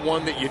this is the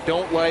one that you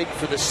don't like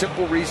for the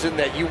simple reason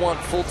that you want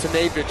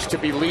Fultonavich to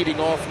be leading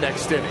off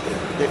next inning.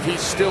 If he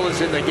still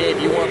is in the game,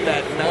 you want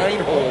that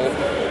 9-hole,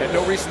 and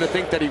no reason to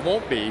think that he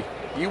won't be.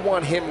 You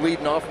want him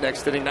leading off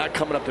next inning, not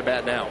coming up to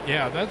bat now.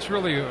 Yeah, that's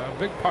really a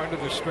big part of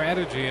the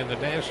strategy in the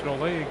National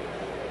League.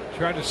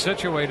 Try to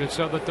situate it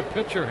so that the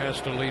pitcher has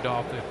to lead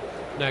off the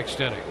next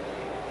inning.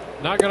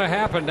 Not going to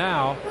happen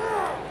now.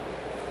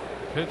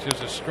 Pitch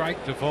is a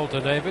strike to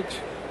Fultonavich.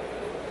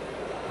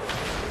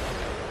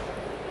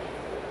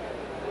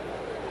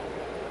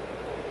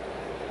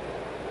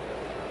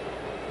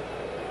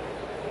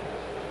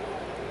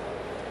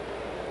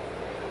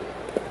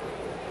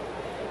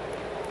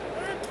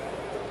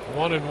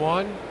 One and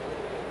one.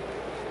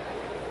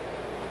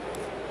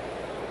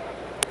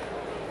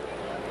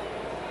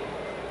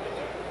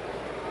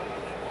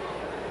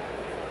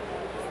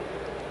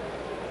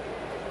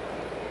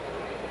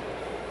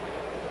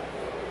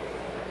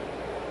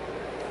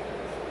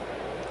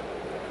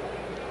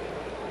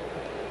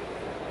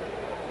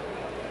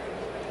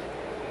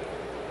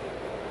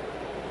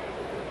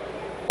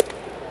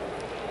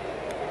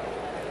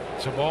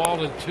 It's a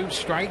ball and 2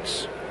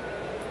 strikes.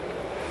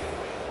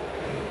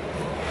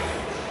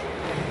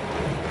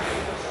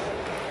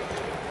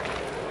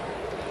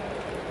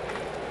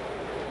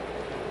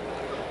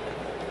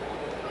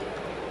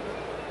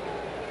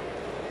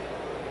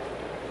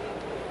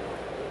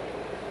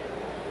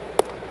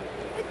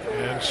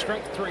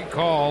 Strike 3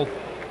 call.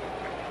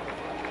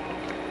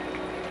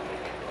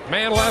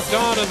 Man left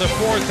on in the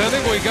 4th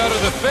inning. We go to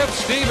the 5th.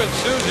 Steven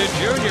Souza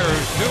Jr.,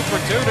 who's 2 for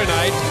 2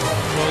 tonight,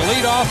 will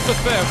lead off the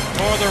 5th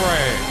for the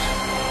Rays.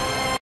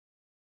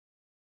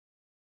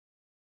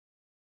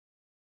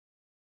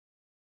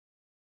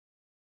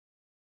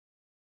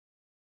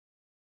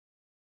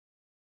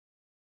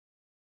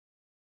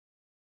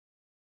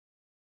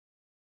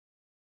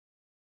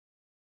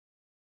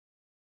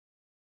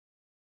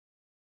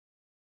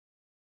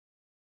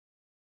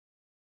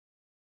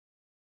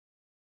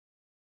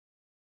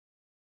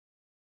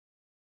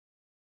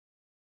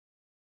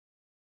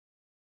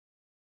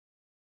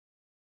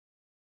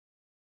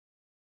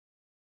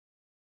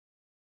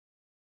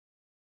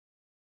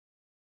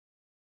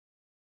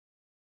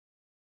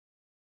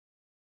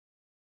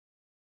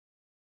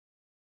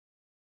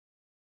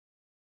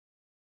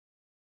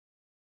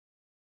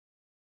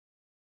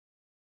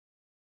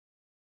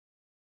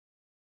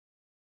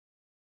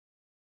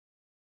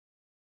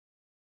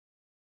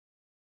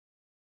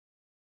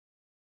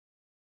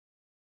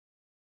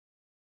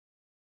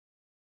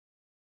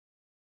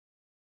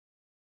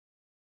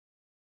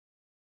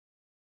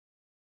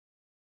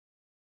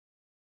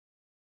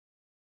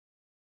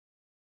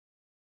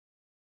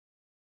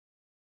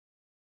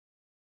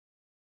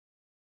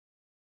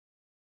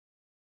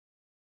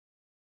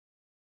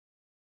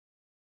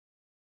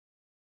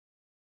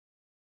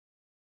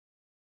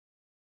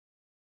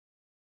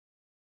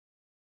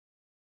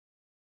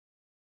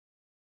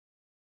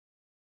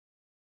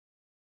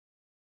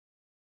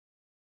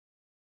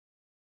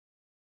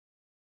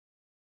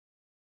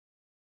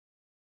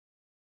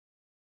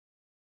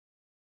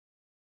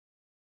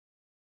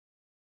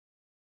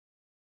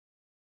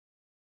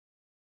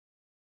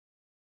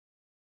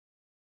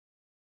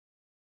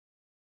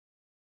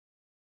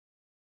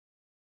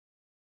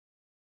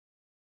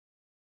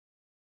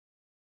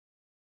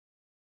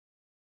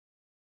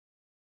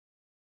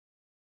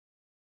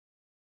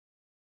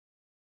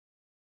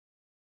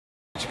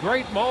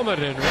 Great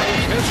moment in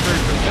Rays history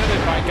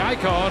presented by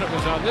Geico, and it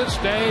was on this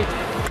day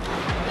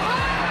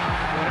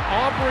when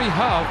Aubrey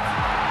Huff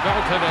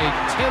belted a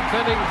 10th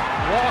inning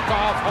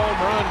walk-off home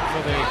run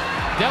for the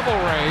Devil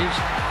Rays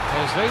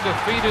as they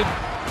defeated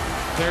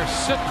their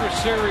Citrus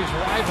Series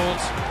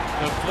rivals,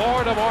 the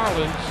Florida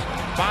Marlins,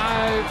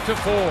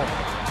 5-4.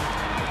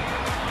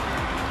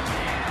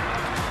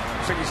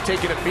 Looks like he's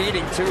taking a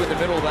beating, too, in the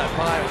middle of that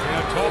pile.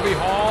 Yeah, Toby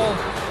Hall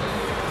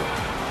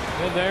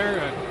in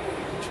there.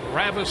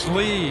 Travis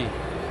Lee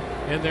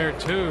in there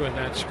too in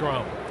that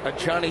scrum. A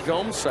Johnny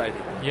Gomes sighting.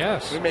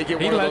 Yes. We may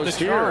get he one led of those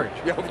the charge.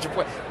 here.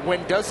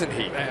 When doesn't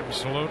he?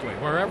 Absolutely.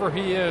 Wherever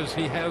he is,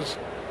 he has,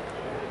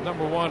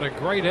 number one, a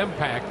great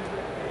impact.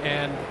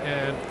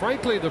 And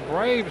frankly, the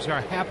Braves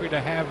are happy to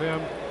have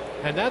him.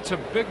 And that's a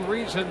big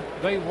reason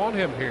they want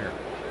him here.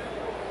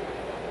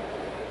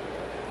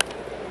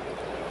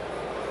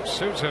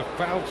 Souza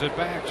fouls it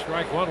back.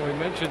 Strike 1. We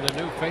mentioned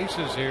the new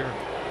faces here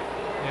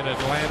in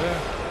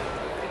Atlanta.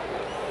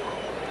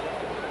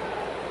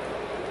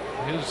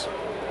 his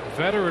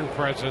veteran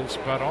presence,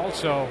 but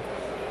also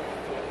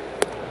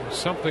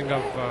something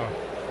of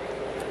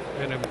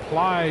an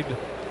implied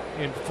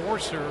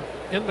enforcer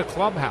in the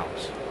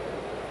clubhouse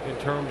in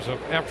terms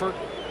of effort,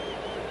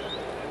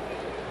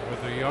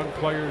 with the young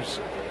players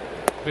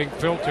being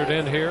filtered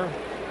in here.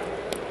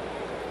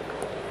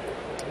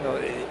 You know,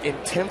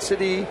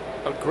 intensity,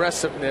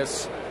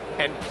 aggressiveness,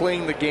 and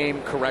playing the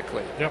game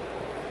correctly. Yep.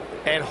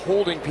 And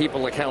holding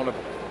people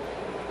accountable.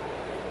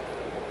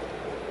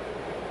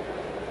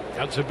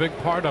 That's a big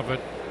part of it.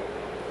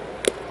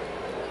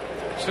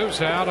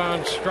 Sousa out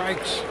on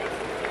strikes.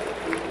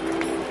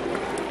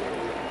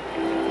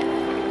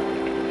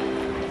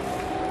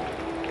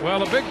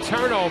 Well, a big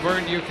turnover,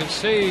 and you can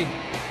see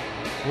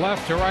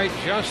left to right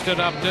Justin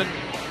Upton.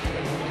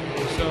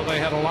 So they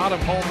had a lot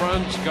of home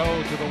runs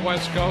go to the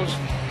West Coast.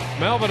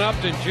 Melvin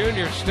Upton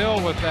Jr.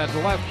 still with that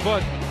left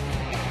foot,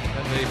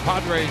 and the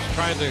Padres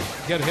trying to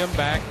get him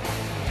back.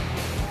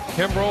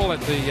 Kimbrel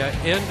at the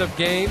end of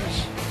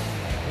games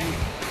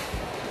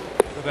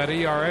with that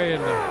ERA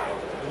in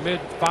the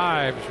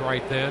mid-5s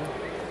right then.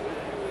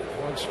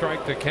 1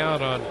 strike to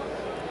count on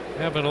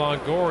Evan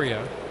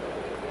Longoria.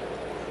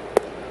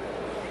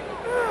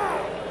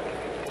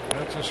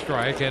 That's a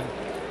strike, and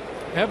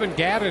Evan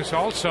Gattis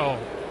also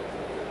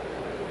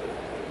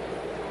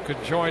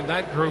could join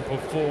that group of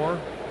 4.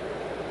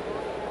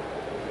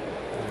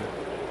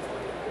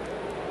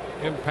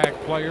 Impact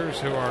players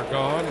who are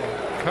gone.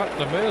 Cut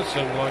the miss,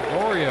 and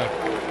Longoria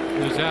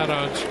is out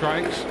on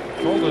strikes.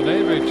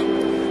 Goldenavich,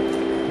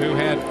 who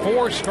had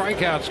 4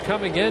 strikeouts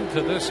coming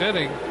into this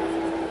inning,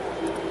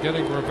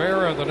 getting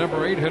Rivera, the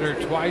number 8 hitter,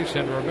 twice,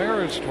 and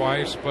Ramirez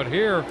twice. But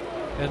here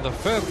in the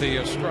 5th, he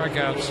has struck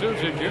out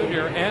Sousa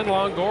Jr. and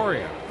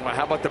Longoria. Well,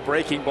 how about the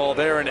breaking ball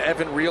there? And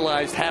Evan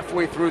realized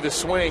halfway through the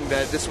swing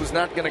that this was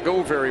not going to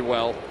go very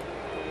well.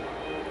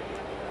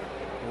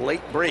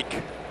 Late break.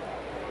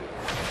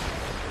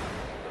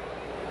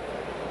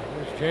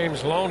 There's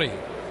James Loney.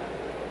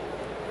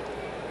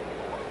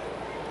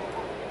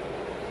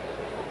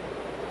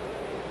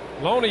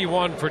 Loney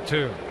 1 for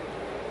 2.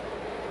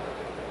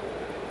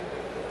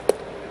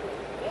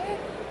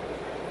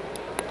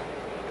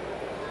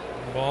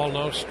 Ball,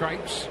 no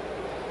strikes.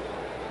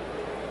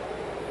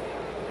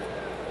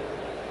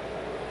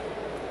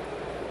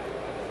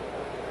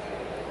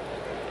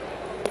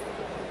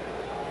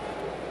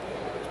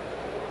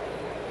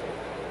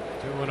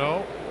 Two and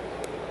 0.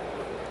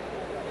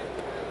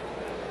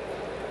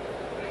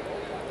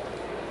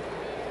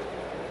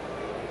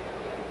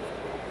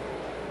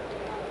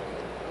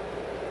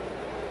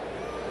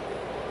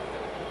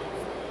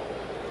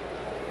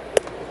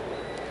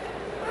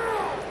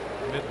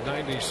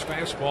 Mid-90s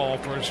fastball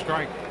for a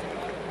strike.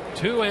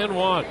 2 and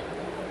 1.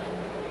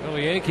 Well,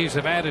 the Yankees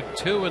have added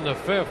 2 in the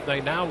 5th. They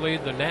now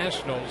lead the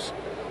Nationals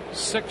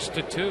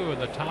 6-2 in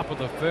the top of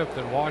the 5th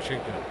in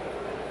Washington.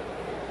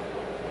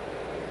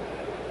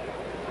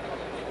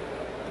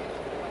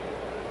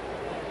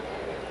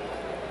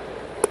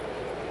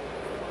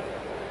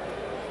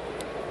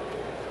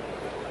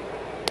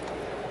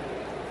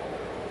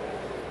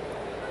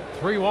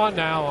 (3-1)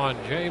 now on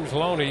James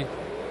Loney.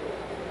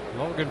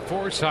 Logan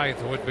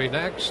Forsythe would be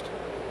next.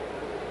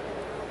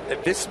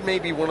 This may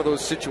be one of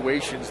those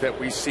situations that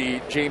we see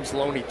James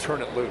Loney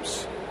turn it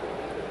loose.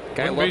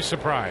 Wouldn't be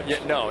surprised.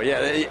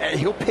 Yeah,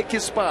 he'll pick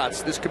his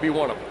spots. This could be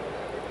one of them.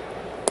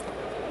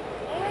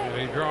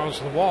 And he draws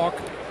the walk.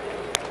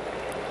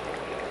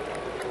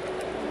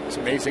 It's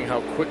amazing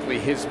how quickly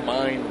his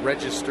mind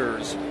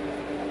registers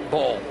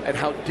ball and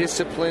how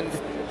disciplined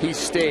he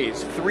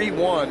stays.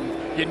 3-1.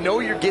 You know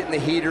you're getting the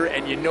heater,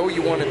 and you know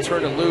you want to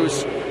turn it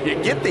loose. You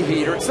get the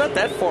heater. It's not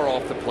that far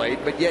off the plate,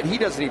 but yet he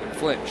doesn't even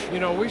flinch. You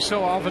know, we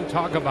so often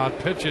talk about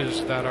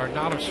pitches that are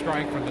not a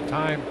strike from the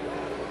time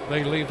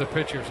they leave the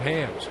pitcher's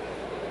hands.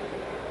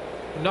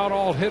 Not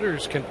all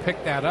hitters can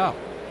pick that up.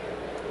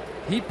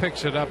 He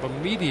picks it up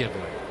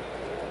immediately.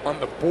 On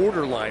the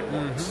borderline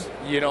ones.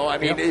 You know, I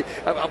mean,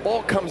 a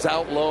ball comes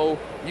out low,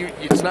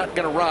 it's not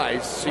going to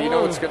rise, so you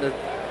know it's going to.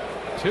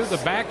 To the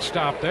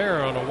backstop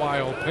there on a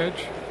wild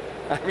pitch.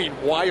 I mean,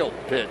 wild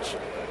pitch.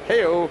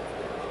 Hey-oh.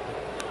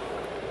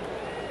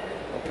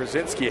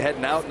 Przinsky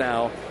heading out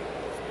now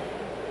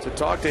to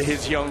talk to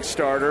his young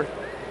starter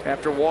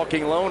after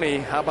walking Loney.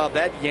 How about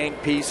that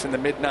yank piece in the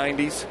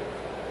mid-90s?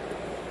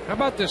 How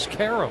about this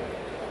carom?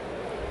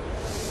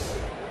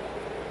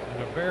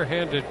 And a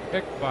barehanded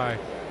pick by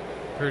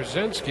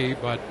Przinsky,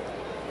 but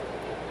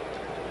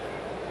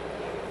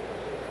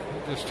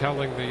just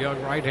telling the young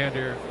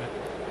right-hander that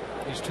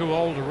he's too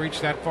old to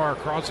reach that far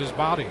across his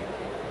body.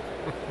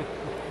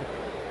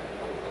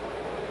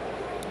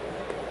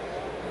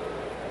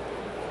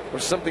 Or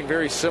something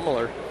very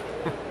similar.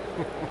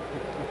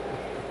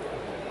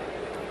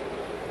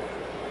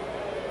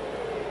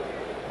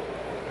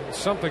 It's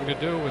something to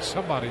do with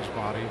somebody's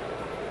body.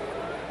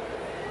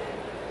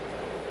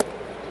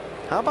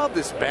 How about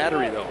this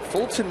battery, though?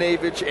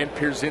 Fultonavich and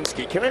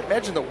Przinsky. Can I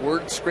imagine the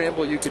word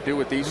scramble you could do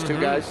with these two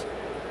guys?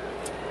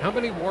 How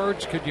many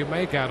words could you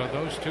make out of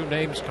those two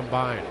names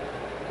combined?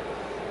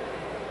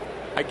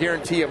 I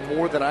guarantee you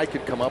more than I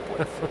could come up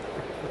with.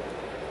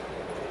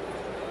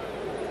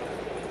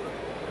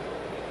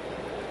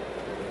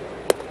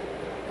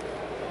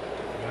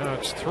 Now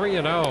it's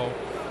 3-0.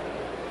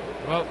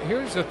 Well,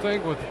 here's the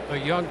thing with a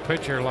young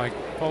pitcher like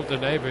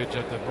Poldanevich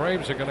that the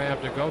Braves are going to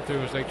have to go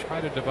through as they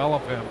try to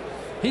develop him.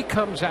 He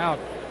comes out,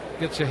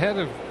 gets ahead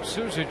of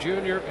Souza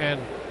Jr.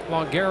 and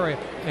Longoria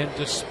and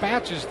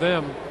dispatches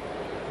them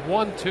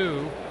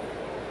 1-2.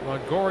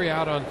 Longoria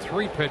out on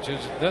 3 pitches.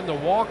 Then the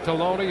walk to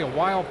Loney, a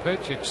wild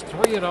pitch. It's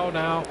 3-0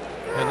 now,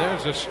 and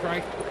there's a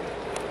strike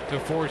to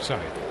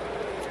Forsythe.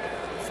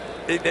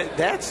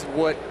 That's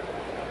what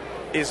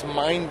is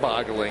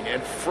mind-boggling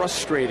and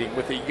frustrating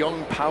with a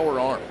young power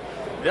arm.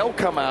 They'll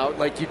come out,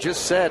 like you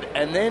just said,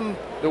 and then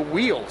the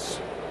wheels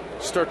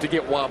start to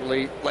get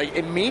wobbly, like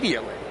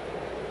immediately,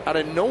 out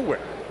of nowhere.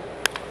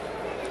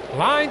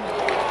 Line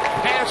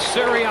past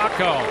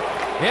Siriaco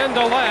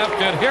into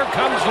left, and here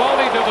comes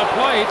Loney to the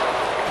plate.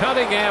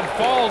 Cunningham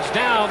falls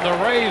down.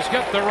 The Rays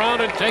get the run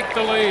and take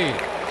the lead.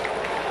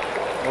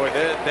 Boy,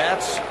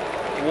 that's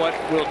what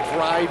will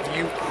drive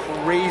you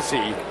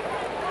crazy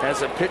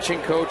as a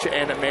pitching coach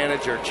and a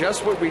manager.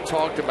 Just what we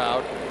talked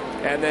about.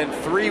 And then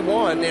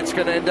 3-1, it's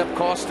going to end up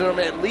costing them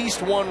at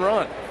least 1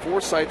 run.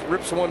 Forsythe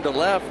rips one to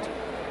left.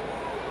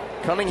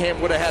 Cunningham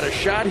would have had a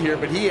shot here,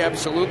 but he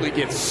absolutely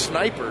gets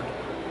sniped.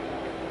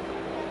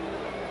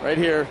 Right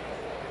here.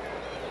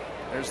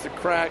 There's the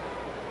crack.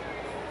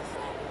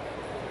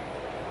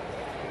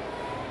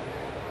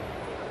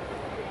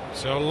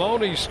 So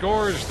Loney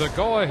scores the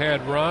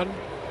go-ahead run.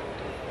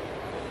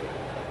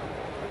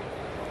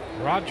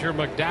 Roger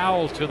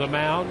McDowell to the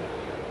mound.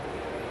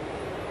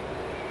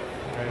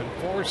 And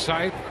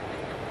Forsythe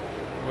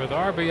with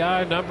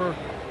RBI number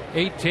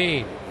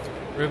 18.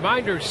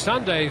 Reminder,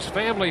 Sunday's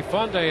Family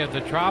Fun Day at the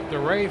Trop. The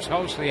Rays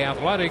host the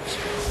Athletics.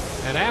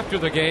 And after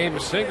the game,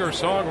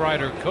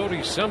 singer-songwriter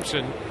Cody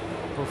Simpson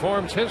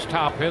performs his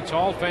top hits.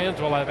 All fans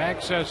will have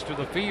access to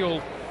the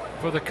field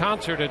for the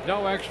concert at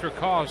no extra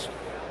cost.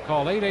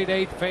 Call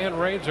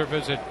 888-FAN-RAYS or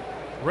visit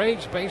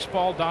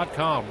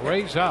RaysBaseball.com.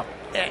 Rays up.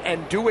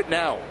 And do it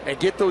now and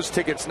get those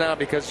tickets now,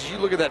 because you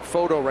look at that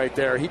photo right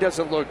there. He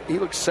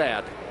looks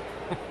sad.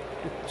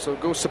 So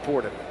go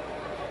support him.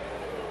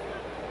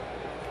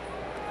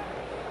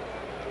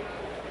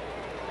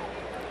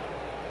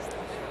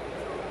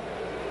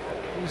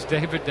 Here's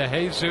David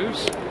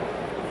DeJesus.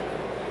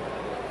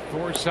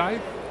 Forsythe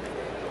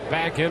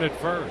back in at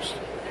first.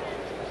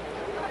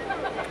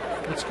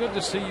 It's good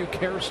to see you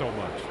care so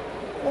much.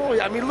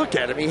 Well, I mean, look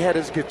at him. He had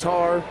his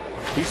guitar.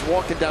 He's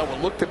walking down what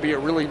looked to be a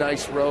really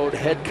nice road,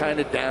 head kind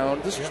of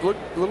down. Just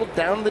looked a little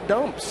down in the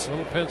dumps. A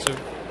little pensive.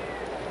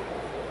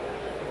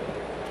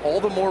 All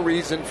the more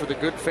reason for the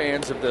good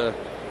fans of the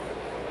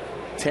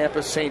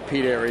Tampa, St.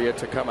 Pete area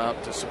to come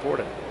out to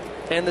support him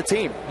and the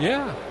team.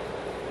 Yeah.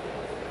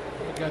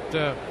 We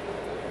got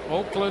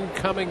Oakland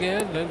coming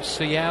in, then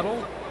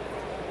Seattle.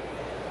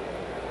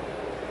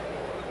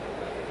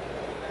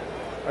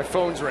 My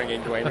phone's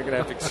ringing, Dwayne. You're going to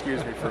have to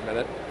excuse me for a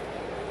minute.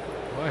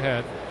 Go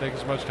ahead. Take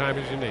as much time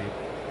as you need.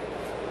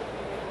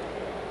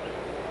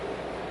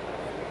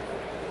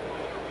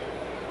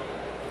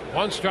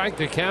 One strike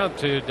to count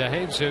to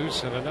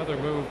DeJesus, and another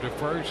move to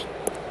first.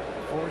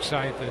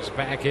 Forsythe is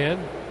back in.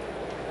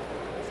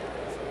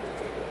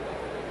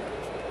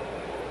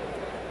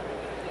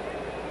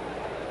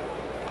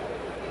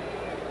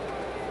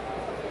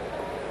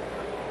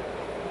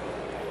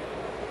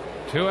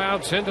 Two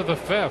outs into the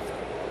 5th.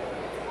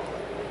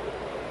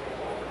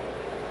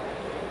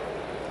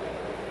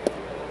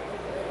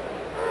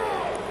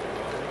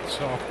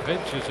 Soft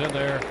pitch is in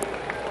there,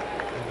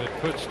 and it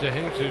puts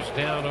DeJesus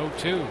down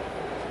 0-2.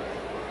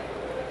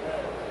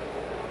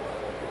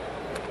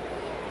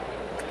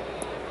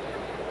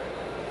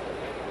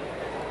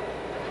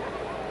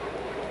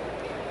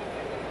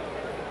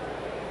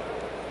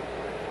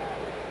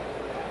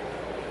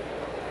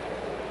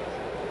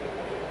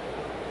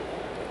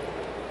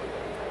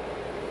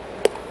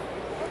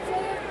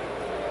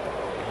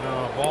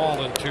 Now a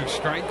ball and 2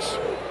 strikes.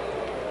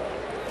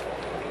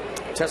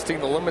 Testing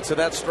the limits of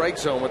that strike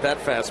zone with that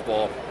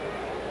fastball.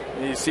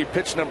 And you see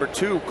pitch number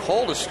 2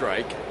 called a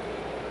strike.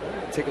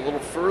 Take a little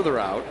further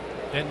out.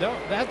 And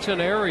that's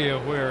an area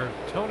where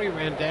Tony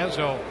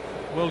Randazzo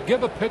will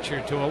give a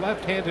pitcher to a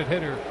left-handed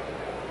hitter.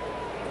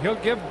 He'll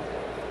give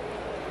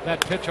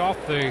that pitch off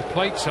the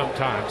plate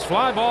sometimes.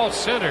 Fly ball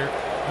center.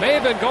 May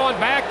have been going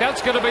back.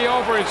 That's going to be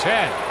over his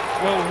head.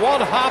 Will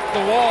one hop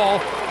the wall.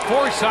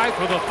 Forsythe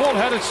with a full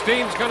head of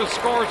steam is going to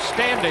score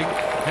standing.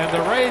 And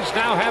the Rays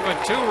now have a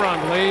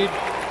 2-run lead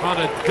on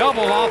a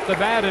double off the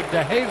bat of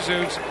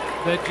DeJesus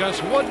that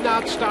just would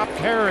not stop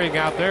carrying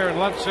out there in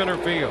left center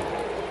field.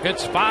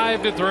 It's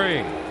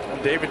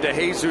 5-3. David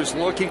DeJesus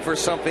looking for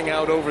something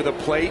out over the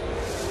plate,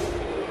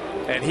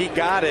 and he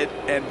got it,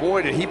 and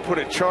boy did he put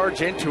a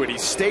charge into it. He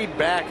stayed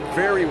back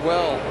very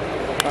well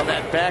on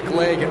that back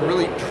leg and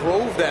really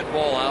drove that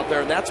ball out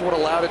there, and that's what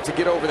allowed it to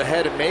get over the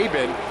head of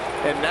Maben.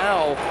 And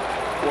now,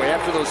 boy,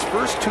 after those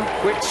first 2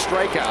 quick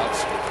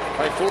strikeouts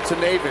by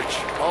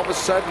Fultonevich, all of a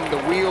sudden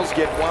the wheels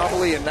get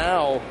wobbly, and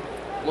now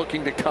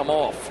looking to come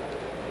off.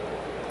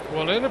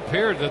 Well, it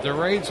appeared that the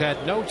Rays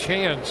had no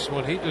chance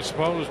when he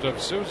disposed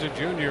of Souza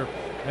Jr.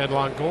 and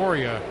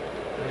Longoria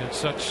in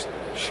such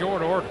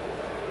short order.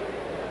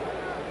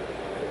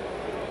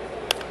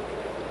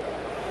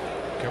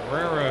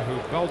 Cabrera,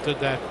 who belted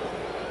that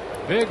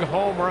big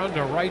home run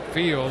to right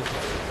field,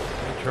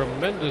 a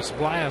tremendous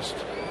blast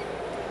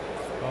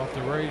off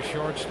the Rays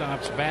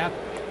shortstop's bat.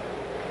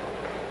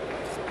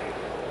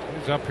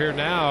 He's up here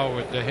now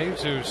with De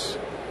Jesus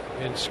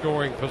in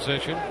scoring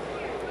position.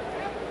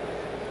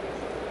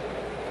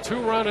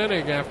 2-run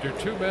inning after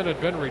 2 men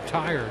had been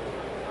retired.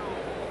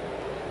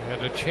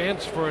 And a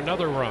chance for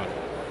another run.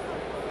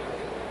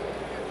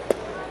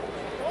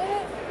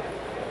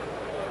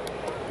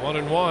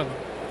 1-1.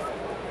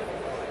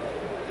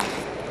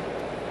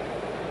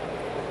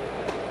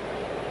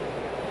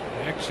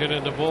 Action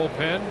in the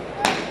bullpen.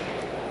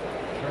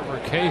 Trevor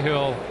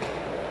Cahill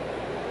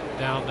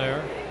down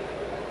there.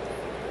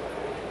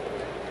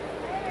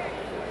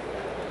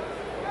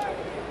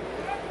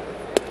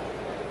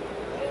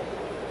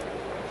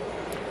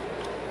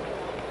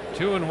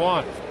 Two and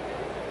one.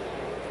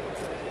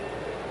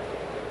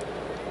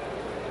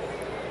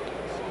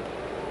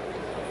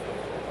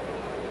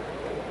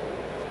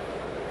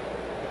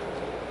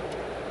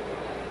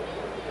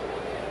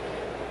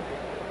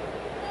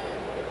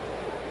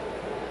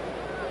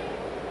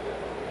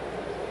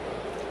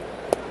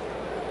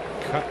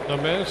 Cut and a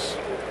miss.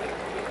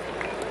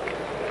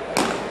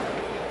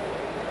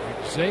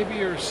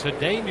 Xavier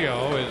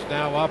Cedeno is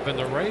now up in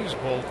the Rays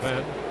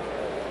bullpen.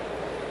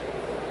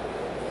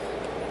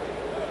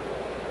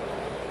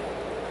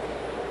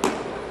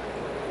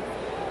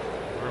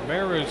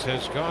 Ramirez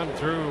has gone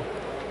through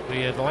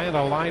the Atlanta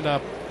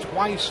lineup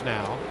twice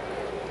now.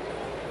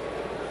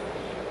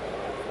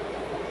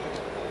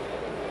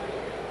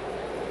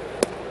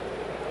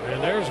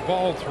 And there's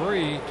ball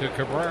 3 to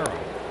Cabrera.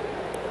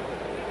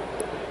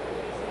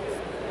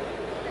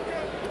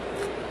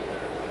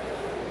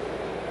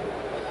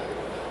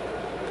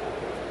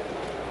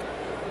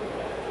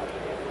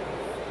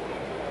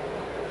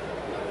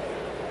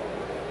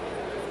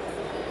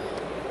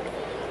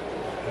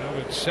 Now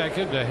it's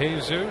second to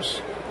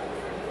Jesus.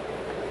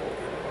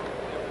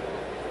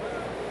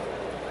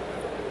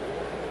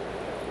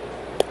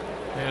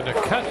 And a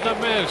cut and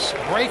a miss.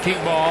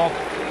 Breaking ball.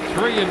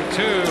 3-2,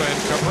 and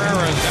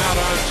Cabrera's out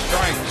on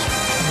strikes.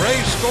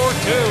 Rays score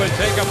 2 and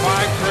take a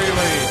 5-3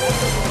 lead.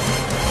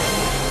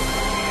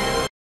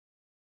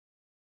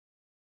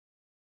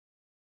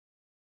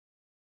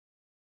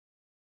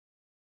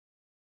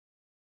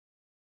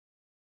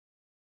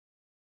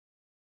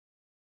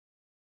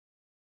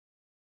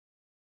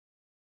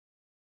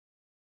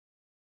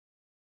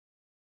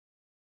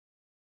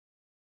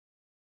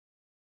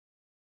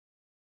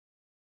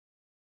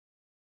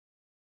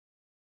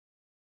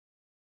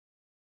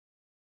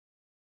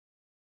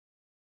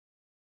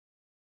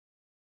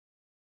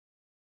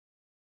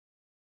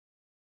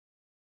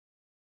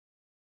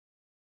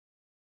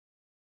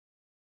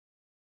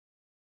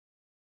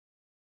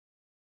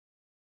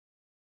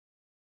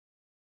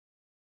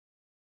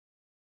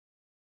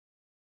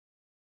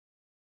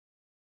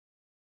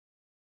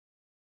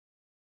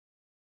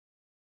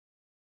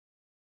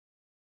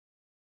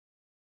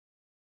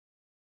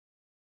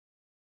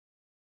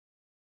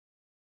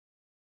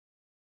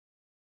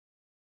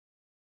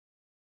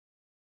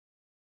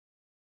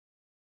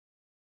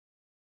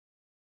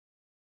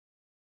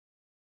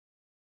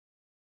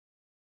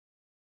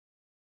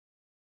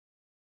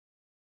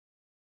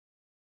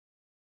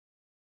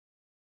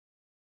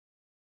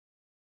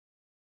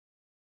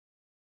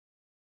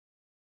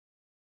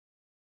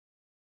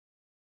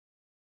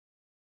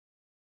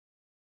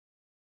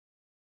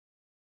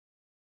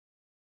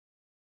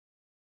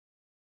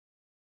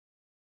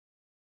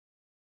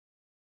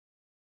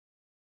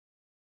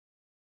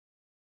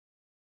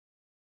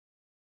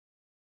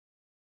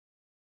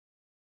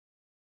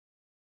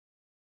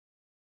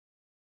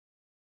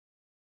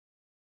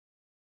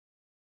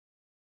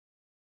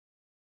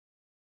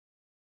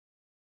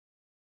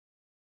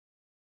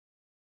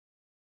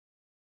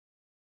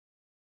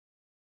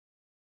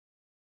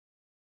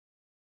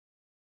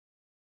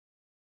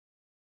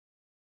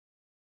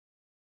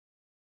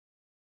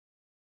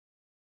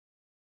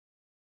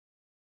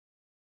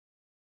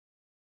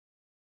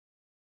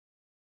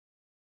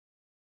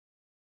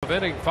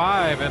 Inning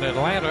 5 in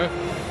Atlanta.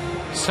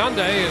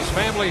 Sunday is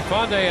Family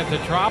Fun Day at the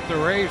Trop. The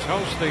Rays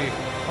host the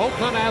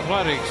Oakland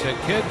Athletics, and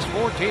kids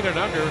 14 and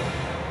under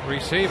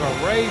receive a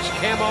Rays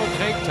camo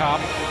tank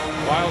top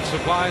while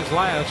supplies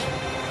last.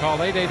 Call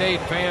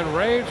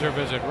 888-FAN-RAYS or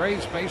visit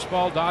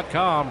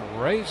RaysBaseball.com.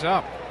 Rays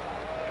up.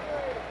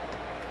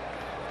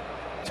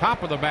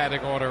 Top of the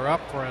batting order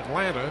up for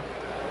Atlanta,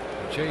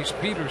 Chase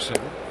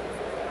Peterson.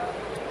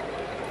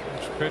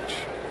 This pitch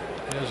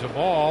is a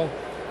ball.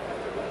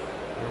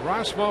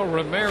 Erasmo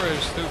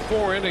Ramirez, through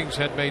 4 innings,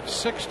 had made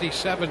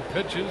 67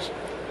 pitches,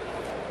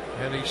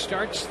 and he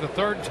starts the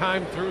 3rd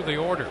time through the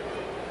order.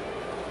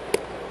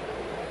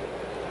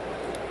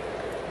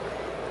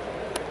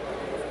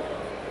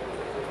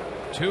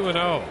 Two and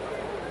 0.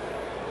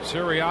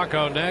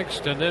 Siriaco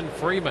next, and then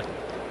Freeman.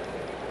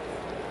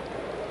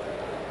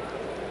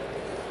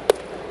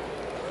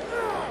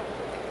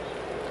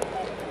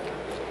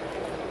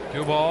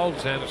 Two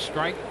balls and a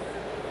strike.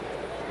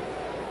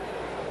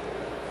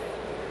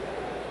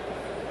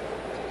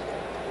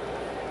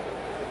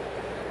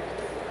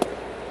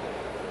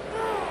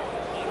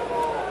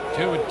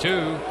 Two and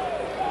two.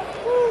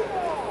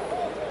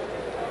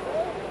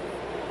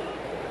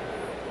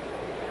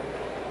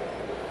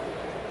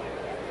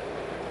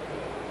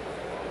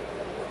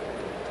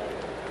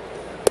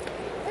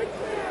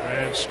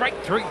 And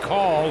strike three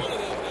called.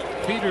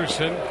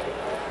 Peterson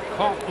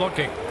caught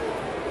looking.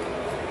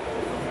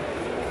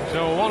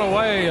 So one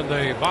away in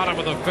the bottom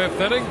of the fifth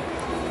inning.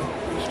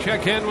 Let's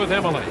check in with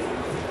Emily.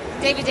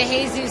 David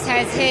DeJesus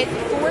has hit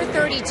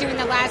 .432 in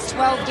the last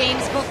 12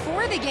 games.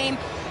 Before the game,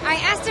 I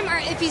asked him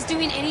if he's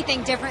doing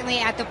anything differently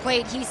at the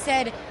plate. He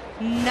said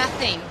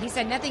nothing. He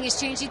said nothing has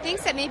changed. He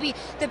thinks that maybe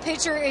the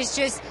pitcher is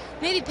just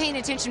maybe paying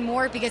attention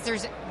more because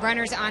there's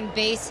runners on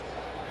base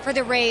for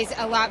the Rays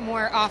a lot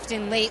more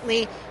often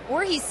lately.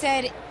 Or he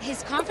said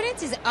his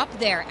confidence is up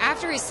there.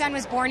 After his son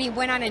was born, he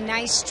went on a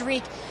nice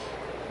streak.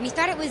 And he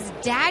thought it was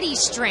daddy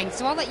strength.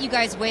 So I'll let you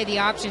guys weigh the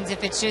options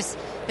if it's just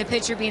the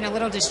pitcher being a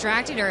little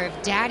distracted or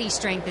if daddy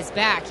strength is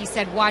back. He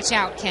said, "Watch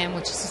out, Kim,"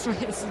 which is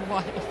his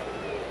wife.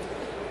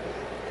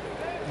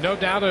 No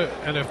doubt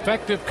an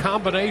effective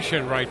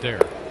combination right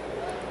there.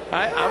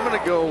 I'm going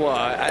to go.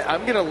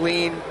 I'm going to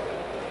lean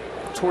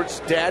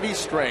towards daddy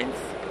strength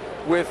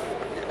with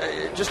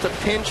just a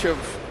pinch of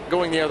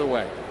going the other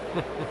way.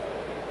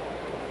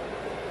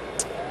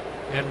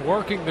 And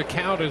working the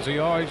count as he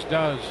always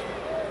does.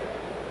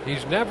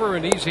 He's never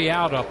an easy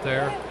out up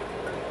there.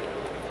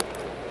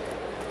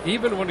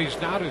 Even when he's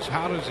not as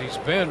hot as he's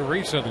been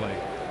recently,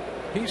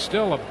 he's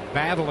still a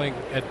battling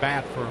at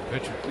bat for a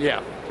pitcher.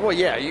 Yeah. Well,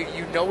 yeah,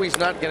 you know he's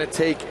not going to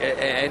take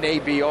an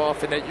AB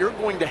off and that you're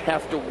going to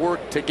have to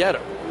work to get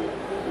him.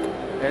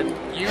 And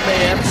you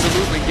may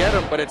absolutely get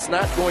him, but it's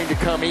not going to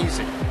come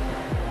easy.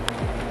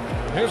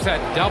 Here's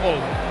that double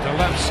to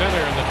left center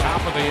in the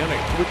top of the inning.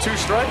 With two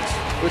strikes.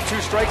 With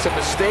two strikes, a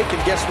mistake,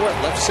 and guess what?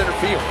 Left center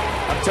field.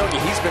 I'm telling you,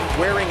 he's been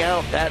wearing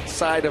out that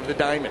side of the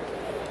diamond.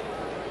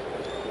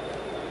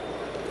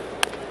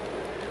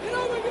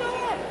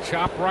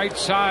 Chop right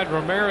side.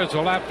 Ramirez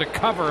will have to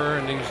cover,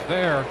 and he's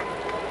there.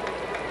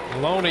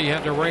 Loney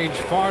had to range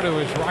far to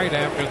his right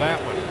after that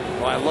one.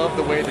 Well, I love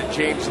the way that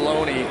James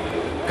Loney,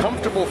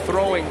 comfortable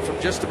throwing from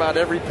just about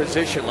every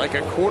position like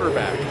a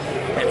quarterback.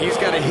 And he's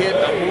got to hit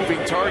a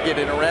moving target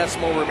in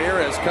Erasmo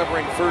Ramirez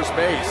covering first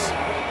base.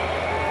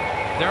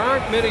 There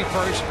aren't many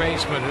first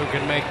basemen who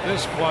can make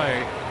this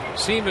play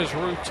seem as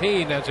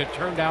routine as it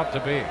turned out to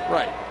be.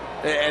 Right.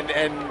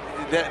 And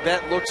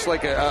that looks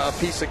like a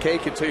piece of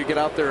cake until you get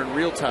out there in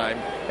real time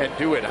and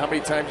do it. How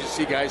many times you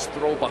see guys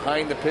throw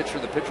behind the pitcher?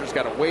 The pitcher's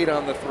got to wait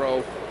on the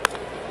throw.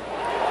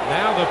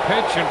 Now the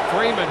pitch, and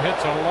Freeman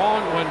hits a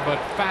long one, but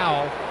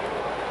foul.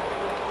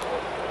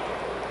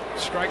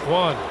 Strike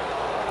one.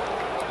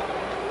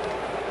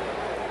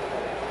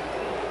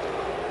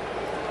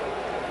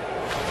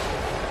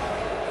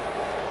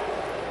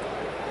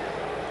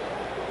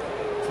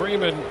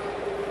 Freeman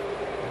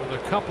with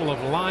a couple of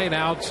line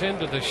outs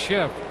into the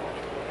shift.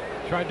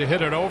 Tried to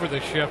hit it over the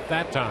shift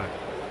that time.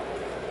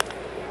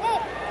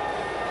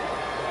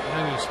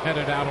 And he's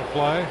headed out of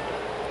play.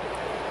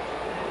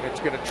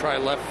 It's going to try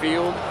left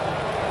field.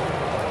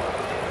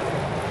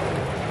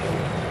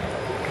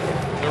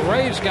 The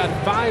Rays got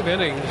 5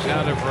 innings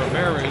out of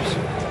Ramirez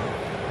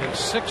in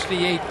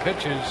 68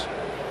 pitches.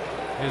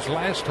 His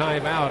last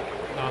time out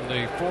on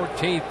the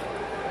 14th,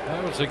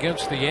 that was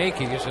against the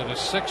Yankees in a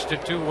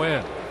 6-2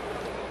 win.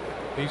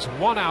 He's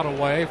 1 out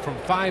away from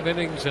 5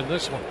 innings in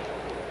this one.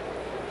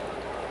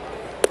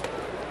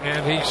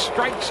 And he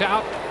strikes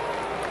out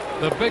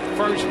the big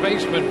first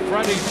baseman,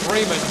 Freddie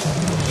Freeman,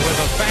 with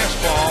a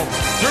fastball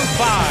through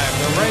 5.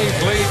 The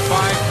Rays lead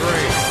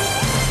 5-3.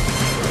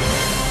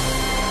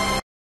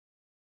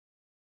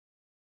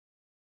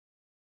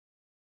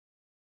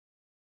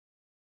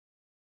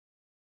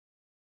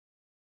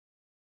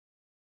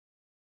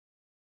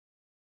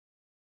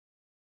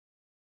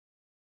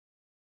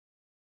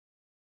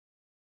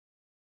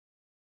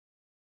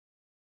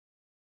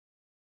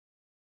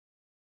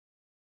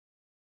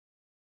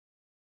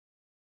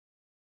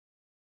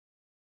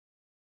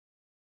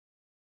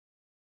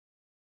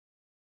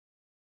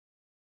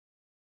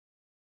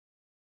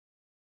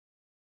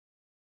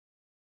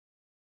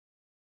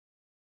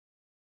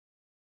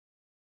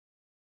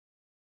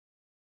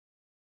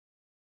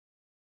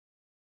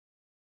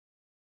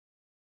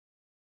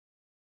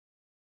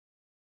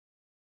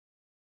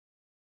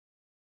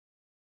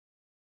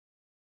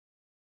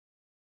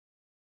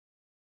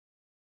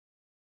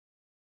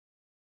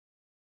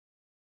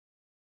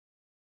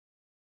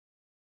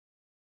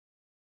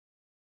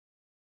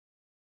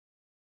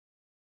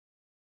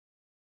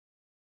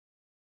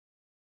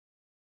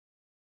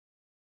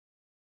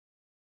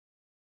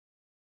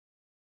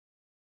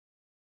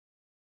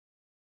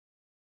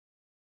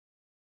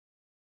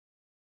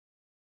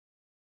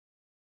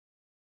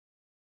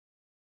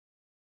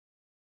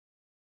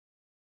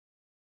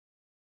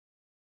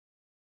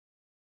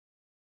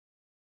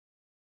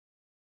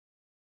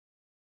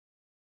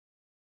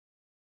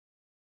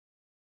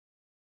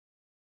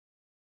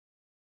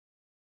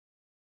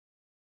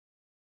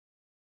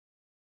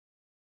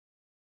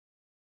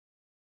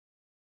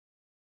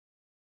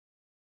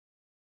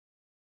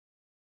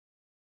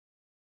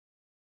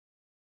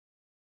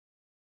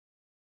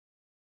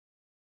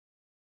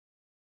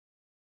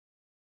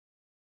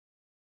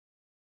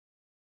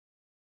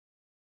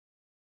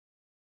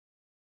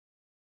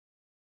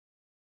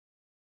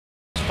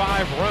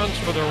 5 runs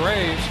for the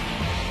Rays.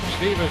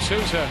 Steven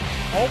Souza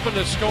opened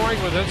the scoring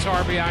with his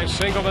RBI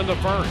single in the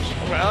first.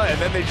 Well, and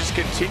then they just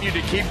continue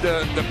to keep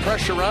the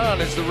pressure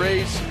on as the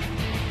Rays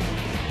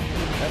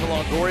have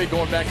Longoria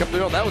going back up the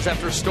middle. That was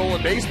after a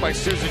stolen base by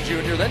Souza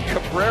Jr. Then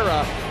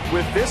Cabrera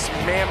with this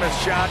mammoth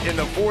shot in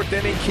the 4th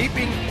inning,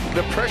 keeping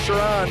the pressure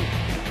on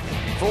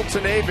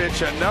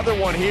Fultonevich. Another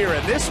one here,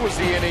 and this was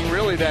the inning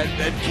really that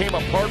came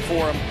apart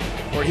for him,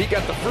 where he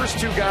got the first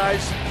 2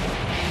 guys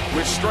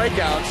with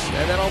strikeouts,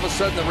 and then all of a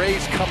sudden the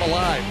Rays come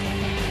alive.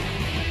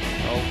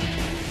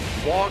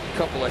 Walk, a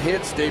couple of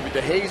hits, David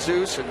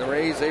DeJesus, and the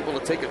Rays able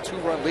to take a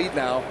 2-run lead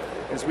now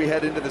as we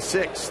head into the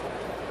 6th.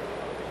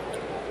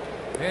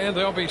 And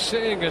they'll be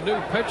seeing a new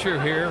pitcher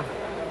here.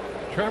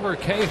 Trevor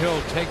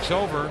Cahill takes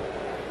over.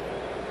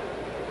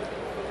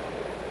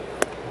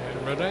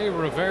 And Rene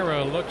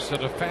Rivera looks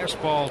at a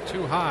fastball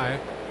too high.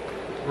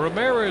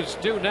 Ramirez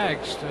due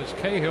next as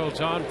Cahill's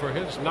on for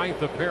his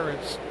 9th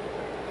appearance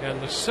and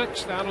the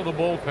 6th out of the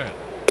bullpen.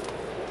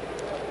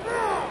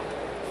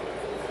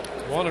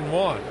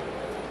 1-1.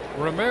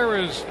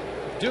 Ramirez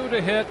due to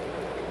hit,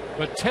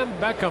 but Tim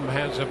Beckham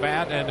has a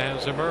bat and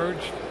has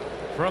emerged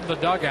from the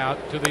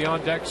dugout to the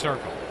on-deck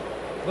circle.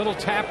 Little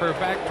tapper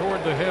back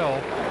toward the hill,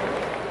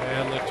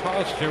 and the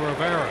toss to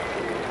Rivera.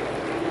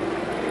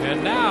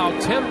 And now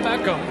Tim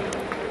Beckham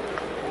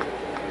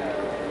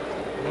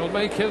will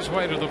make his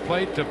way to the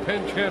plate to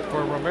pinch hit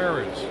for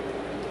Ramirez.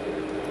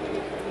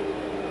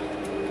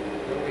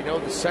 We know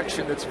the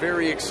section that's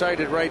very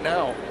excited right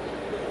now.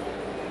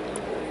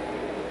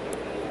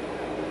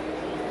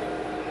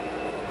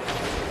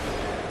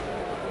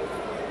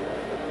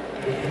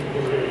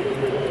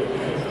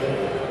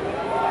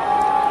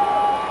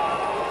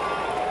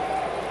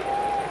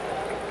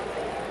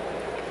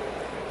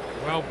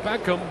 Well,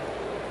 Beckham,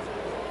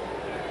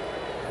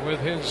 with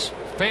his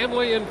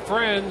family and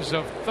friends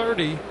of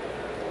 30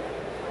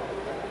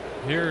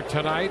 here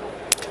tonight,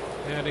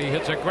 and he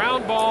hits a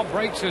ground ball,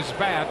 breaks his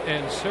bat,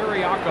 and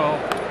Siriaco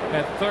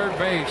at third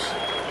base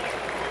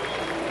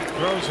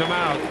throws him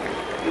out.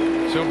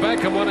 So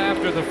Beckham went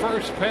after the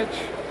first pitch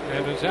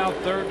and is out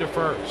 3rd to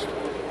 1st.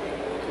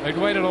 They'd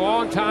waited a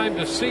long time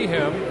to see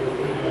him.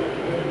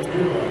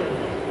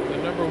 The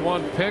number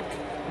 1 pick.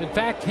 In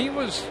fact, he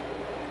was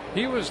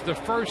the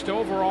first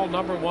overall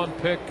number 1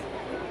 pick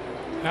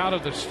out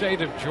of the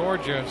state of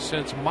Georgia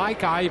since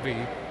Mike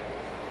Ivey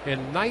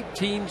in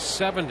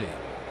 1970.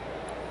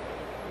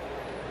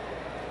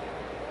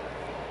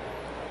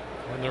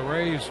 And the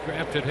Rays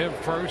drafted him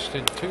first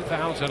in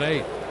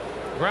 2008.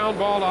 Ground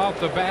ball off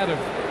the bat of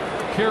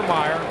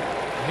Kiermaier.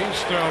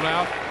 He's thrown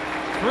out.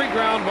 3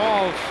 ground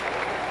balls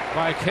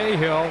by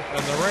Cahill,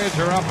 and the Rays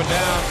are up and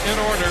down in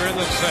order in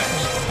the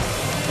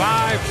 6th.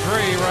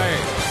 5-3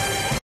 Rays.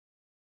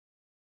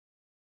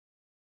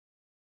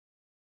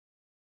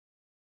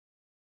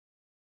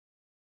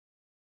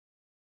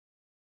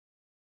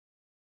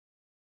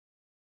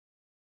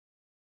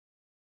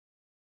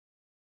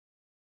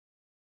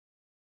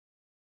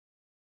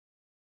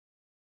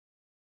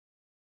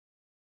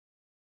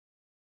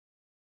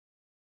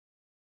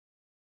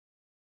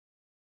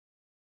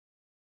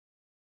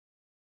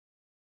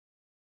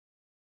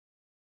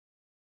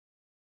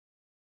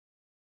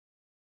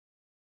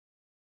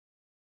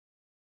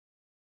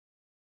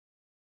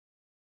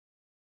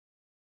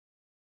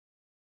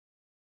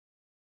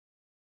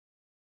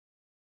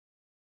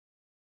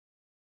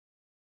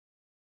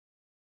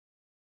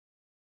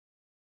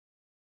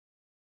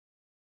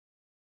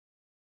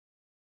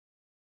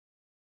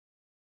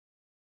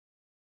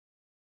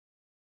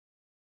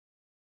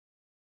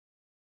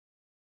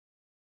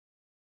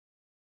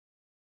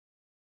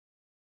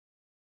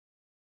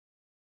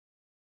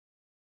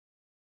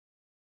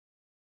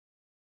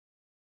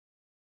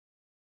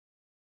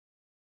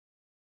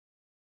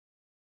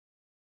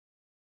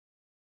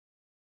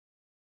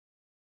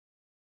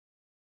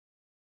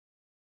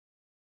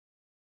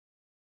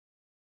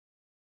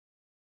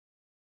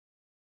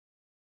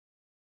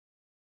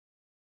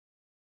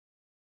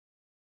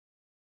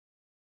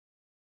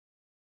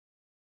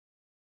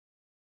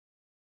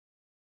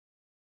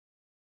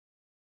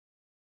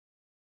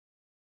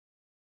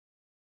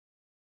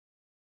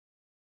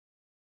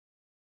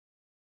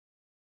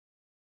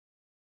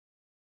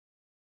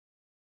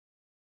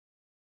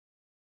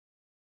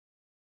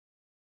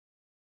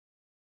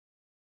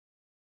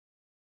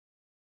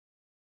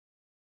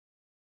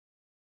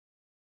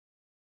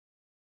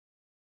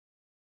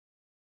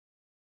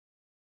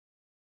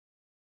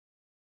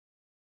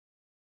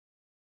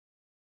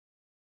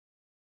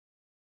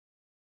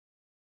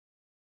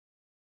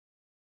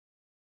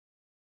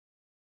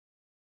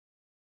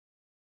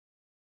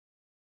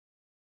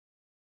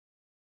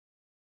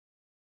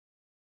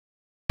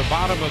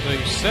 Bottom of the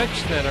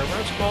 6th, and a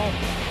rest ball.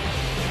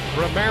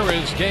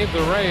 Ramirez gave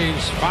the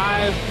Rays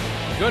 5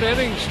 good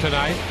innings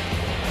tonight.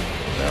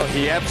 Well,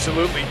 he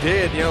absolutely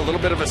did. A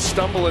little bit of a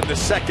stumble in the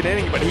 2nd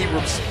inning, but he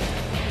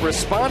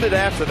responded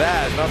after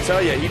that. And I'll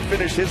tell you, he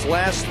finished his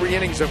last 3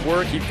 innings of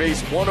work. He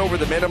faced 1 over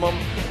the minimum,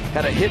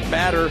 had a hit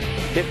batter,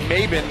 hit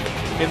Maben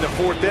in the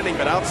 4th inning.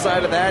 But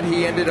outside of that,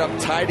 he ended up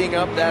tidying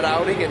up that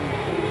outing,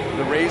 and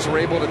the Rays were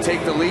able to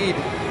take the lead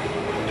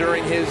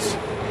during his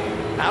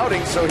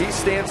outing. So he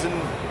stands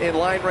in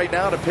line right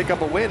now to pick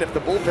up a win if the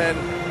bullpen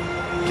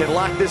can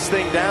lock this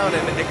thing down.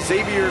 And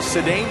Xavier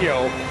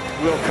Cedeno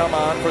will come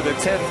on for the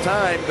 10th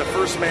time, the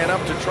first man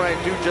up to try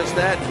and do just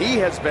that. He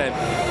has been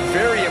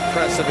very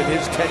impressive in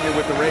his tenure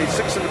with the Rays.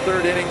 6 in the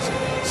 3rd innings,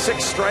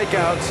 6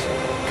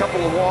 strikeouts, a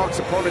couple of walks,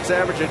 opponents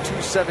averaging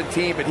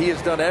 .217, but he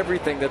has done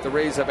everything that the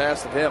Rays have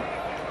asked of him.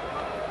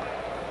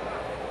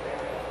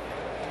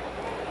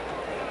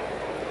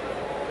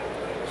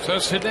 So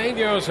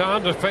Cedeno's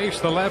on to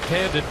face the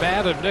left-handed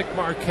bat of Nick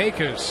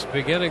Markakis,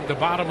 beginning the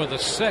bottom of the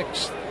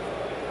 6th.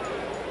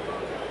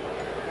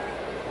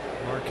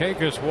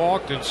 Markakis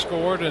walked and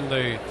scored in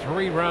the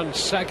 3-run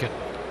second.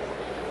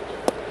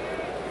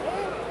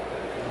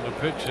 And the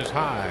pitch is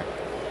high.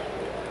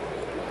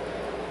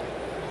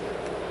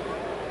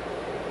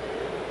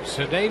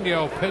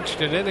 Cedeno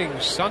pitched an inning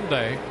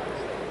Sunday.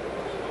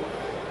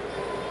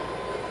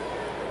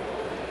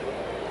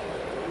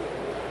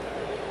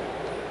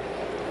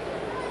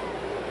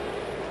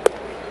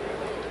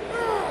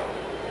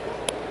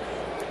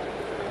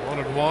 One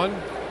and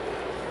one.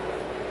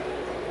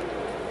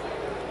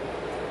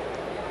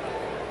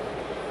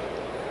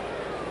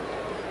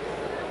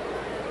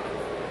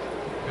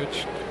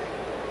 Pitched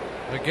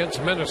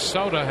against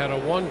Minnesota, had a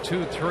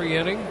 1-2-3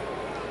 inning,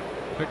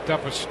 picked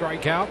up a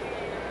strikeout.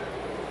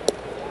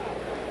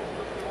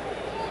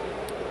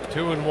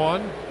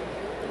 2-1.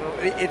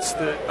 It's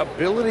the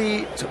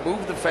ability to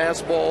move the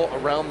fastball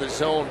around the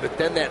zone, but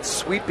then that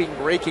sweeping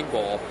breaking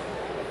ball,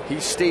 he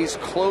stays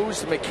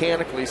closed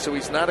mechanically, so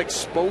he's not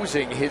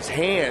exposing his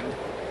hand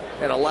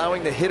and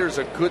allowing the hitters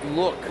a good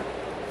look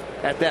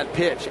at that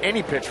pitch,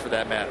 any pitch for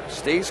that matter.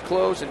 Stays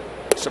closed and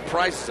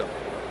surprises them.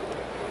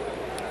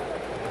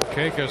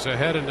 Markakis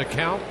ahead in the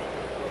count.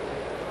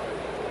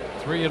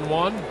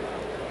 3-1.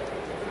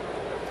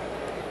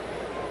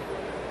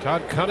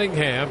 Todd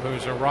Cunningham,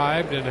 who's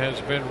arrived and has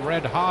been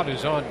red hot,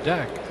 is on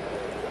deck.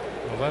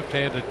 The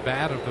left-handed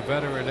bat of the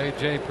veteran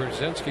A.J.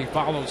 Pierzynski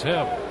follows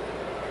him.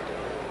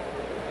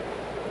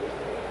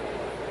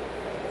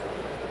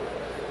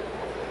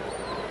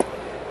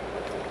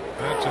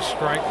 That's a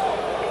strike.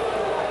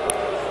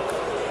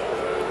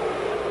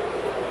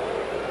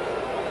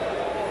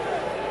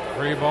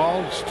 Three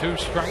balls, 2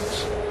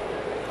 strikes.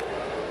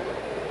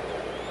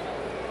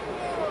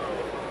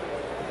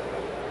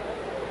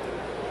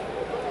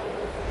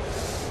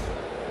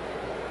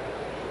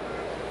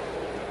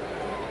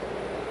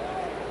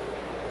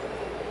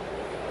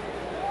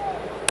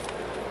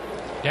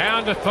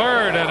 Down to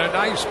third, and a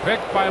nice pick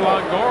by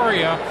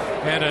Longoria,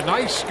 and a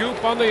nice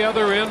scoop on the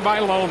other end by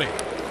Loney.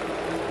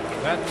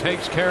 That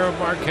takes care of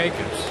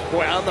Markakis.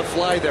 Boy, on the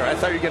fly there, I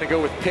thought you were going to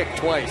go with pick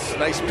twice.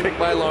 Nice pick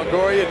by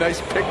Longoria,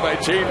 nice pick by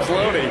James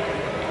Loney.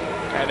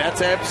 And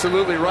that's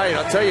absolutely right.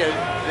 I'll tell you,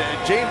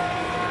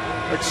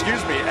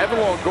 Evan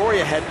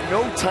Longoria had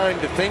no time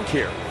to think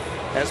here.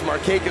 As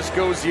Markakis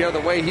goes the other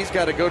way, he's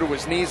got to go to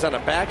his knees on a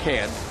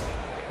backhand.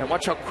 And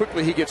watch how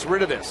quickly he gets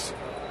rid of this.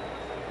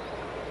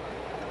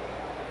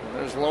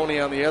 There's Loney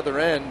on the other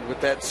end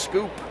with that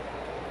scoop.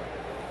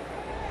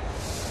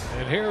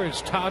 And here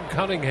is Todd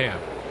Cunningham.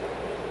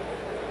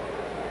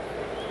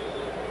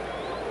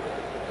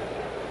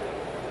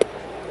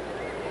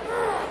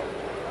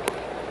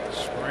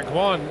 Strike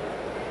one.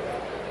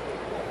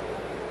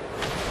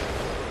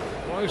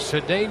 Boy,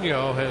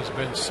 Cedeno has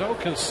been so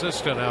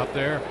consistent out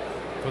there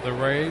for the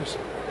Rays.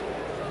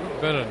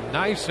 He's been a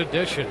nice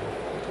addition.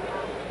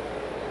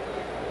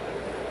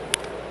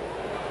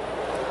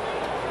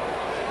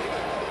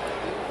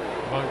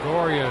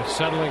 Longoria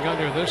settling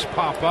under this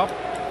pop-up.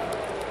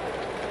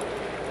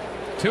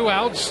 2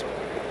 outs.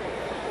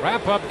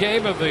 Wrap-up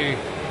game of the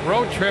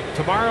road trip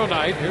tomorrow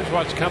night. Here's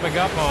what's coming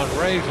up on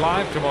Rays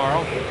Live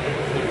tomorrow.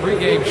 The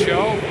pregame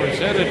show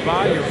presented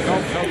by your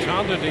Gulf Coast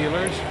Honda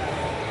dealers.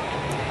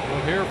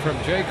 We'll hear from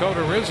Jake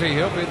Odorizzi.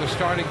 He'll be the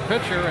starting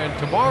pitcher. And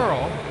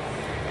tomorrow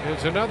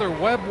is another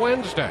Webb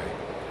Wednesday.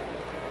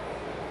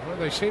 Well,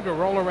 they seem to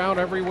roll around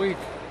every week.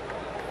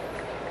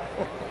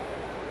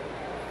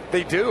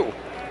 They do.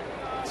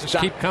 Just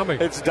keep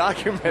coming. It's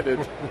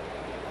documented.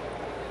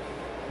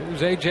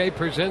 Here's A.J.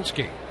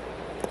 Pierzynski.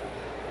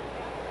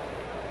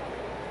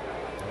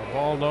 No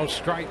ball, no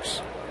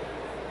strikes.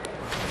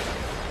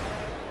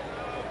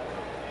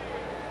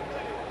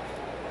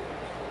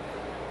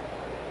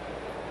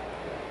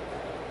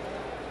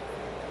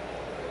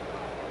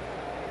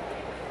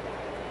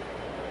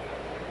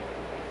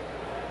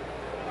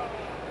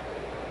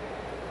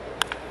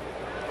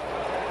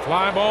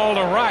 Fly ball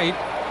to right.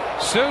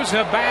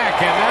 Souza back,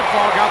 and that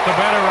ball got the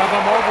better of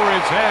him over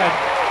his head.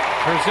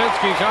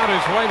 Pierzynski's on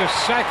his way to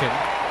second,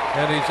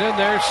 and he's in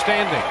there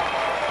standing.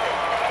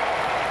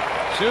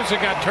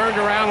 Souza got turned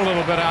around a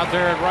little bit out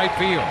there at right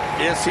field.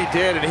 Yes, he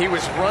did, and he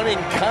was running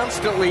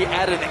constantly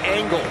at an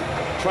angle,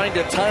 trying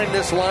to time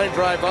this line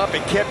drive up.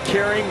 It kept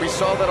carrying. We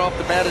saw that off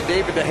the bat of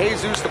David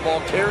DeJesus, the ball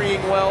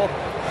carrying well,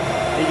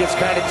 He gets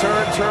kind of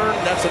turned.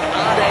 That's an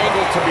odd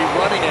angle to be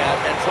running at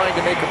and trying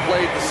to make a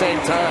play at the same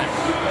time.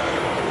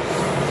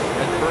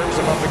 And burns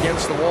him up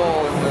against the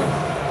wall, and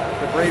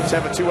the Braves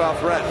have a 2-out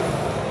threat.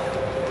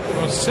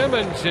 Well,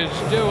 Simmons is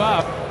due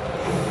up.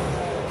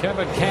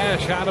 Kevin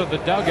Cash out of the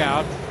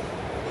dugout.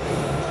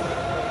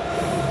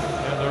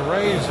 And the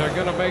Rays are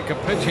going to make a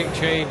pitching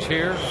change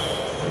here.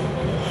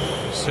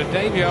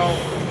 Cedeno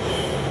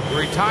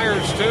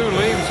retires too,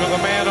 leaves with a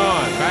man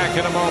on. Back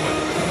in a moment.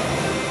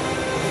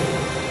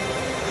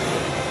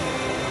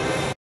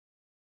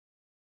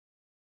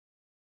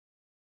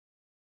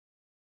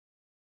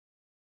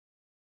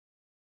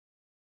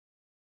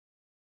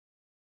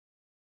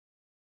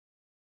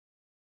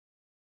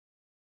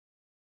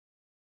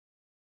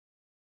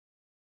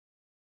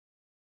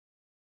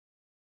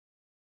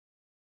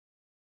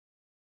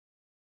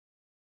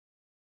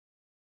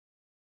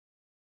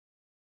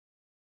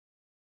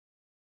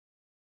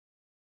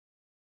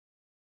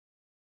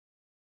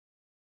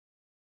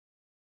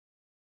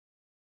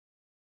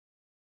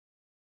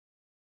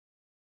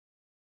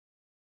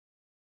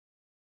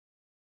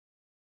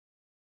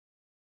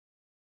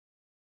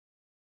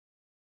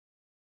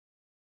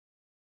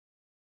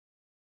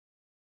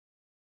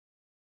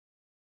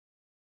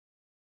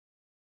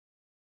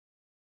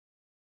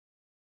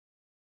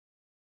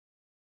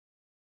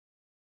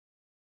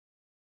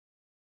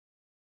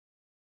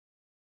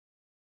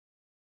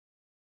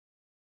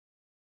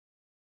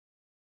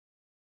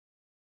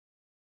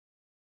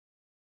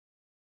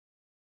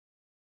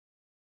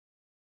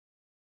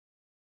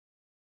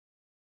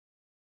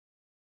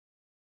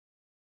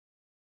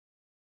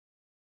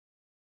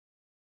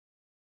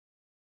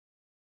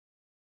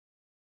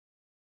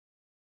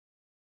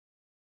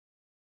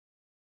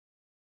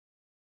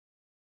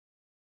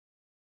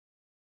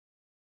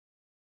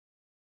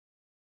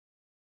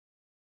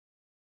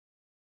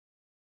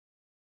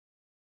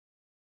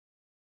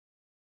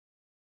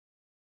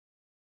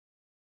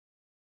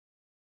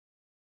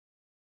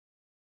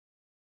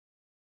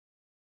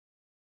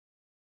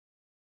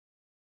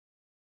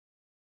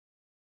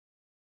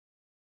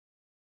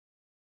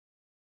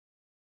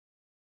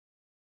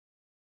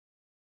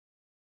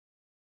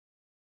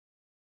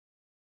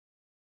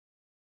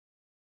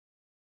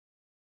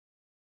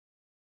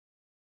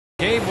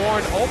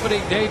 Game-worn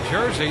opening day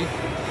jersey.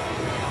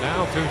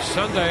 Now through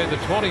Sunday the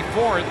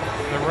 24th,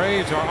 the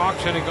Rays are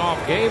auctioning off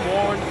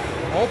game-worn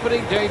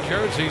opening day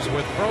jerseys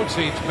with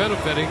proceeds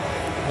benefiting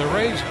the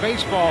Rays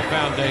Baseball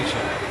Foundation.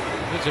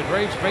 Visit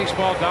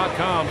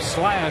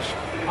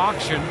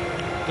RaysBaseball.com/auction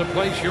to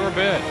place your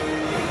bid.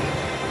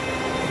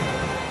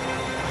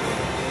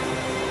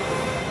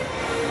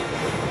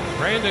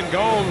 Brandon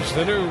Gomes,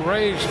 the new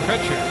Rays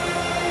pitcher.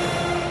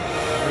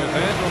 With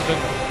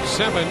Andrelton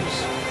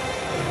Simmons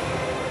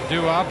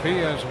due up, he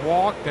has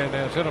walked and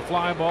has hit a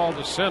fly ball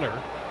to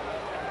center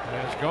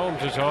as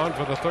Gomes is on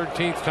for the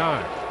 13th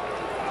time.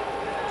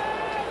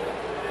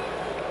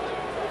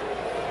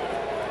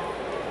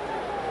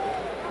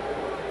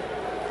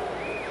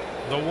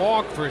 The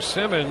walk for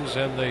Simmons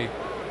in the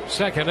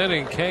second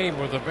inning came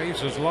with the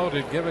bases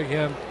loaded, giving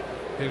him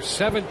his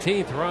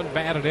 17th run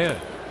batted in.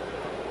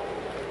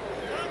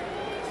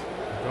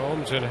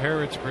 Gomes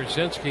inherits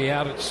Brzezinski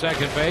out at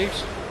second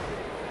base.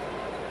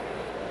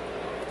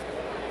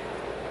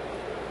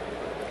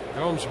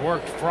 Gomes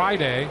worked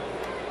Friday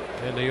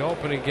in the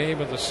opening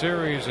game of the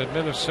series at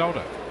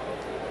Minnesota.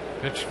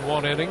 Pitched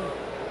one inning.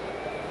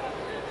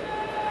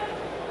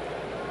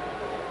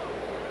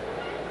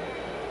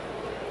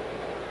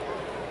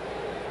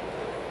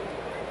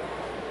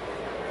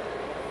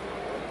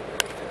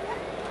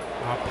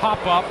 A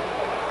pop-up.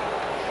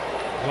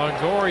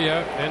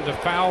 Longoria into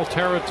foul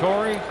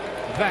territory.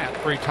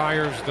 That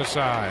retires the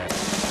side.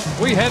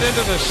 We head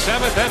into the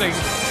seventh inning.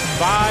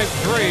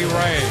 5-3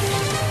 Rays.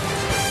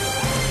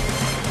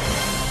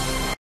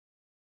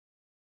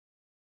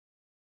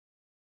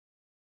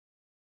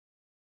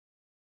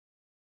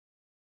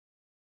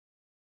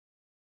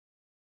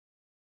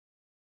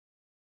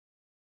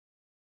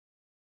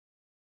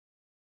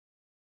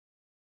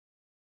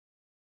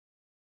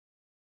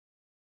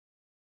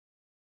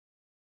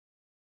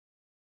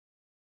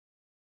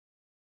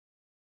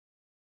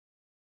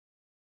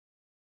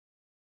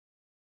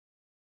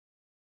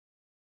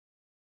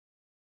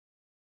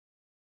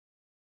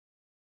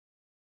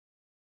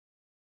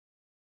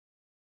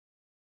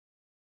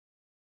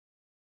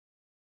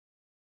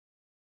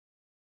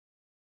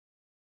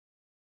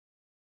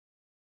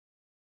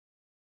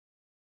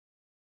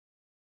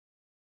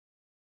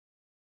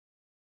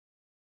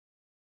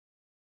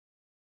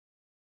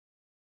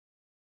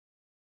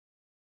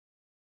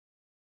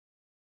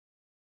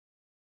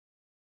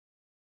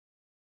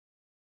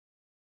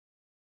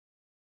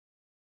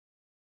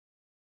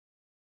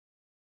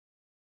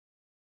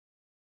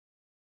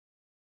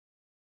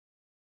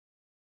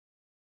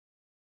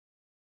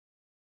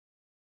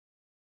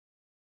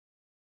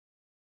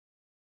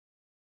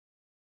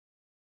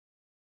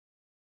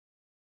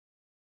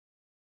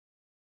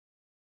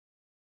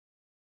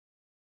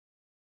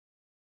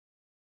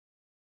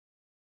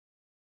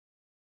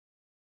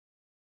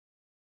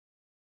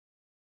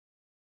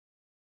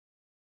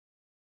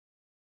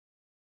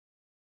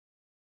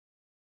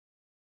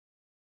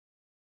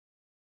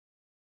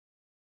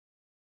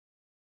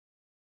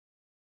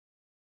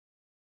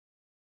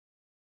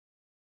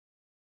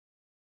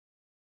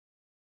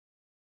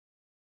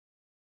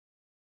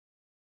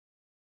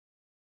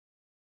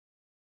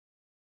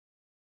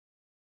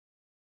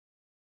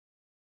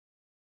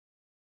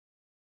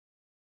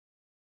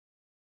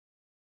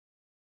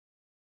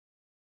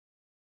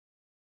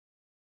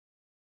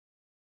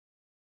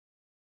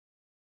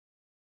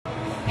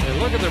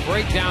 look at the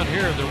breakdown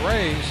here of the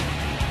Rays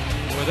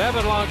with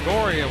Evan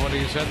Longoria when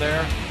he's in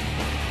there.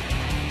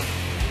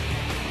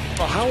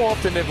 Well, how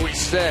often have we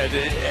said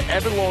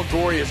Evan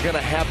Longoria is going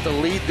to have to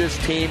lead this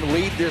team,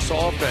 lead this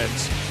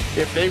offense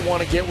if they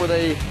want to get where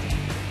they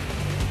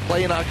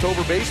play in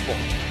October baseball?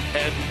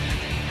 And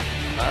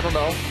I don't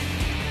know.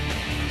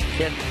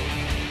 Can't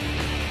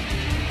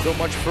go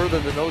much further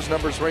than those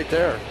numbers right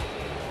there.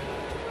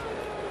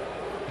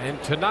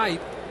 And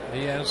tonight,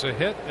 he has a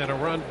hit and a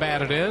run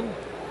batted in.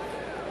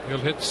 He'll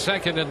hit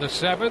second in the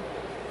 7th.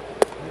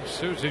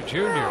 Souza Jr.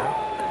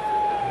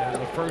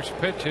 And the first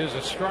pitch is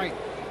a strike.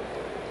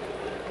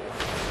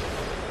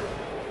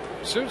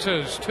 Souza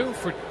is 2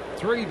 for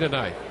 3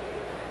 tonight.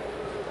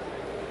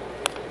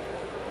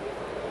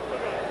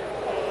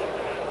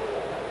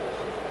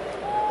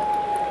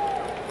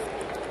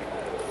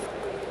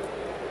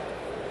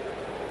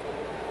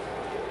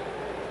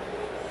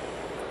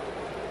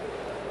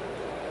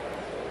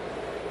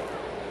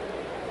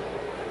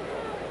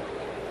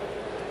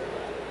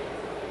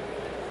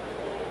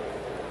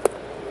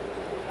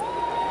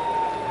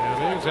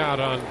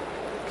 Out on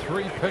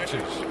 3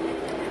 pitches.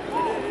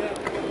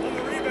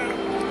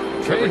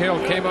 Cahill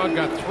came out,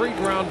 got 3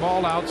 ground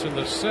ball outs in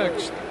the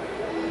 6th,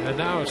 and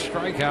now a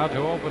strikeout to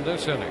open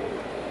this inning.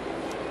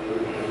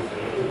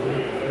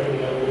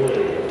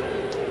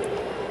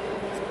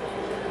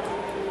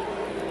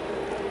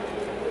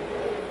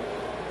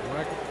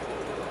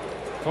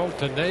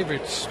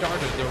 Foltynewicz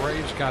started. The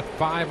Rays got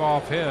 5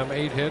 off him,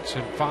 8 hits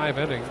in 5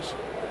 innings.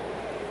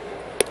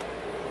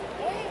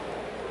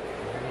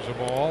 There's a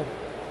ball.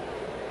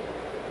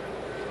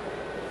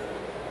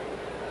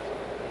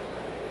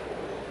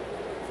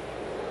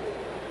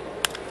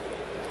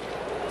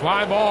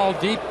 Fly ball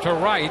deep to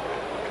right,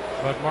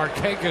 but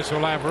Markakis will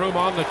have room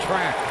on the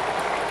track.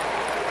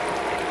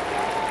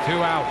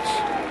 2 outs.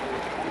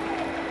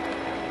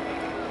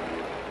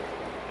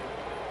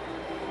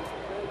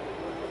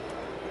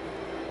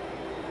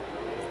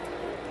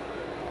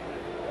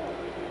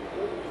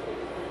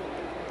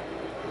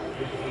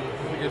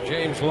 We get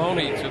James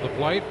Loney to the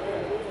plate.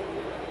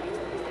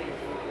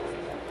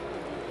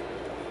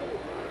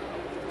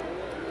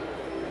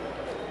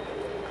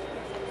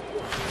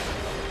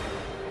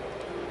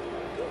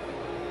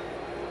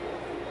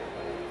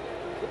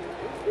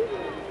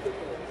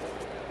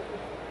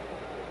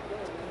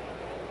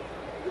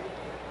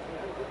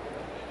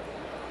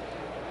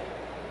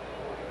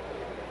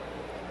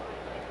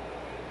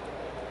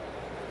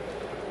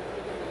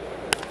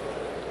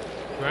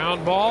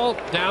 Ground ball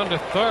down to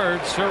third.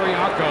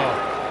 Suriaco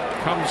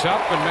comes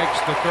up and makes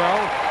the throw.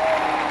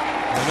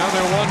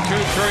 Another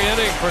 1-2-3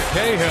 inning for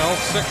Cahill,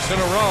 6 in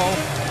a row.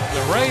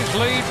 The Rays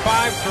lead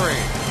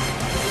 5-3.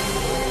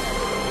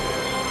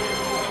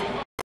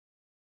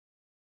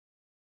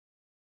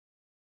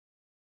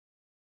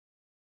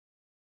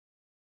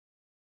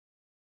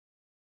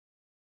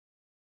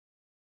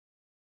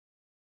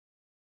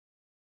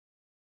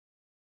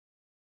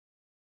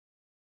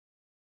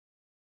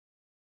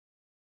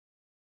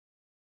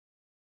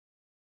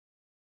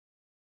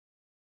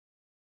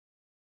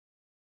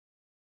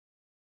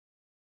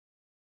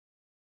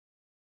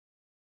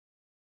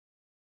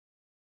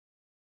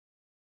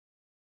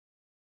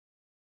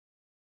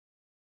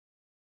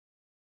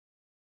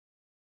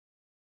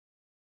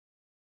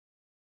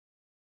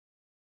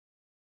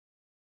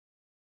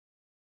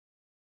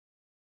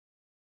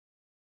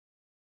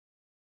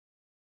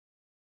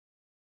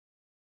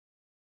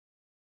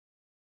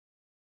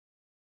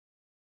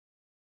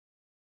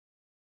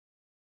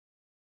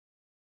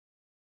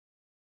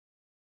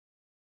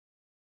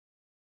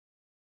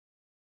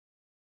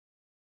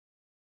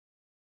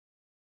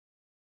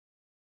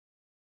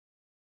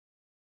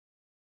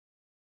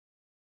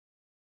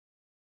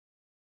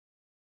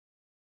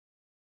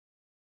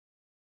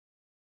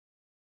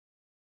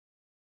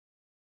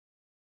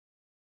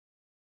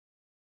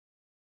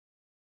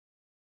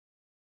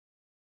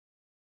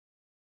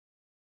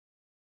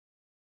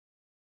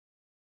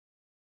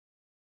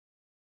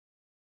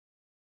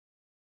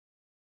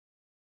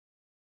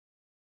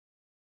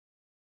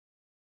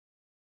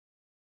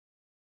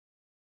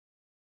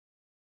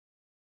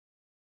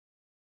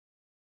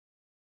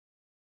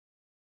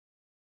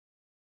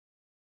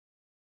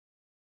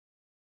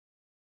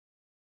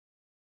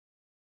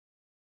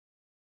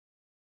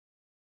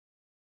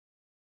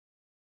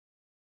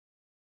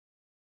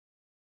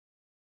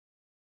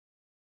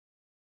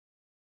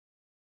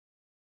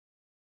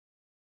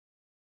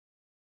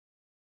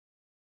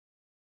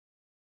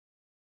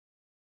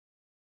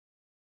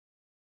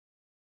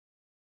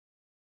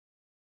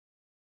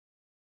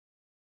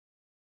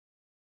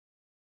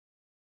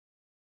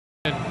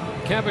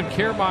 Kevin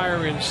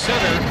Kiermaier in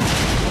center,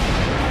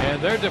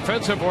 and their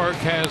defensive work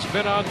has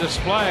been on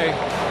display.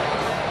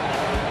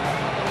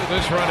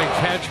 This running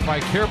catch by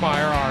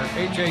Kiermaier, our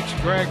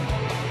H.H. Gregg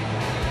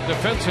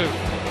defensive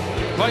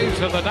plays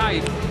of the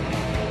night.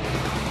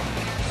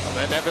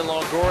 And Evan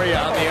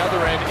Longoria on the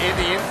other end in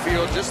the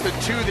infield, just the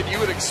 2 that you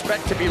would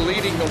expect to be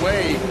leading the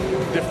way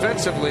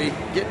defensively,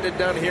 getting it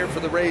done here for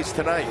the Rays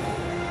tonight.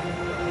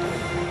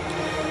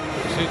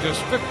 see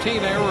just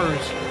 15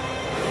 errors.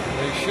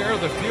 They share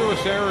the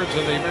fewest errors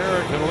in the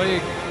American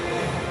League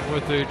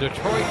with the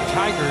Detroit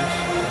Tigers.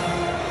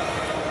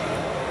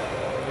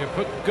 You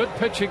put good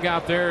pitching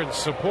out there and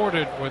support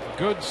it with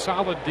good,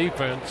 solid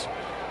defense,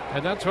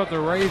 and that's what the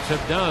Rays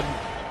have done.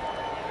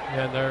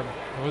 And they're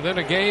within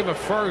a game of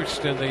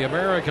first in the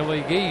American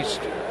League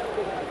East.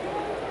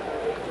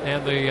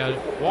 And the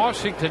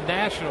Washington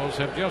Nationals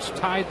have just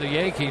tied the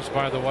Yankees,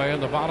 by the way,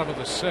 in the bottom of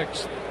the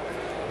 6th,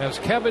 as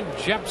Kevin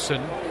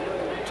Jepsen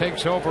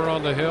takes over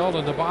on the hill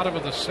in the bottom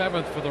of the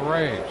 7th for the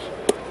Rays.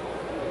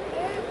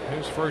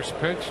 His first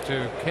pitch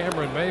to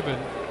Cameron Maybin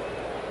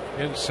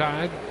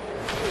inside.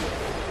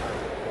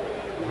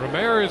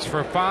 Ramirez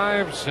for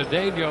 5,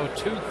 Cedeno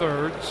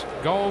 2/3,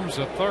 Gomes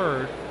a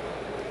 1/3,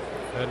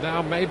 and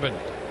now Maybin.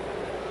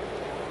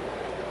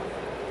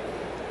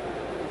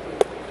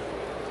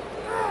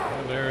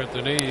 And there at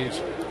the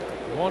knees,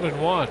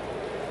 1-1.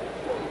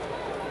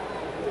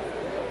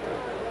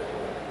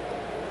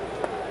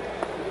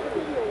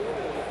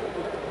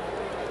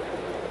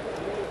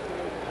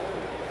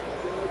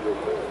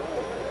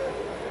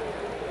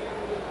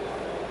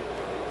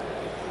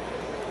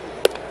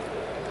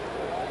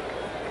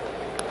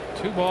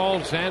 Two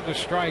balls and a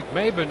strike.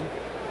 Maybin,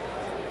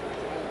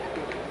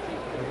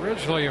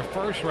 originally a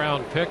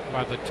first-round pick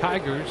by the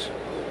Tigers.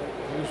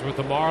 He was with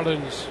the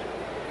Marlins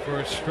for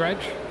a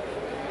stretch.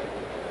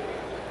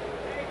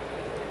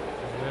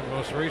 And then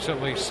most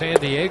recently San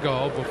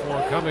Diego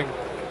before coming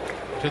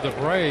to the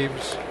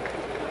Braves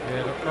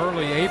in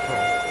early April.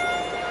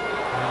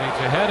 And he's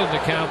ahead in the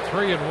count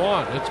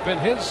 3-1. It's been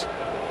his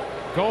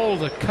goal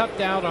to cut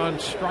down on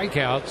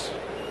strikeouts.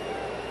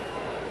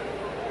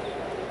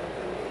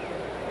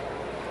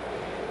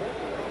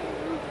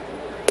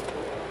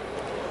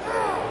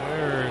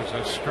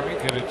 A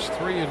strike, and it's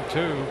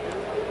 3-2.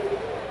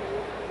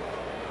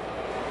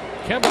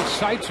 Kevin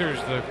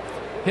Seitzer's the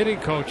hitting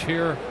coach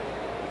here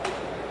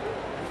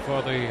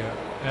for the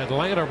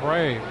Atlanta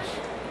Braves.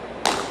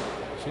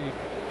 See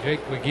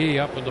Jake McGee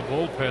up in the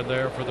bullpen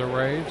there for the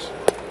Rays.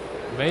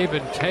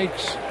 Maybin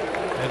takes,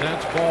 and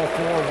that's ball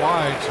 4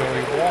 wide, so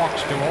he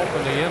walks to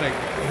open the inning.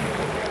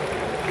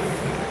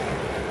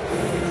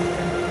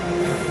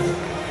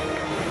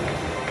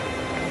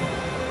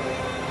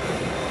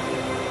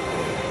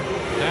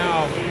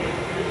 Now,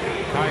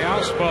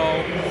 Callaspo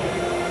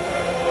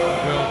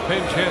will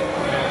pinch hit.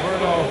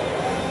 Alberto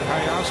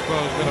Callaspo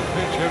is going to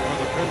pinch hit for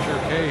the pitcher,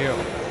 Cahill.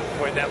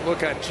 Boy, that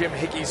look on Jim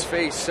Hickey's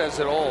face says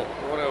it all.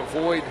 You want to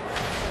avoid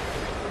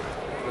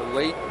the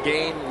late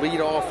game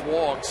leadoff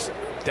walks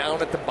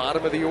down at the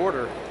bottom of the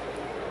order.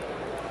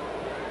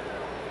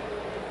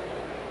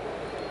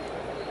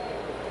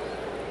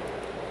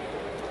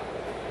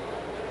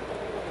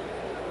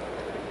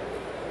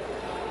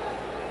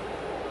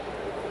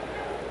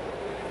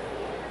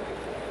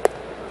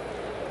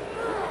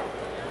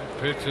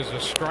 Pitch is a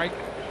strike.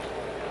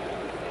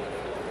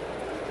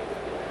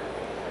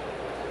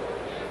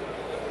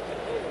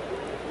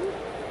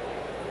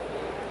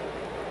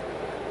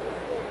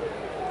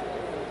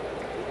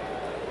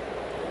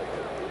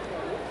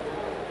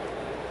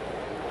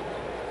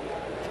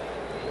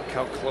 Look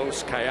how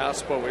close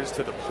Callaspo is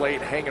to the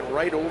plate, hanging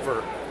right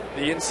over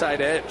the inside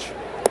edge.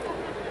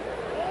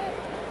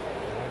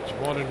 It's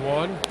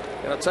 1-1.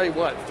 And I'll tell you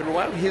what,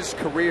 throughout his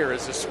career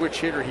as a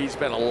switch hitter, he's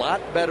been a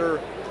lot better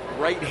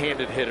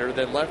right-handed hitter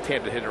than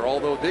left-handed hitter,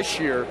 although this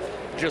year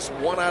just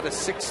 1 out of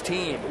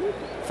 16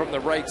 from the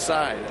right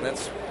side, and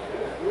that's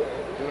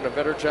doing a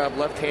better job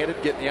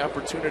left-handed, getting the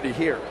opportunity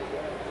here.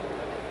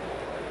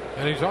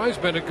 And he's always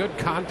been a good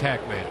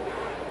contact man.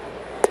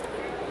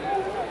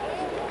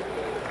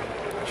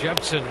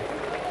 Jepsen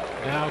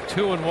now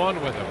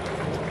 2-1 with him.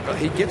 Well,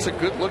 he gets a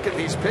good look at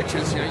these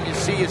pitches. You know, you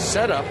see his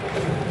setup.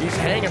 He's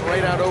hanging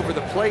right out over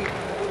the plate.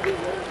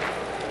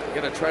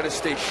 Going to try to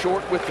stay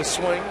short with the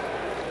swing.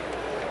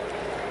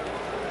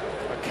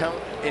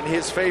 Count in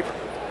his favor.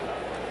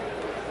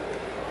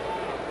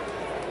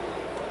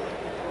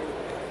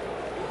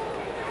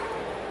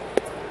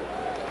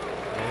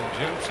 And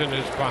Jepsen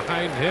is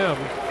behind him,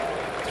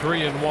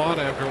 3-1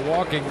 after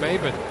walking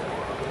Maybin.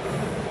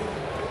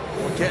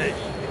 Okay.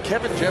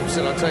 Kevin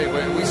Jepsen, I'll tell you,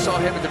 when we saw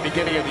him at the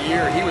beginning of the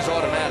year, he was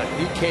automatic.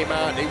 He came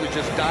out and he was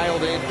just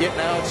dialed in, getting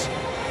outs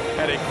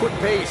at a quick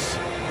pace.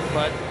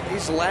 But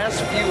these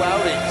last few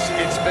outings,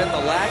 it's been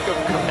the lack of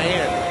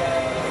command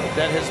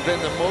that has been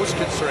the most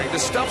concerning. The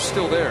stuff's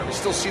still there. We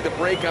still see the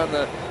break on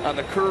the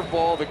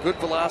curveball, the good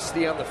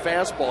velocity on the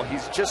fastball.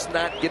 He's just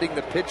not getting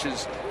the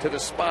pitches to the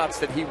spots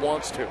that he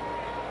wants to.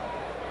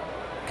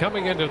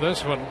 Coming into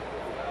this one,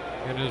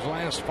 in his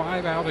last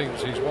 5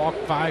 outings, he's walked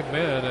 5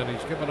 men, and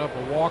he's given up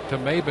a walk to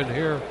Maybin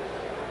here,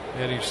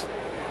 and he's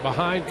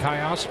behind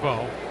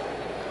Callaspo.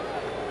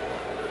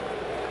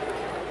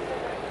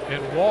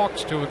 And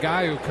walks to a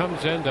guy who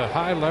comes into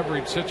high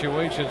leverage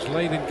situations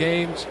late in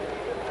games.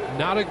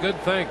 Not a good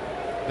thing.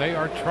 They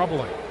are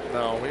troubling.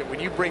 No,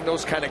 when you bring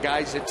those kind of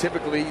guys in,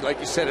 typically,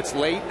 like you said, it's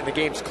late and the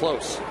game's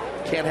close.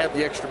 Can't have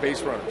the extra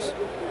base runners.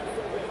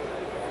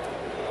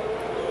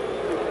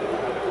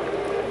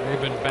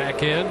 They've been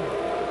back in.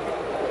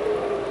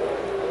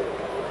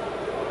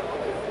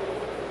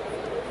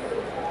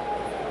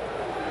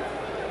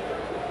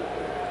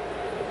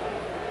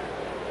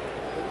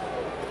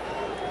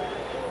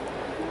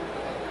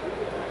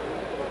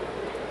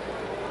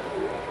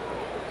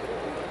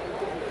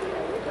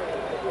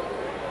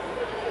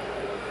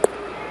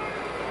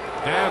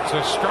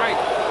 It's a strike.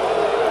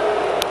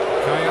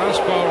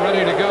 Callaspo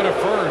ready to go to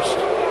first.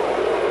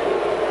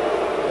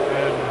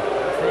 And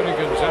Freddie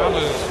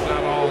Gonzalez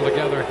not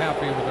altogether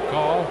happy with the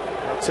call.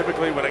 Well,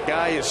 typically when a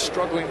guy is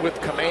struggling with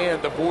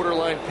command, the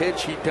borderline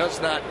pitch he does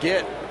not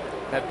get.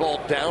 That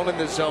ball down in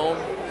the zone,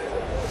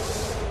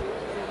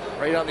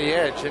 right on the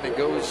edge, and it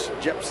goes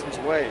Jepson's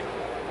way.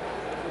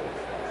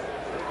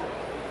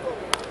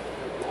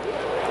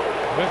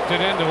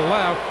 Lifted into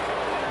left.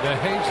 De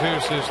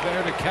Jesus is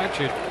there to catch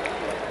it.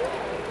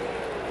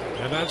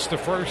 And that's the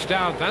first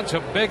out. That's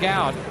a big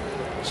out,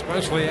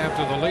 especially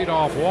after the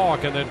leadoff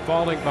walk and then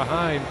falling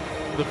behind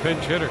the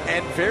pinch hitter.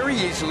 And very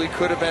easily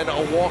could have been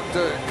a walk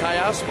to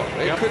Callaspo.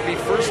 It could be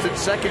first and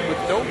second with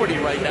nobody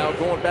right now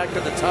going back to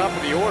the top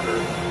of the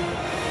order.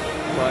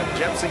 But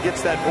Jepson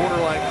gets that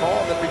borderline call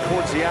and then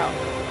records the out.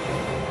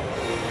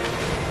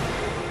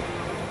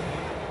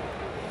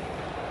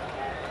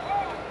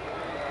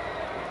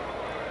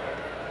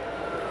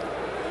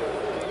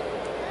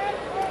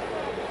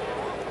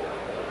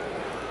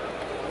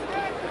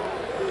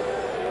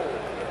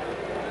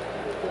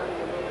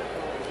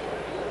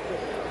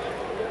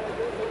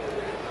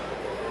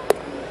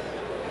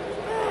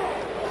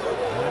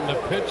 And the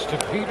pitch to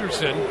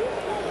Peterson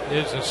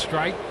is a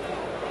strike.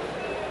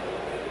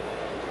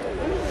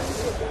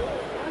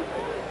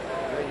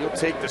 You'll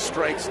take the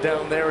strikes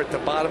down there at the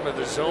bottom of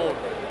the zone.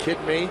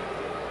 Kid me?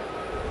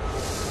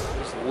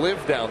 Just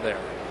live down there.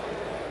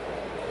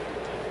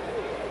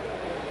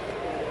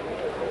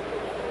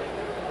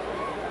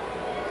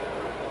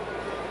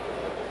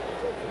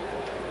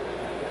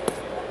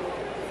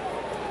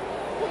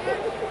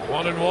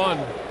 One and one.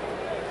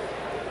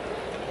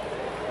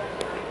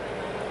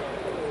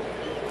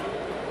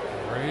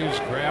 Rays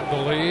grab the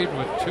lead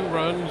with 2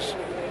 runs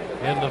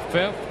in the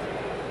 5th.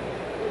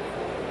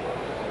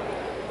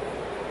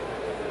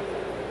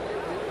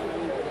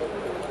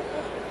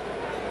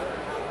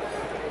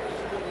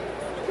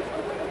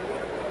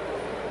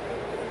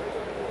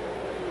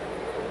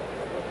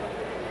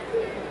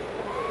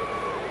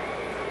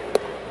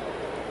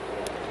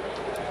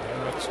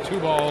 That's 2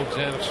 balls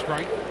and a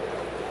strike.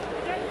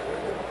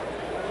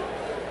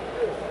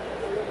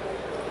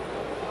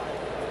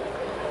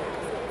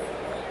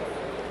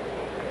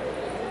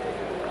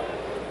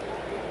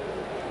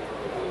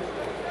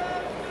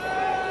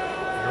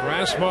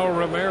 Erasmo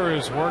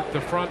Ramirez worked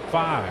the front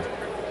 5.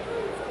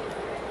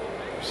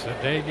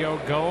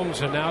 Cedeno,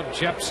 Gomes, and now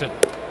Jepson.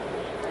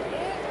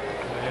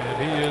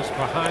 And he is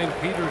behind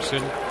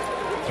Peterson,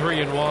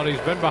 3-1.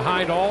 He's been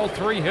behind all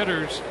 3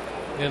 hitters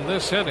in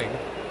this inning.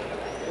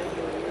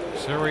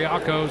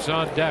 Siriaco's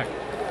on deck.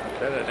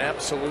 Been an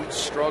absolute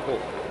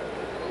struggle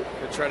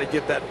to try to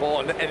get that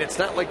ball. And it's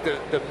not like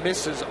the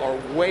misses are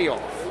way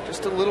off,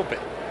 just a little bit.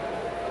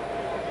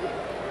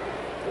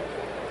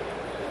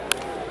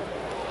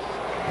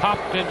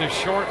 Popped into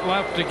short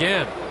left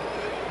again.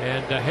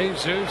 And De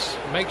Jesus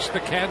makes the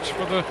catch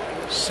for the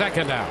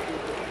 2nd out.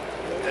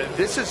 And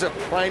this is a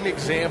prime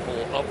example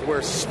of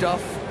where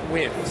stuff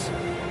wins.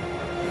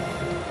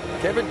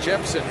 Kevin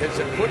Jepson has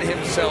put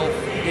himself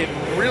in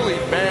really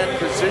bad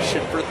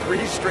position for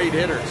 3 straight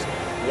hitters.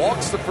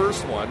 Walks the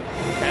first one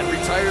and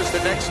retires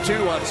the next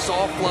 2 on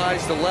soft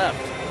flies to left.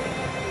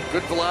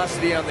 Good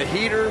velocity on the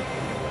heater.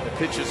 The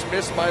pitch is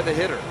missed by the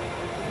hitter.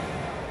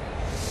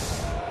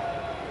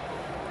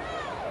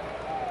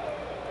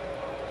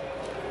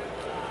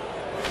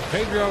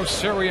 Pedro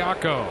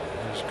Siriaco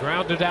is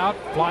grounded out,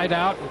 flied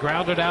out, and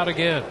grounded out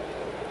again.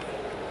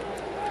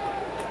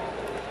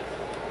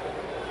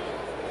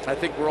 I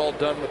think we're all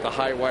done with the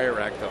high wire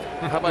act, though.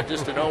 How about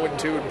just an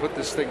 0-2 and put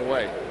this thing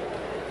away?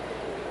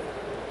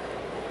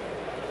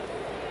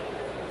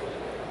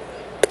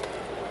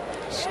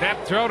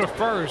 Snap throw to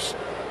first.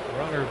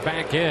 Runner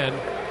back in.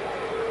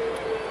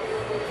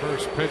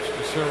 First pitch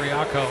to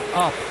Siriaco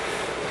up.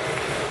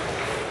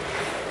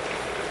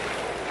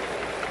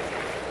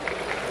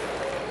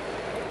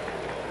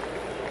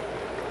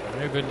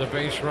 Driven the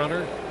base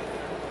runner.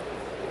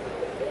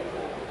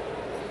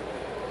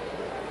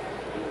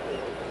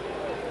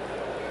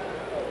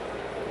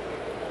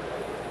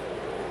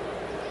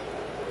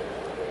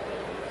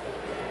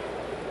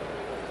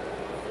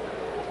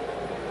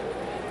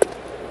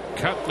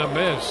 Cut and a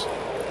miss.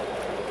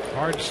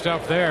 Hard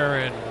stuff there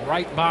and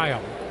right by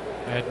him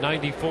at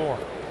 94.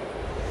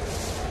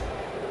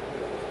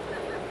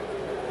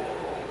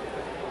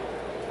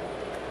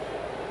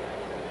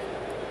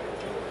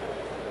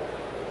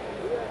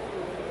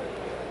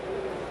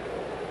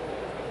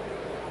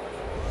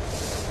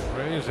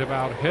 Rays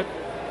about hit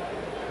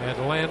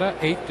Atlanta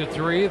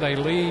 8-3. They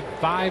lead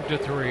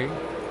 5-3.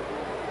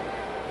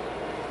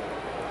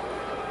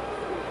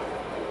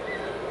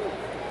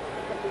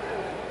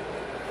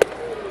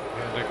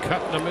 And a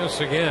cut and a miss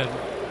again.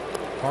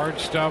 Hard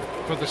stuff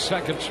for the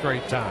 2nd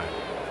straight time.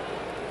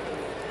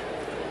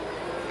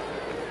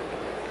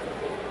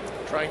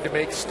 Trying to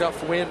make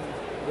stuff win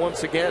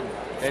once again,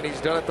 and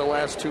he's done it the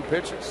last 2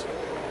 pitches.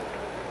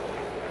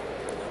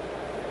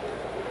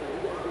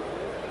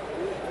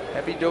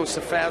 Heavy dose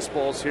of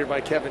fastballs here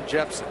by Kevin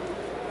Jepson.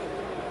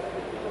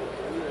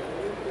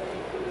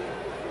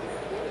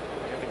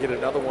 get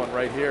another one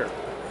right here.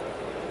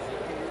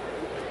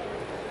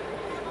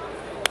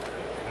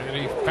 And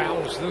he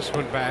fouls this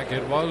one back.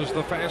 It was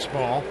the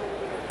fastball.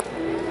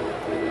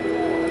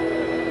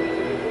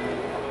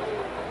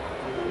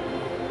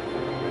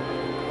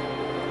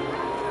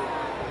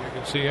 You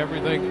can see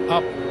everything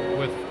up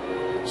with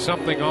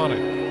something on it.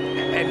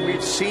 And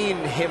we've seen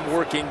him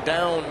working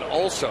down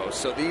also.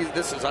 So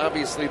this is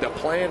obviously the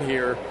plan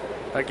here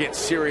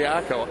against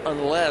Siriaco,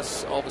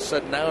 unless all of a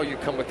sudden now you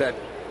come with that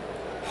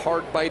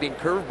hard biting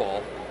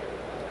curveball.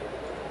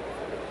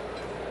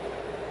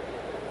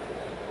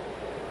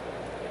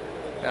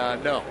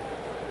 No.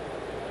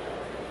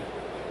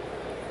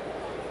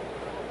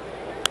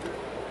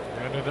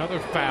 And another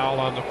foul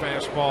on the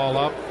fastball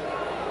up.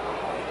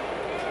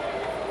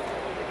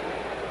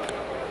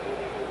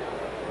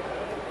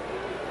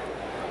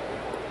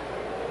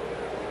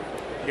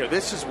 You know,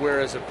 this is where,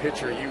 as a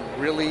pitcher, you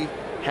really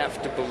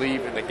have to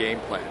believe in the game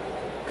plan.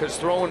 Because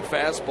throwing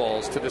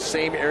fastballs to the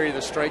same area of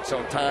the strike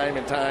zone time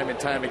and time and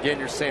time again,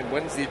 you're saying,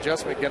 when's the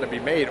adjustment going to be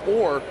made?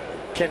 Or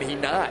can he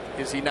not?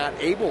 Is he not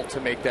able to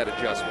make that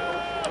adjustment?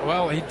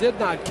 Well, he did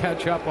not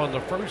catch up on the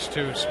first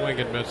two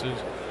swing and misses.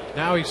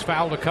 Now he's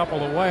fouled a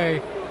couple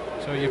away,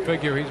 so you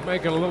figure he's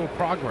making a little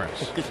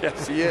progress.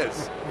 Yes, he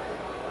is.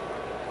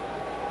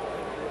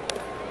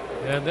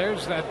 And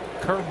there's that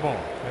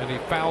curveball, and he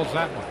fouls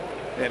that one.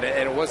 And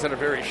it wasn't a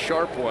very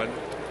sharp one.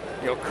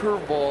 You know,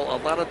 curveball,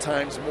 a lot of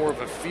times more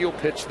of a field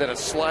pitch than a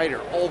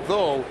slider.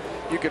 Although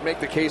you could make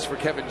the case for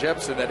Kevin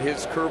Jepson that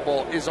his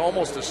curveball is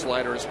almost a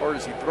slider as hard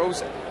as he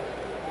throws it.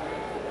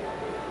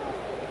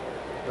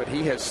 But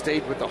he has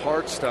stayed with the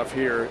hard stuff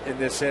here in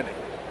this inning.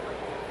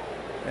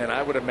 And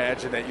I would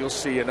imagine that you'll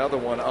see another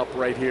one up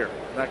right here.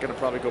 Not going to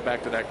probably go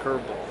back to that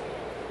curveball.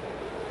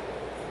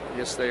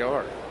 Yes, they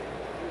are.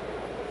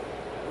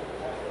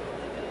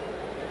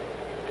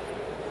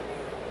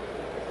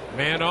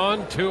 Man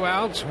on, 2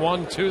 outs,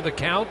 1-2 the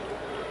count.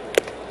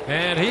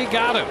 And he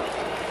got him.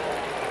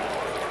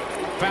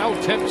 Foul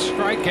tip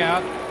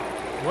strikeout.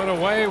 Went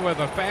away with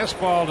a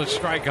fastball to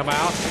strike him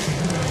out.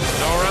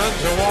 No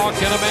runs, a walk,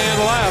 and a man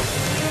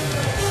left.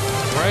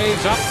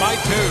 Rays up by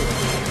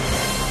 2.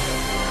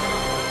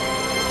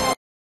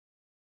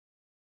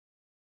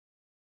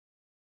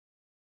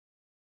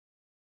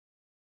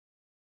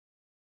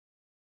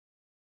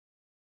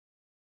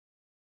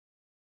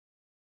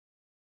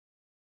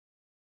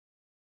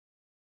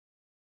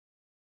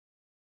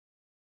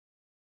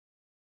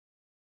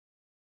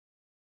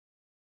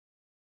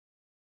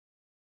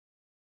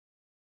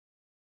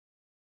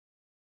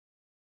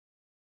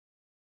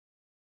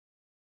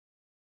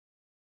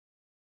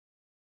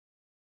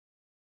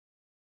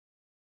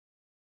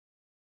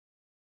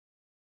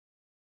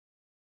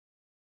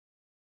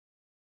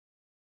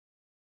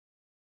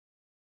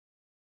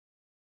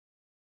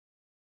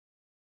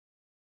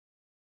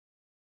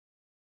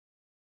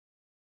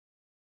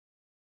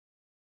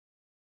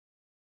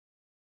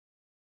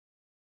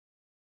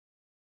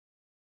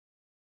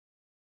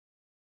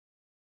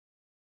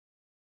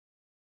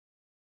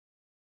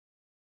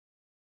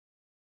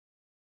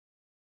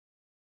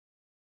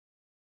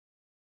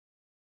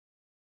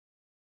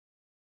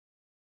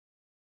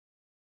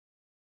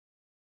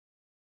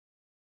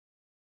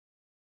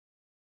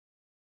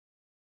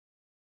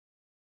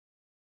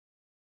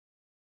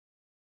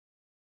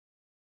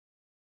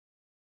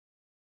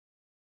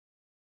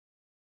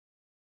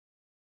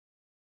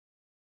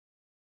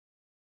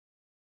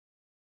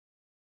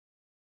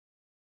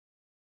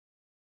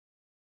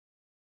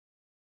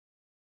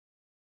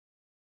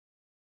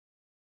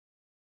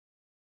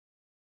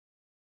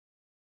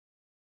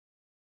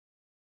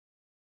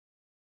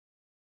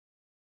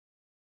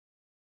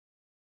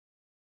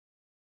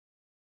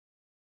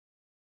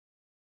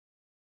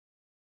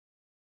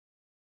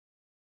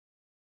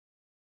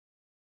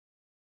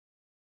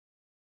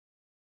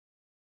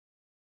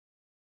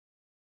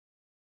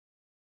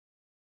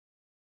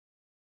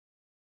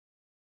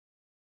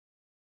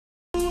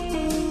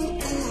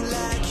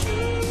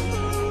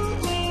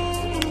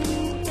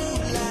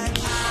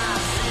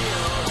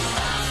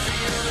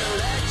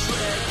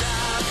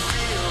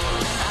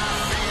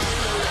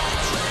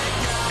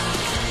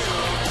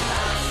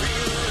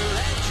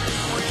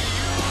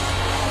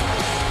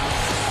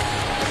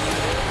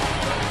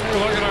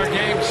 Look at our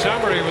game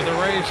summary with the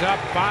Rays up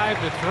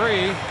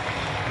 5-3.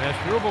 As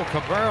Rubel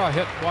Cabrera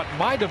hit what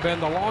might have been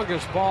the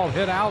longest ball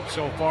hit out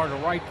so far to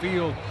right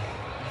field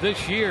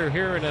this year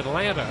here in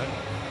Atlanta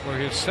for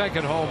his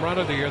second home run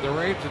of the year. The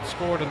Rays had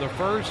scored in the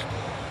first,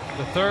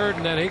 the third,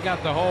 and then he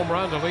got the home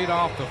run to lead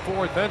off the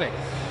fourth inning.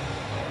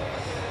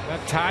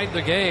 That tied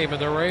the game,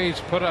 and the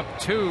Rays put up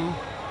 2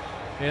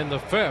 in the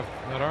fifth.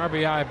 An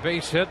RBI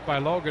base hit by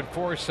Logan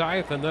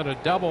Forsythe, and then a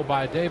double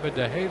by David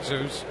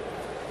DeJesus.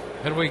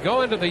 And we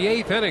go into the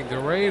 8th inning. The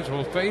Rays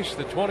will face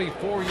the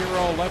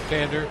 24-year-old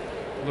left-hander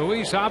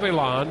Luis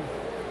Avilan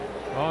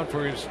on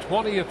for his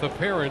 20th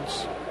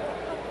appearance.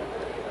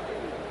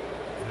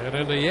 And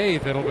in the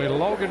 8th, it'll be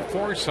Logan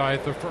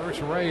Forsythe, the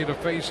first Ray to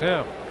face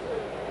him.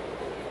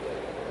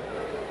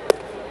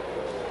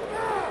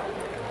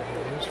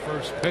 His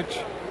first pitch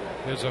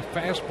is a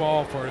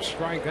fastball for a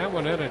strike. That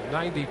one in at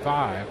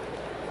 95.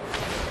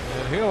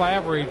 And he'll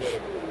average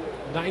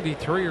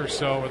 93 or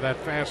so with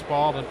that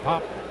fastball and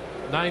pop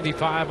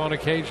 95 on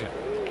occasion.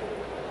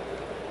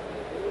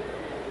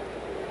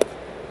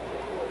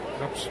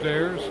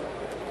 Upstairs,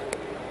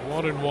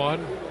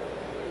 1-1.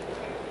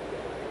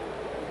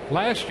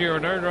 Last year,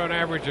 an earned run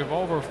average of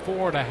over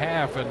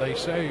 4.5, and they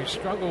say he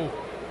struggled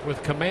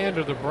with command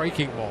of the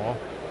breaking ball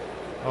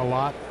a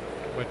lot,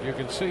 but you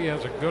can see he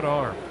has a good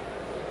arm.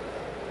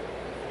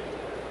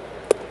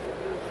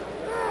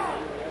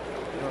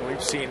 Well,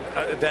 we've seen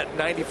that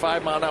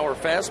 95-mile-an-hour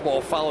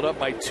fastball followed up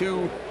by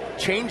 2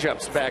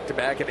 changeups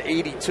back-to-back at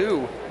 82.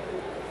 You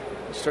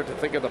start to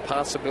think of the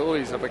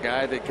possibilities of a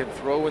guy that can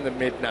throw in the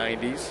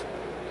mid-90s,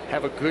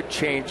 have a good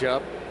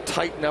changeup,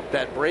 tighten up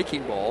that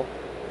breaking ball.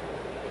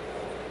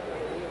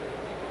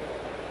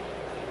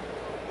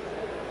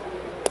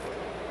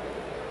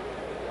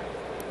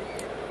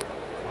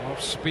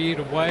 Off speed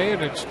away,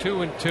 and it's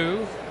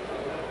 2-2.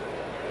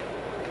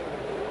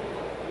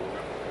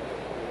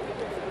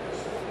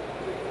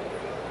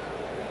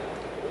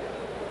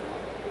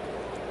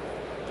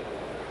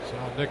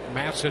 Saw Nick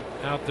Massett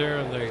out there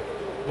in the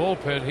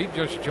bullpen. He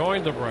just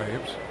joined the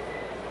Braves.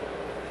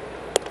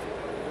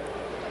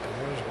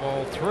 There's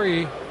ball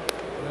 3,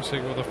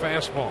 missing with a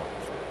fastball.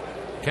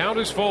 Count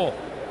is full.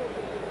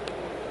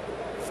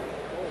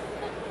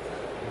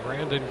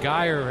 Brandon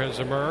Geyer has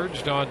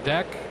emerged on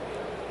deck.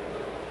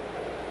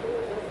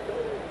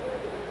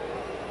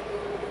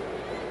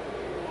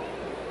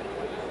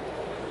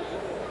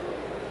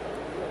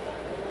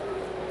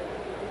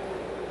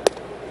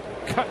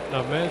 Cutting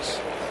a miss.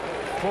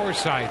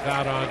 Forsythe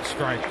out on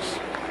strikes.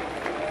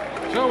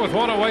 So with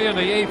 1 away in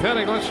the 8th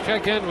inning, let's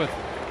check in with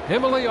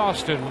Emily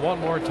Austin one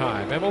more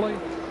time. Emily?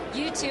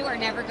 You two are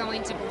never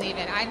going to believe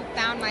it. I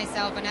found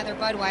myself another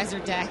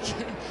Budweiser deck.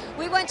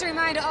 We want to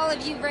remind all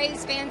of you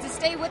Rays fans to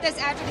stay with us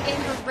after the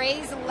game for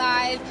Rays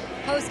Live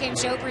post-game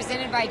show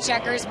presented by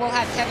Checkers. We'll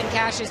have Kevin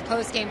Cash's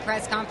post-game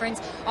press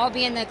conference. I'll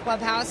be in the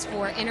clubhouse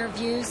for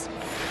interviews.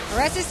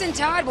 Orestes and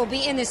Todd will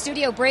be in the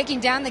studio breaking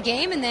down the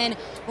game, and then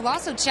we'll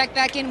also check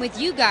back in with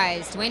you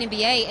guys. Dwayne and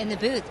BA in the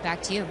booth.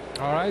 Back to you.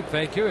 All right,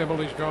 thank you.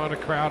 Emily's drawing a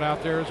crowd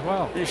out there as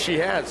well. Yeah, she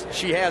has.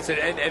 She has.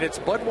 And it's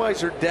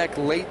Budweiser deck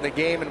late in the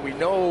game, and we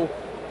know,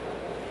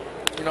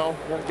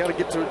 we've got to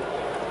get to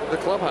the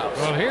clubhouse.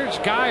 Well, here's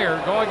Geyer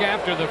going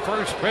after the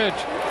first pitch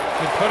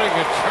and putting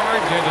a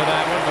charge into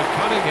that one, but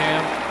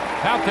Cunningham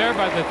out there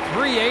by the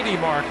 380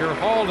 marker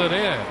hauled it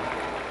in.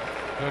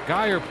 The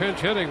Geyer pinch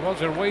hitting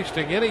wasn't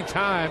wasting any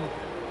time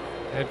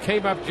and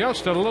came up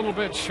just a little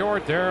bit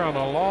short there on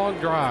a long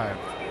drive.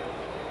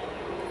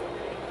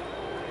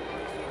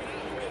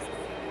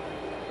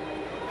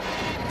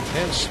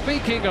 And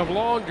speaking of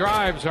long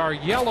drives, our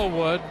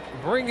Yellowwood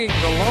bringing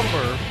the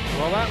lumber.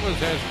 Well, that was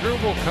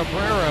Asdrubal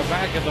Cabrera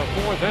back in the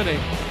 4th inning.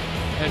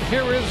 And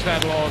here is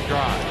that long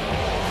drive.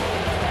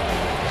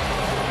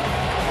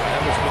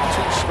 That was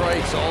with 2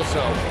 strikes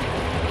also.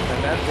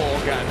 And that ball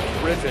got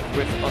driven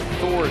with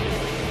authority.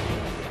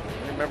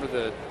 Remember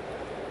the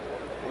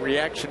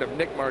reaction of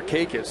Nick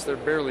Markakis. There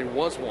barely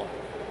was one.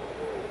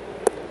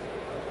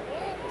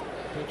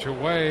 Pitch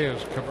away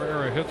as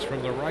Cabrera hits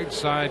from the right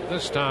side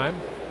this time.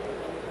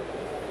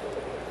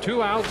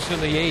 2 outs in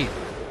the 8th.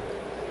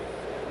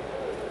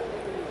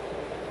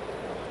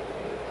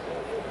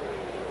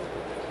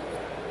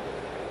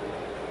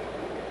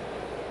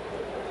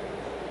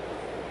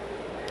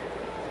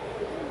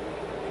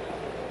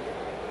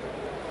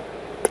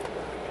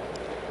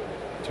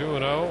 Two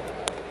and 0.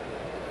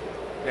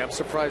 Yeah, I'm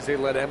surprised they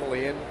let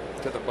Emily in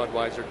to the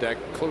Budweiser deck.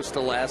 Close to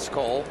last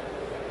call.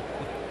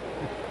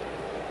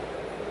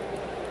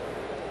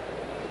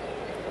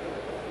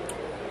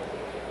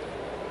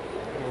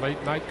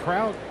 Late night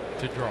crowd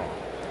to draw.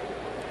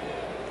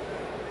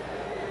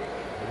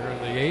 Here in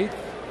the 8th.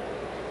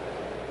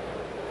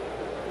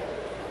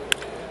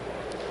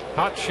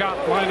 Hot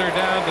shot liner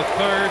down to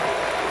 3rd.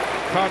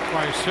 Caught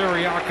by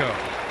Siriaco.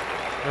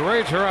 The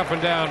Rays are up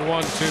and down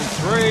 1, 2,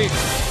 3.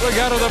 We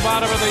got to the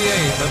bottom of the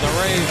 8th, and the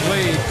Rays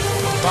lead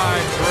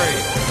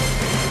 5-3.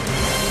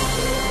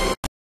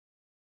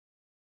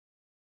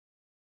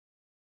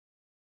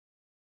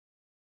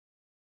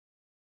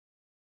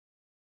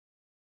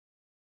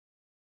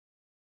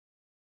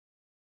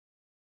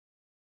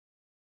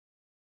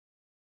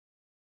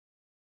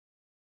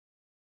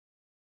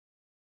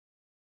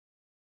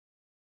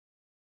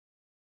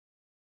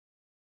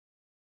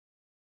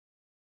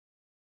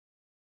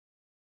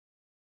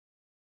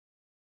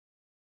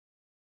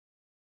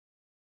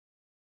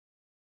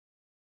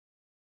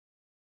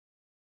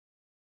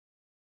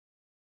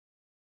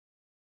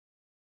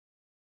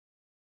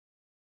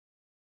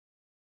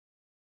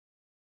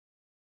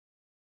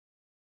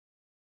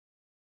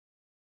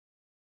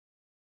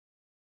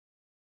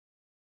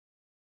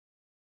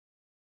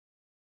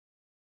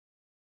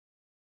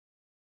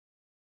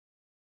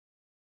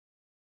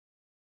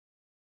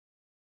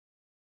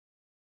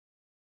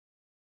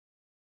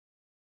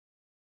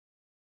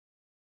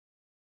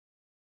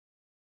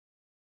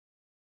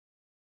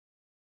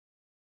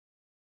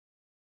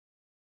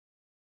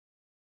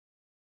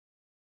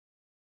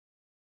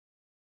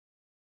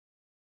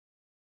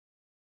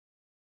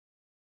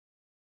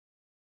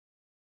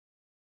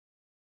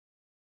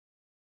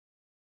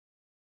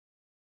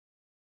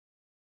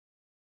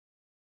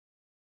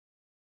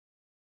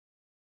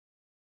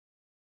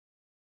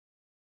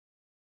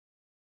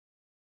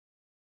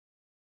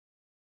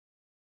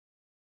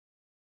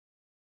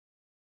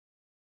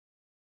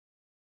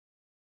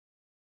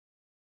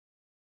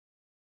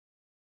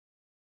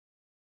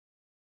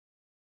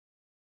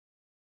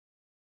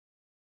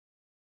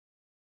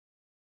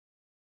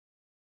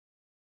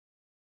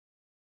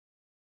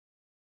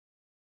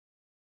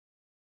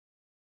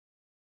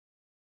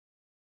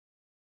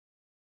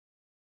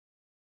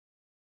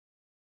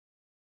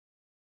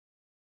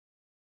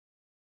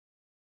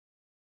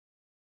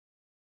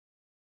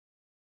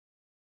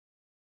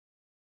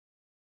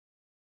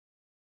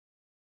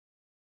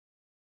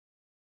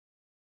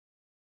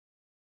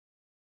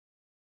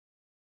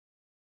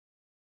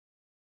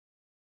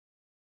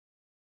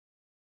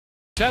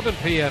 7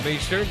 p.m.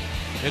 Eastern.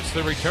 It's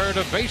the return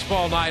of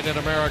baseball night in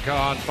America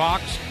on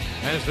Fox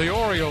as the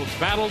Orioles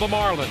battle the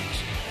Marlins.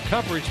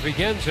 Coverage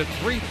begins at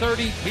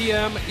 3:30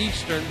 p.m.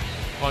 Eastern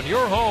on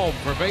your home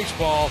for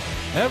baseball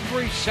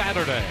every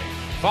Saturday.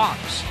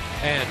 Fox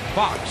and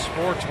Fox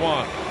Sports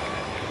 1.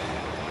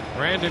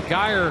 Brandon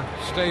Geyer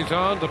stays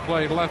on to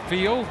play left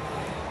field.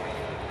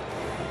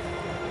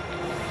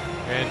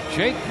 And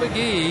Jake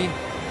McGee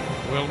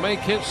will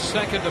make his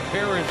second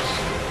appearance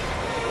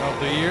of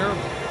the year.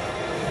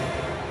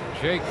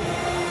 Jake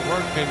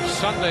worked in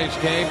Sunday's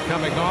game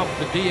coming off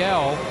the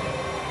DL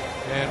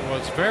and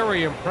was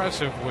very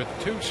impressive with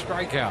 2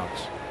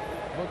 strikeouts.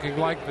 Looking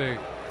like the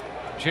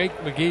Jake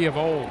McGee of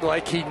old.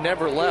 Like he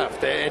never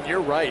left. And you're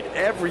right.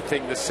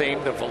 Everything the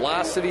same. The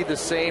velocity the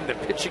same. The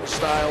pitching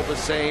style the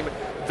same.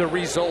 The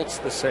results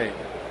the same.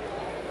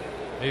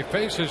 He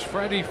faces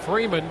Freddie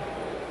Freeman.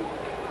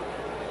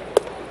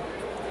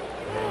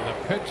 And the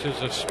pitch is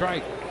a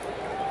strike.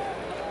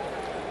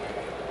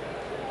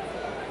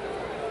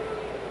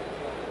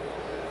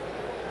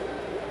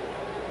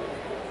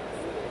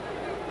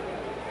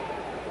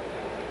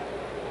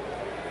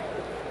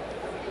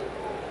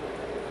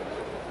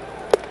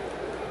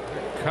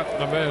 Cut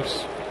and a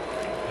miss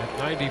at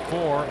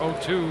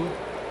 94-02.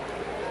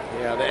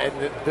 Yeah, and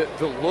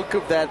the look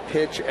of that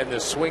pitch and the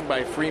swing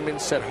by Freeman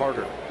set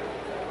harder.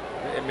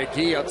 And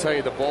McGee, I'll tell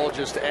you, the ball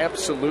just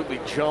absolutely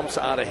jumps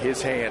out of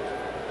his hand.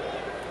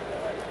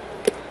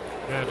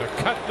 And a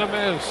cut and a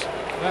miss.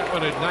 That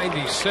one at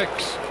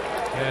 96.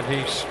 And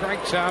he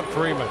strikes out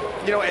Freeman.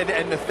 You know,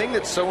 and the thing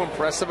that's so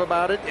impressive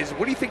about it is,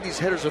 what do you think these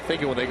hitters are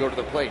thinking when they go to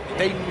the plate?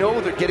 They know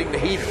they're getting the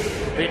heater.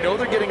 They know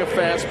they're getting a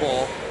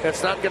fastball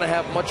that's not going to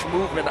have much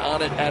movement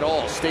on it at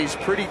all. Stays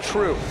pretty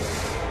true.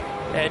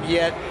 And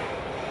yet,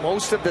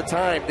 most of the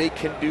time, they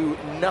can do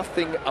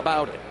nothing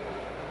about it.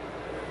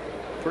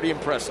 Pretty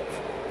impressive.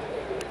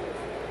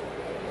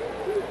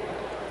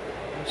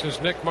 This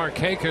is Nick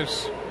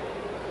Markakis.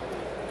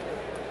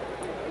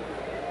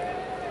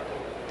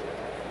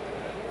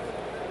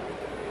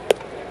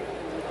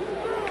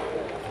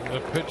 The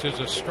pitch is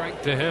a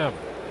strike to him.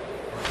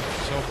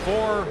 So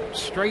 4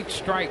 straight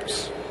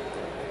strikes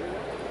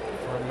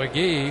from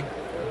McGee.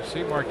 You see,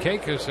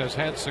 Markakis has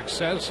had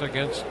success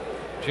against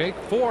Jake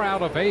 4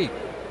 out of 8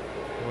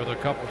 with a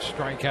couple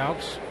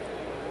strikeouts.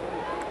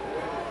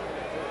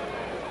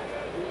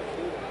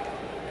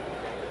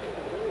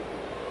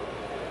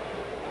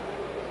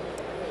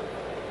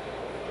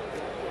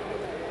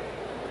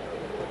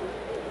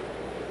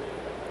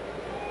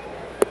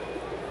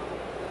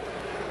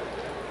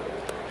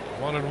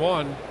 One and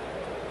one.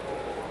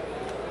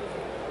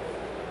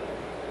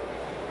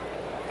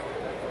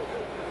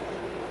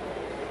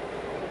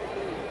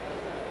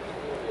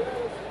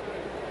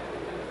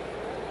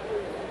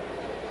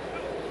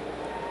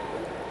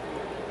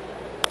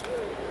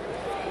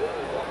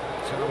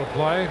 It's out of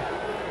play.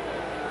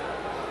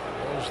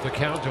 There's the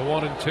count to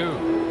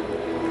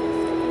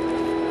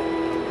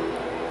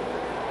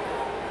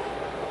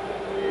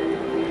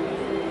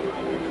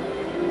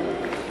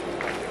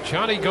 1-2.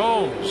 Johnny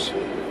Gomes,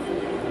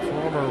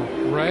 former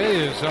Ray,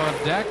 is on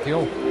deck.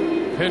 He'll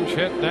pinch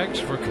hit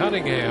next for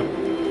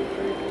Cunningham.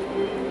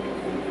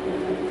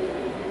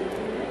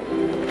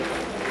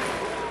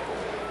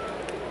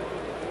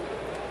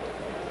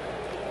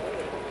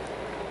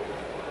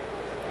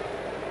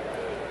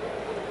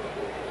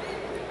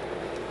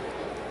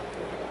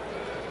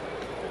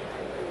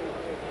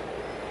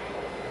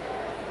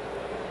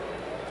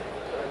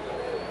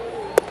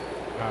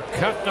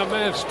 Cut and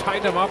a miss,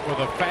 tied him up with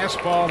a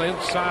fastball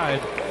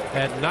inside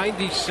at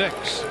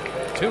 96.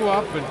 2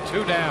 up and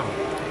 2 down.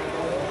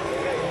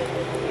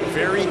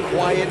 Very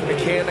quiet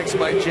mechanics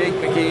by Jake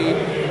McGee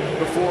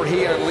before he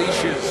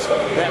unleashes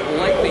that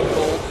lightning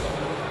bolt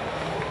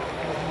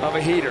of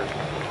a heater.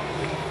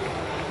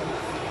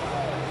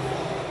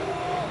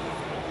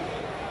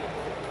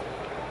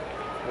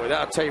 Well,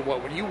 I'll tell you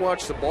what, when you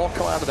watch the ball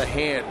come out of the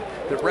hand,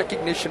 the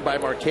recognition by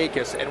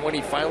Markakis, and when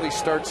he finally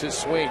starts his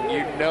swing,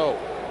 you know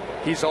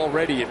he's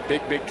already in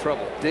big, big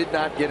trouble. Did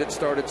not get it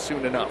started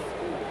soon enough.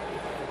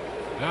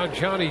 Now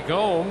Johnny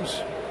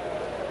Gomes.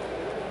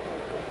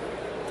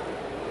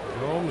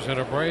 Gomes in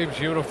a Braves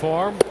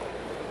uniform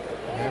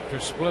after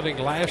splitting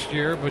last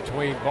year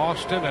between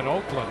Boston and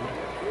Oakland.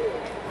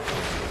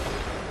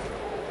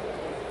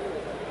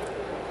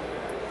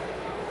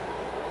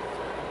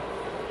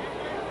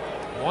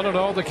 One and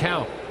all the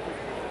count.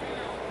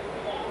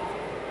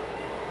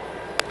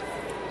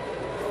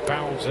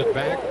 Fouls it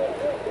back.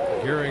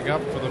 Gearing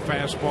up for the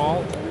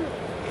fastball.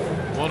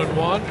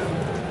 1-1.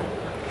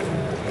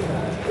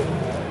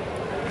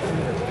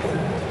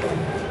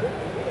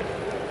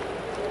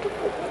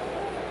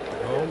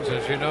 Gomes,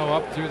 as you know,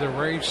 up through the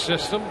Rays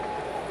system.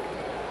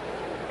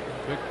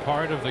 Big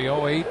part of the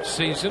 08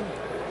 season.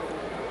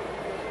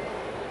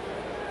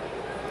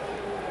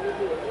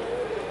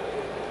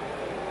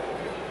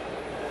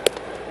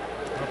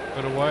 Up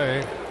and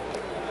away.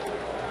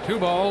 2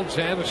 balls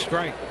and a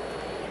strike.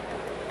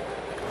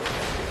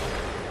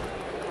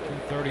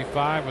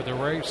 235 with the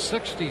Rays,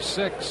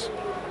 66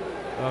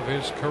 of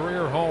his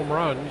career home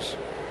runs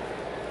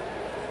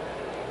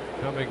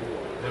coming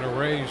in a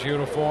Rays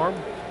uniform.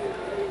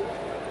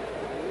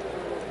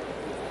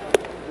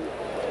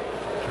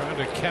 Trying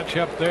to catch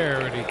up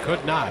there, and he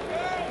could not.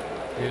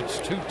 It's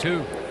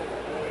 2-2.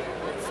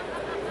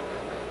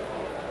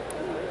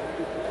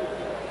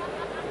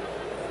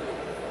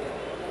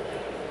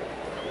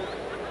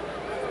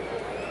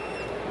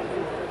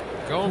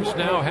 Gomes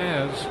now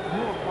has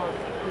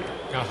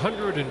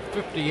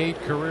 158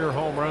 career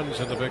home runs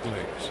in the big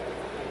leagues.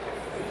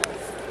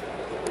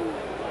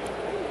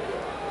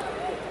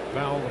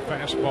 Fouled the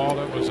fastball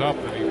that was up,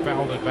 and he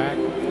fouled it back.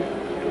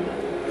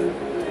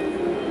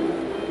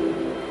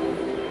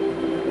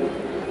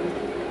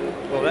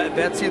 Well,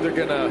 that's either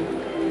going to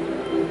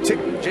tick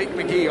Jake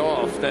McGee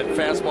off, that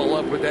fastball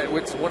up with that.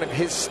 It's one of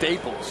his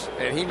staples,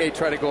 and he may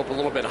try to go up a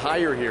little bit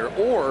higher here,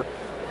 or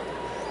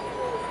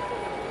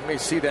you may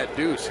see that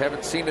deuce.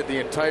 Haven't seen it the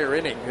entire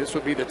inning. This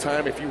would be the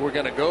time if you were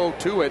going to go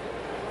to it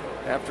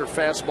after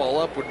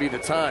fastball up would be the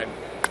time.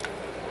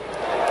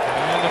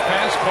 And the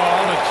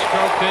fastball that's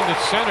stroked into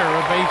center,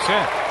 a base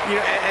hit. You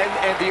know,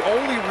 and the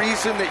only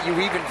reason that you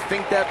even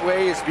think that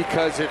way is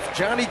because if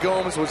Johnny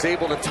Gomes was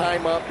able to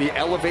time up the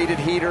elevated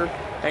heater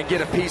and get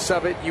a piece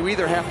of it, you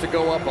either have to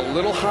go up a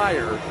little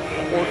higher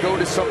or go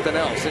to something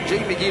else. And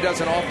Jake McGee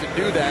doesn't often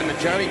do that, and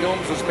Johnny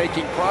Gomes was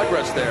making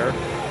progress there.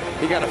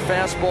 He got a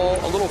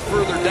fastball a little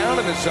further down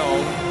in the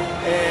zone,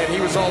 and he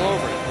was all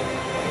over it.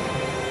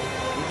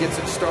 He gets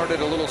it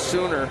started a little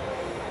sooner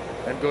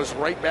and goes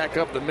right back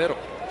up the middle.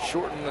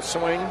 Shorten the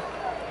swing.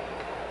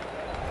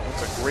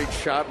 That's a great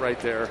shot right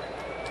there.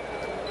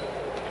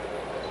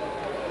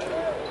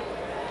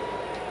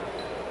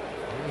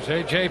 Here's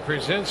A.J.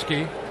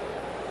 Przinsky.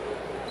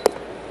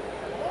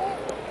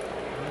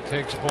 He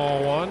takes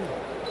ball one.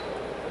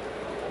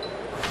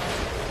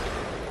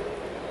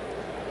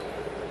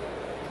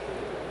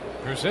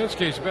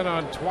 Przinsky's been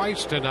on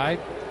twice tonight.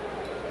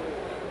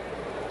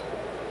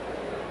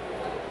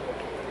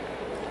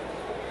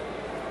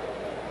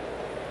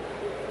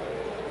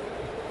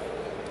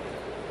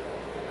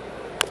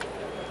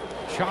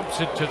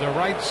 Chops it to the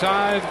right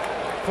side.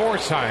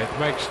 Forsythe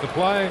makes the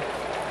play.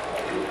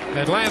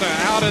 Atlanta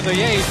out in the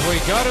 8th. We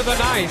go to the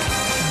 9th.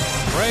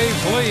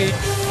 Braves lead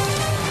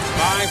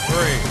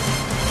 5-3.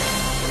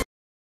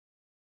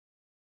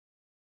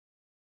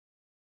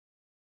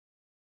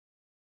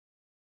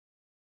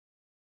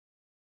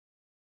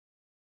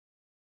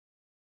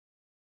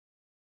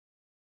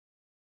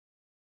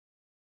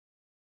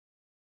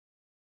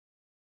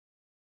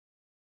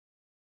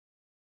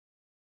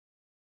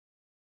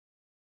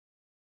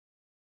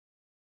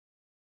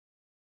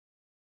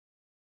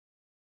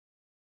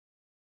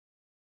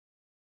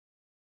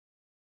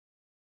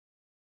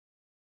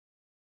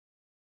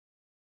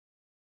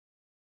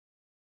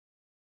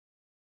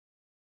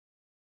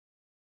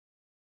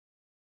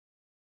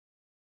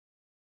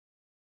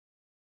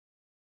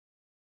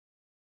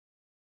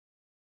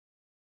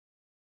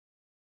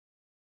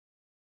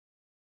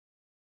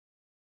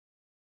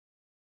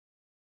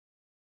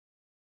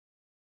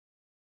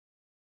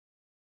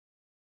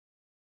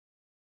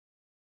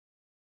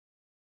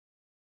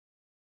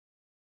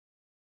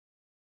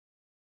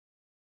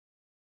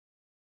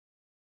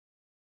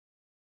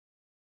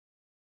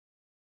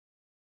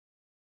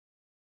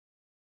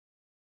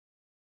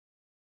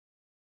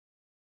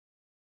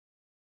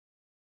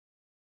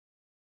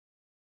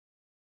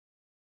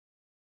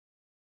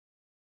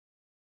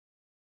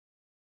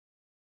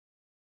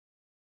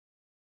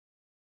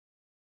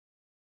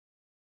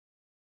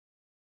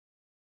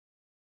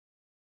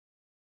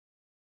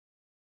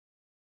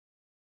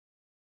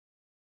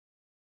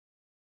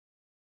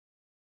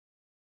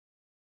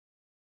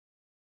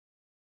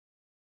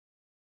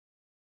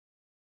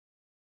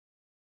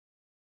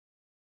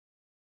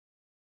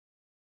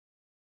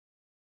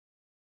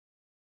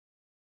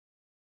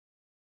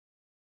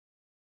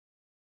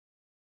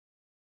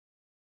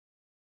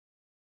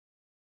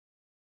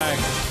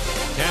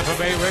 Tampa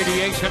Bay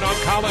Radiation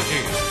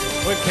Oncology.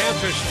 When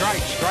cancer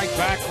strikes, strike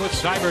back with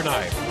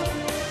CyberKnife.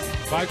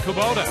 By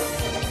Kubota.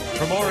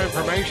 For more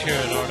information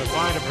or to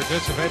find a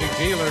participating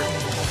dealer,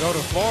 go to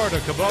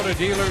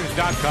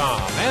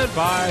FloridaKubotaDealers.com. And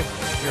by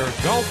your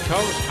Gulf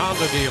Coast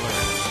Honda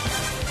dealers.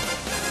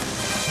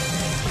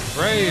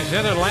 Rays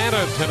in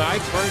Atlanta tonight,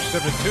 first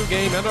of a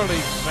 2-game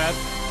interleague set.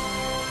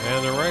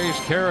 And the Rays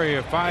carry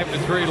a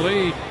 5-3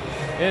 lead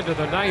into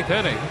the 9th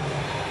inning.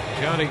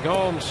 Johnny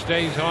Gomes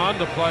stays on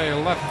to play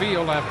left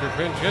field after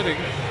pinch hitting.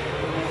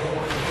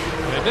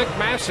 And Nick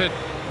Massett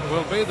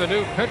will be the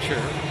new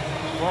pitcher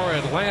for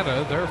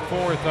Atlanta, their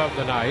 4th of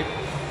the night.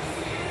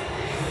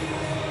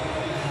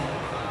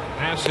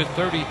 Massett,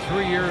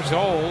 33 years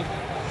old,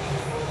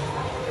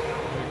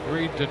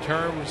 agreed to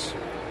terms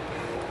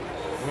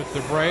with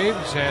the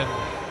Braves, and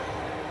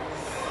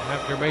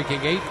after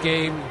making 8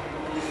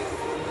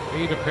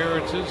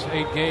 appearances,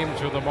 8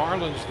 games with the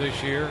Marlins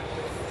this year,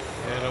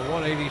 and a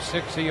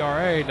 1.86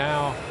 ERA,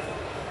 now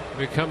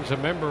becomes a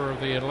member of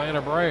the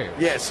Atlanta Braves.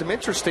 Yeah, some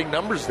interesting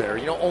numbers there.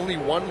 You know, only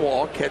 1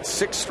 walk, had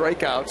 6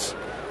 strikeouts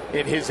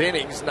in his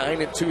innings, 9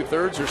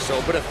 2/3 or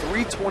so, but a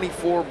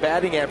 324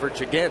 batting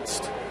average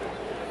against.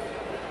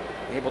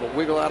 Able to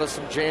wiggle out of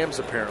some jams,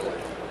 apparently.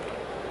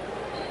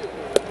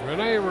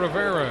 Rene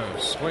Rivera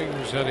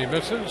swings and he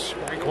misses.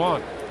 Strike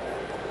one.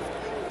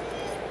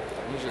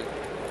 Usually.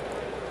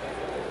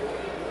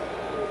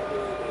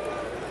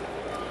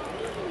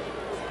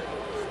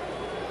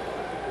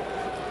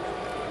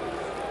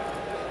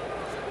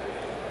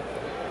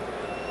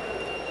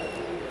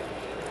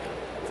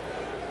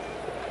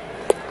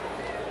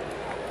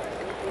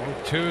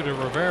 Two to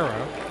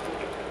Rivera.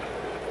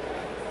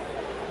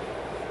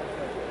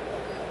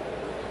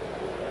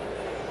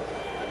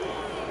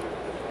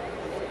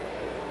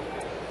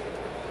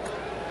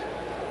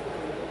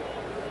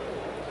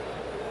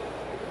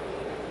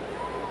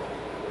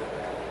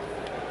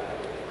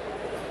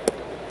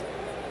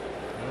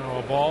 Now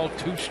a ball,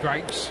 2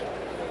 strikes.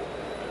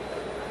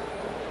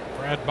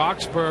 Brad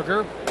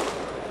Boxberger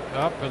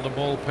up in the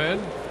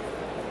bullpen.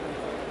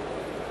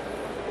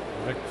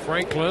 Nick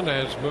Franklin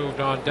has moved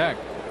on deck.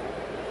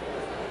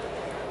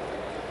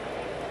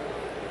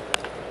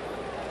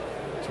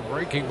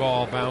 Breaking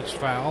ball bounced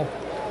foul.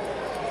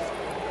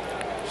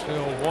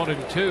 Still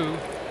 1-2.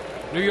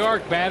 New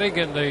York batting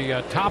in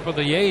the top of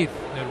the 8th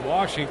in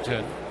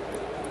Washington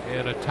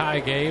in a tie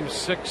game,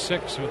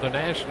 6-6 with the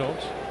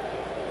Nationals.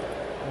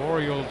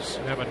 Orioles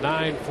have a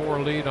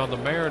 9-4 lead on the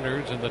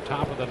Mariners in the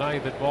top of the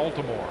 9th at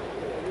Baltimore.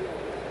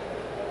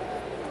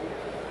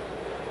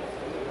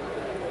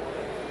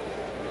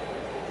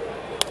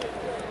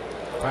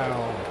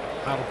 Foul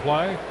out of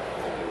play.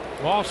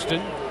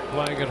 Boston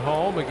playing at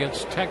home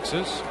against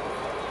Texas.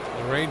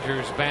 The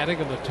Rangers batting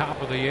in the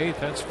top of the 8th.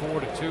 That's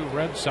 4-2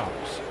 Red Sox.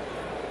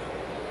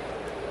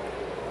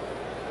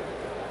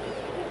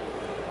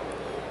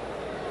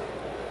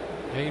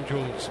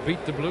 Angels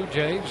beat the Blue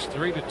Jays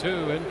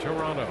 3-2 in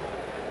Toronto.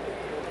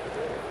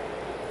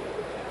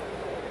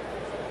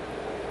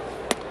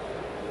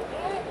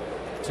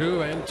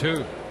 Two and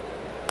two.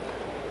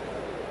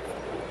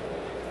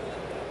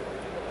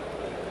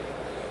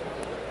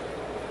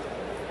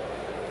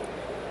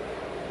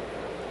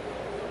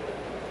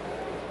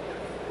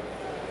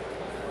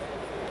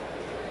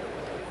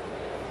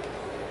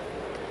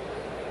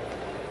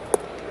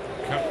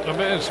 A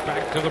miss,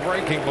 back to the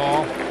breaking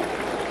ball.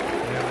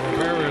 And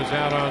Rivera is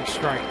out on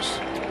strikes.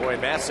 Boy,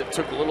 Massett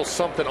took a little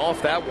something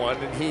off that one,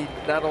 and he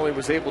not only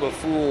was able to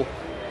fool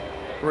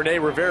Rene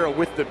Rivera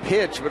with the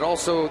pitch, but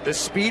also the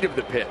speed of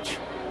the pitch.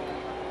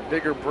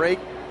 Bigger break,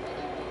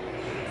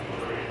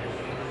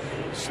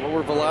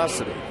 slower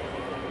velocity.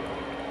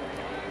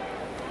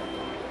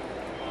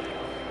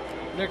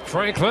 Nick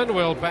Franklin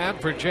will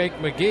bat for Jake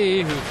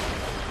McGee,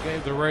 who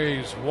gave the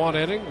Rays 1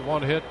 inning,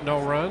 1 hit, no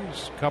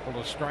runs, couple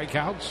of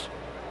strikeouts.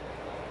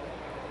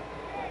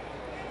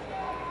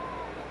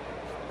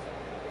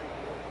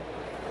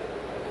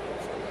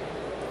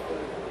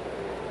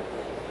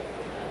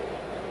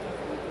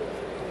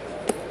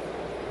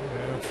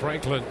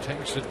 Franklin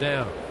takes it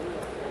down.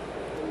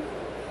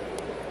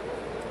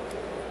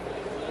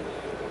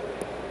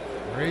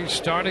 Rays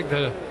starting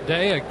the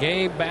day a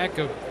game back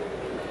of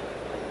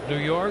New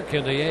York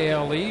in the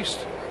AL East.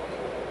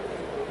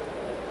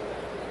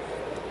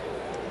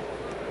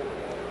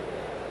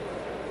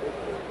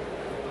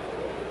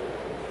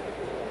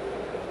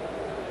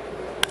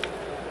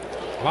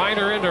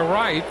 Liner into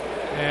right,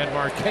 and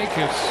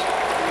Markakis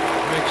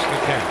makes the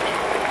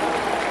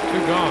catch.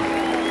 2 gone.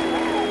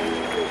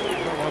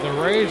 The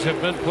Rays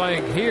have been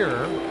playing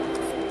here,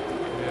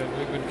 and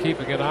we've been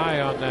keeping an eye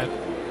on that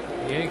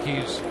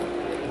Yankees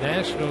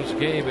Nationals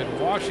game in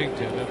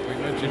Washington. As we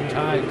mentioned,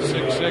 tied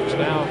 6-6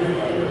 now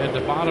at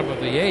the bottom of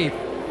the 8th.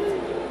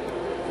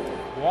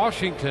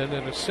 Washington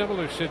in a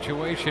similar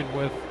situation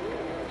with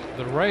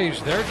the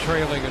Rays. They're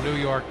trailing a New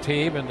York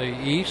team in the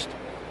East.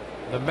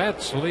 The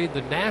Mets lead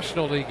the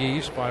National League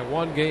East by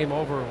 1 game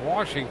over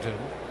Washington.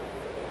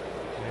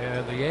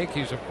 And the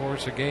Yankees, of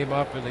course, a game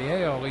up in the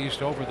AL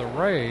East over the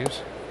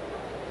Rays.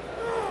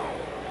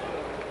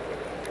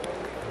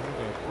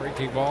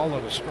 Breaking ball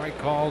and a strike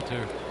call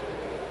to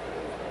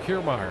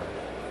Kiermaier.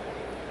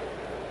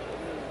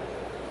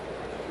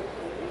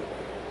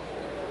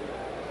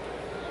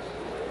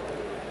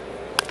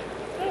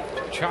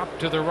 Chop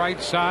to the right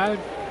side.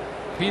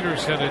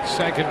 Peterson at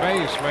second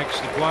base makes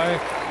the play.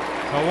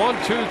 A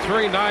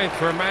 1-2-3 ninth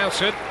for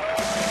Massett.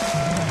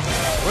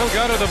 We'll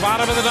go to the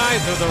bottom of the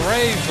 9th with the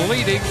Rays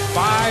leading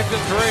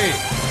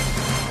 5-3.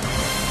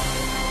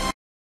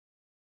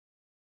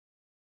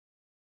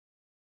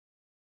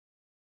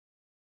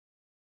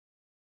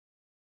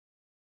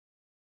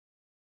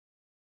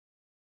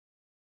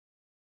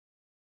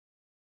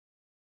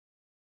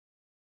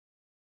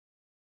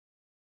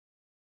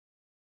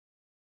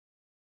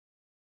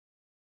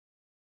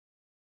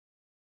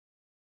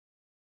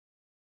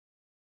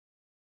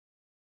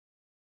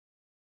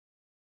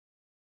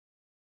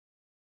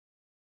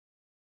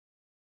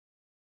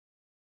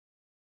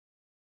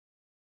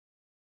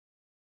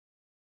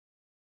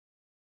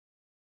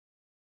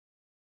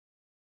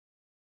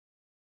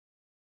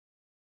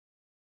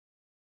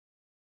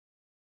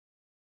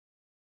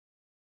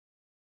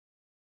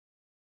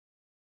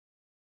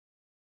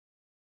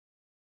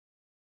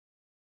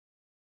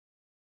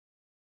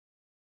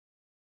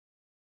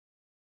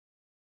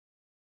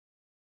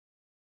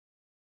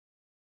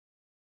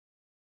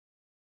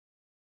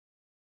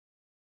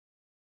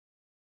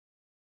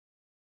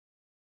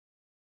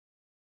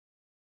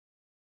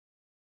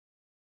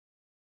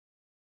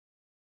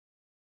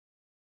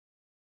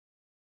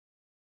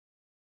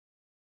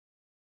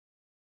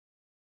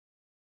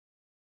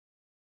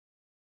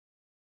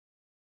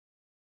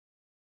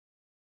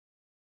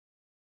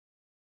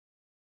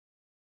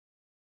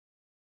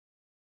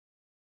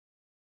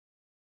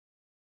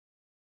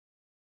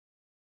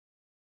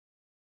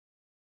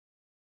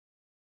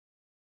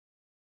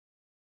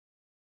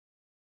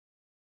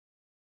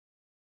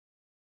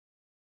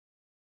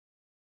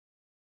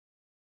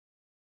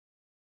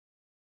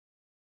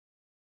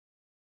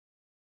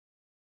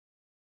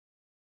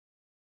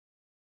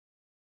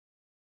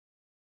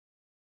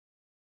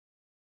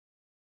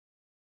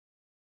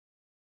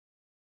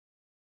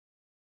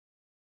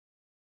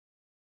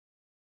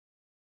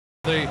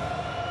 the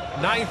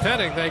ninth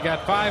inning. They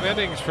got 5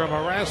 innings from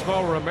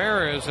Erasmo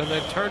Ramirez and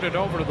then turned it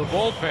over to the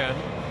bullpen.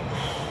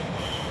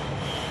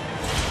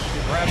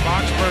 Brad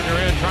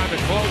Boxberger in trying to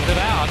close it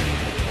out.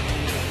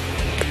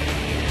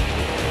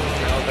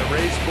 Now the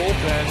Rays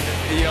bullpen,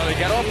 they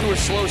got off to a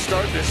slow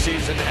start this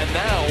season and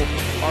now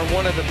are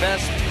one of the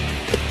best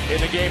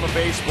in the game of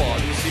baseball.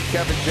 You see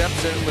Kevin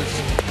Jepson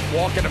was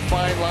walking a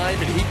fine line,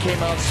 but he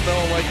came out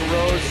smelling like a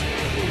rose.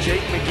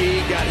 Jake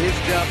McGee got his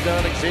job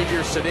done.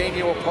 Xavier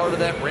Cedeno a part of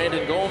that.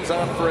 Brandon Gomes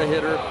on for a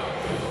hitter.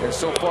 And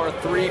so far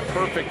 3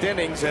 perfect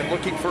innings and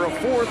looking for a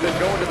 4th and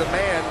going to the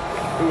man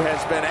who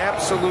has been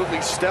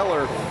absolutely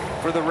stellar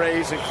for the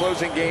Rays and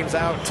closing games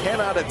out 10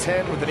 out of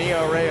 10 with an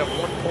ERA of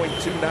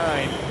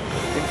 1.29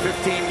 in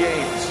 15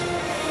 games.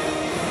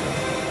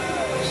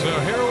 So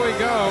here we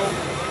go.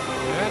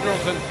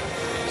 Andrelton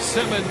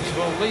Simmons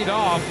will lead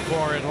off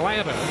for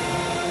Atlanta.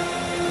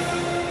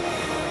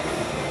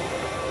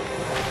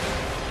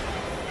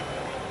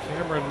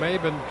 Cameron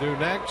Maben due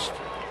next.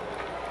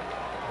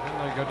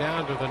 And they go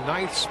down to the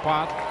 9th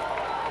spot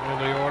in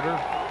the order.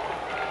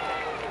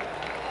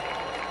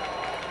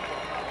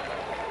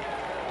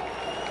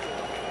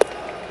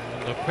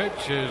 And the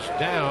pitch is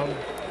down.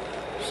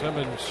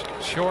 Simmons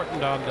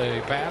shortened on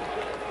the bat.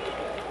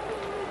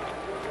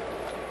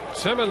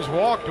 Simmons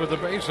walked with the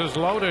bases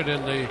loaded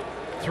in the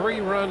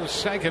 3-run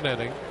second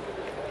inning.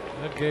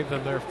 That gave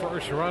them their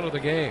first run of the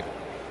game.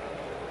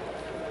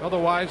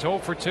 Otherwise 0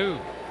 for 2.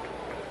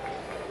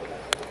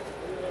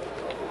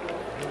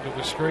 Into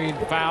the screen,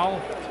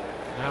 foul.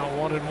 Now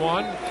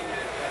 1-1.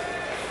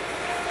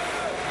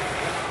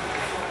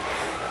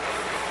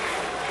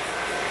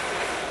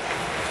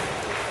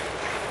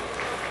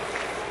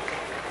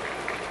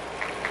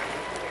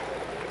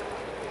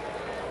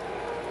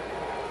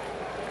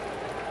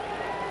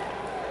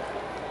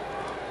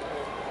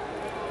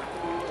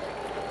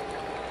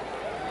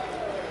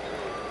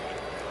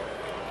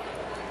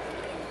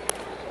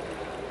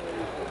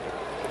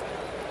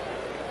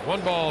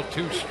 One ball,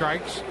 2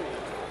 strikes.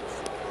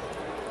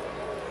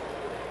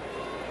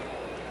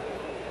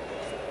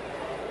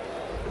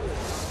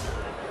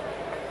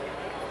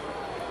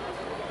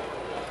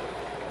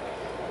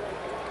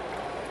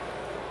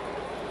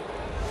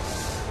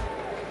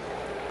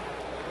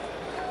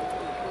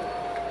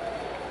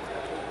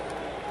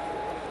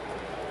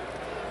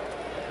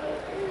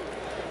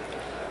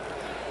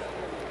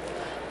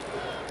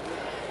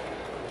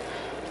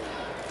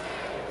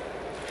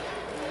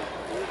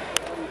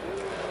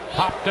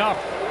 Popped up,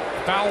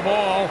 foul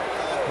ball.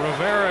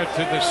 Rivera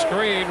to the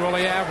screen. Will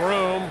he have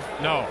room?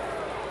 No.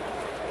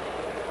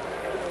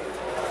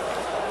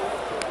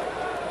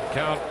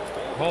 Count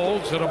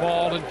holds at a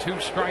ball and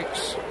 2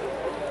 strikes.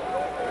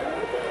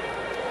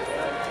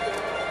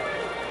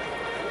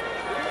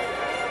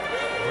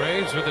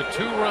 Rays with a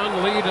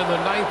 2-run lead in the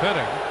 9th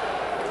inning.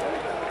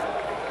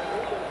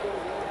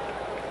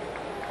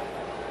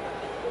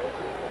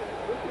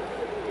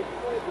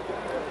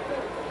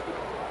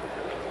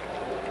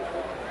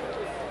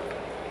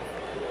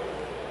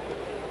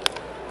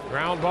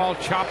 Ground ball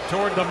chopped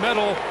toward the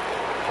middle.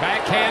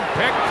 Backhand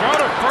pick, throw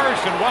to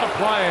first, and what a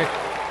play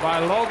by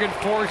Logan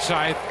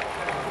Forsythe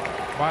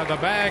by the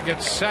bag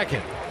at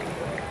second.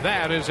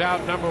 That is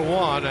out number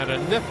 1, and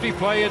a nifty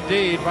play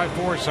indeed by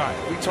Forsythe.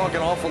 We talk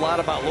an awful lot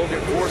about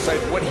Logan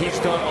Forsythe, what he's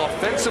done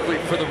offensively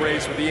for the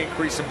Rays with the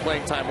increase in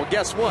playing time. Well,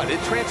 guess what?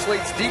 It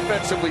translates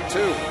defensively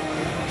too.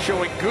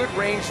 Showing good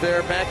range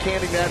there,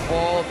 backhanding that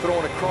ball,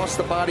 throwing across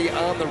the body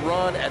on the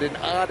run at an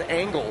odd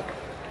angle.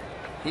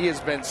 He has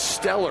been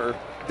stellar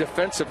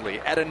defensively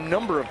at a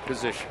number of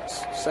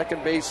positions.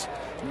 Second base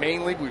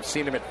mainly. We've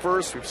seen him at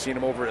first. We've seen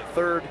him over at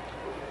third.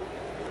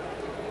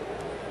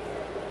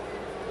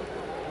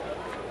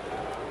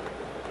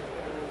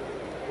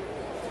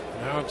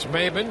 Now it's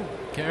Maben,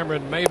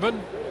 Cameron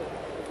Maben,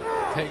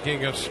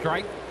 taking a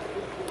strike.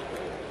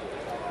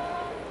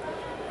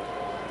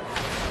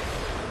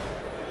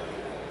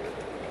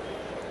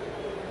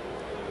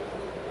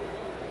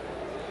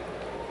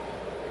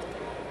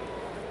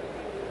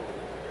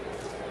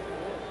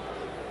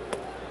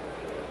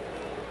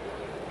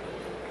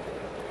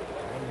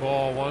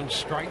 Ball, 1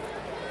 strike.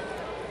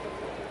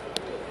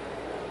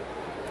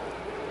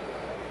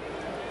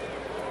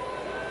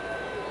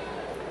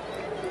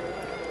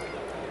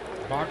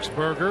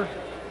 Boxberger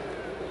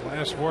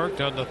last worked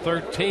on the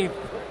 13th,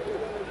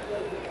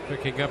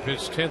 picking up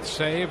his 10th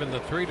save and the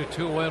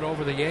 3-2 win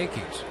over the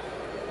Yankees.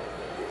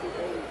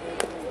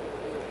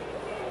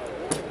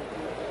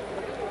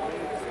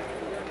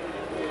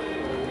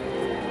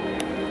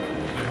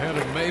 Ahead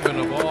of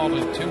Maben, a ball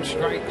and 2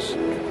 strikes.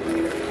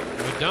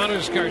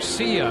 Adonis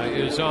Garcia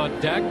is on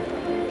deck.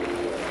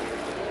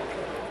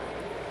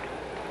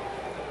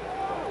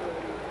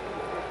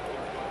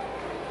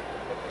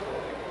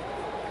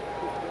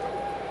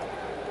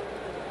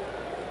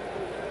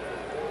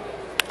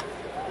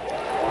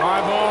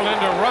 Fly ball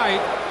into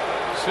right.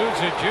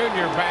 Souza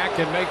Jr. back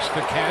and makes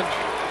the catch.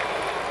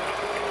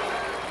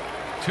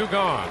 2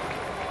 gone.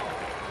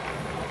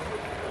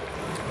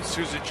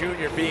 Souza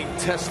Jr. being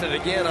tested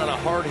again on a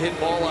hard hit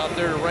ball out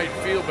there to right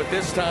field, but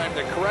this time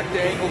the correct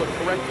angle, the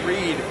correct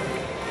read,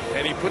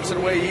 and he puts it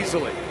away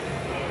easily.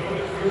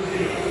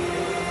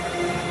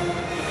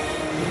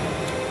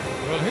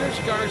 Well, here's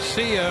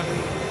Garcia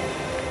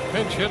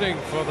pinch hitting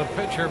for the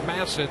pitcher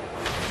Massett.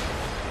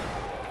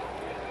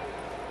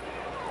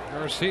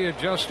 Garcia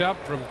just up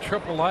from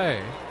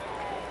AAA.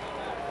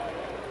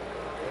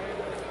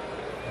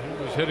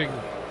 He was hitting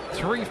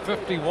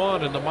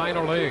 .351 in the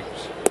minor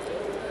leagues.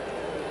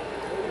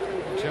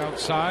 Pitch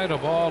outside, a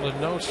ball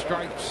and no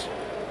strikes.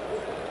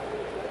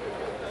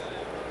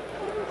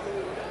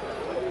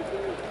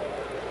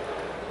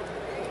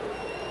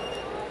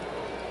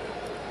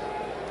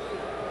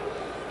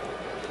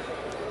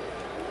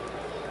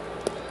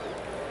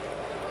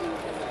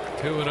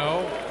 Two and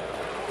 0.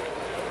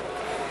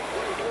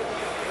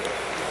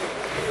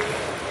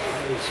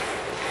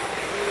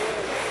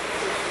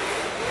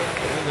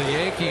 In the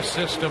Yankee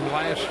system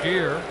last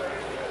year.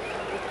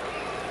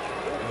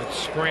 That's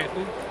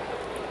Scranton.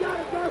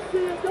 There's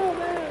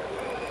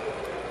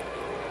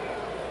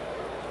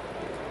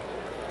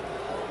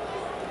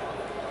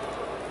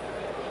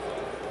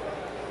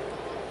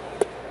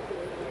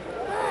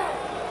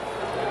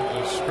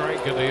a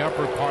strike in the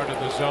upper part of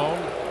the zone.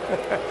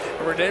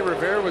 Rene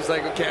Rivera was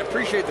like, okay, I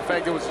appreciate the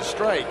fact it was a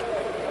strike.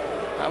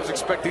 I was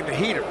expecting the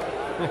heater.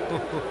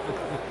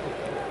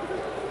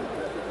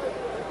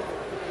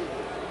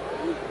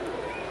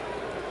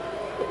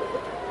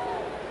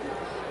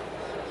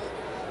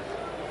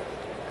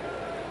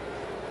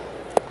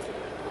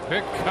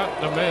 Big cut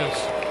and a miss.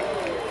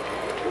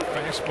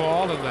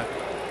 Fastball, and the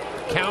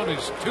count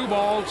is 2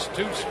 balls,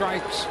 2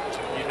 strikes.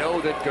 You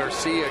know that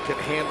Garcia can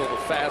handle the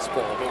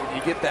fastball, but when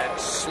you get that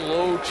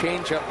slow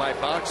changeup by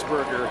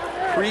Boxberger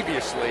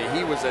previously,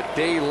 he was a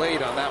day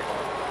late on that one.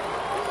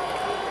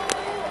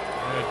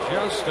 And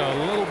just a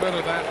little bit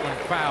of that one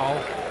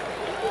foul.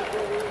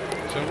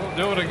 So we'll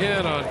do it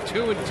again on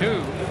 2 and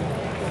 2.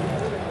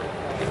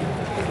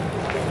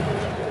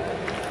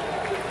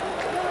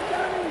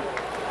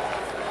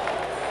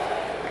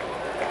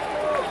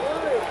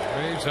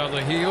 Rays on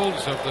the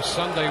heels of the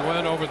Sunday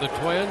win over the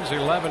Twins,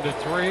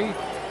 11-3.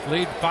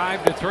 Lead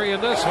 5-3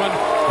 in this one,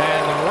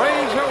 and the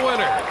Rays are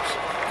winners.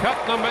 Cut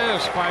and a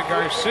miss by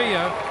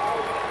Garcia.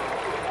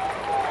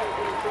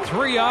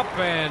 3 up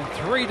and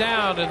 3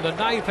 down in the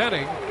 9th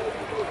inning.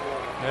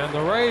 And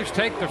the Rays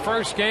take the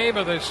first game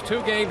of this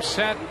 2-game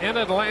set in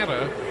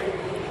Atlanta.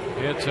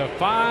 It's a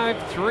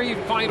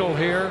 5-3 final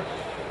here.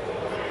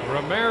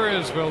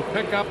 Ramirez will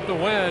pick up the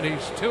win.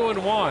 He's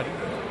 2-1.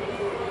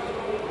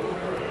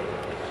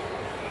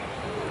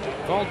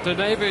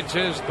 Foltynewicz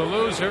is the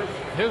loser.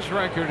 His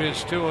record is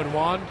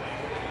 2-1.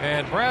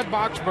 And Brad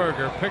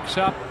Boxberger picks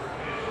up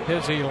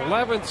his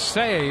 11th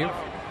save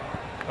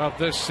of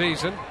this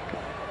season.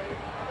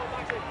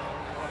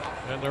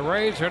 And the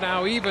Rays are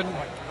now even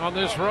on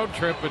this road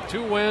trip with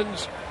 2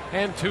 wins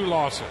and 2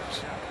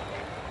 losses.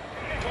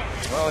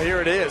 Well, here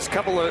it is.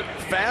 Couple of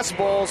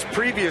fastballs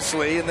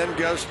previously, and then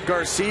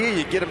Garcia,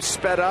 you get him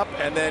sped up,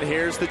 and then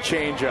here's the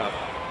changeup.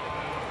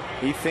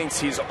 He thinks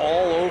he's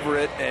all over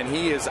it, and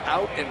he is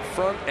out in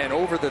front and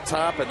over the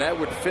top, and that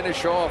would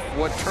finish off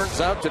what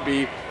turns out to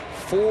be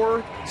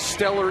 4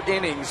 stellar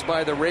innings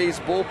by the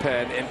Rays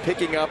bullpen in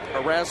picking up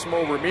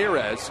Erasmo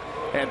Ramirez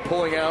and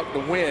pulling out the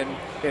win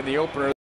in the opener.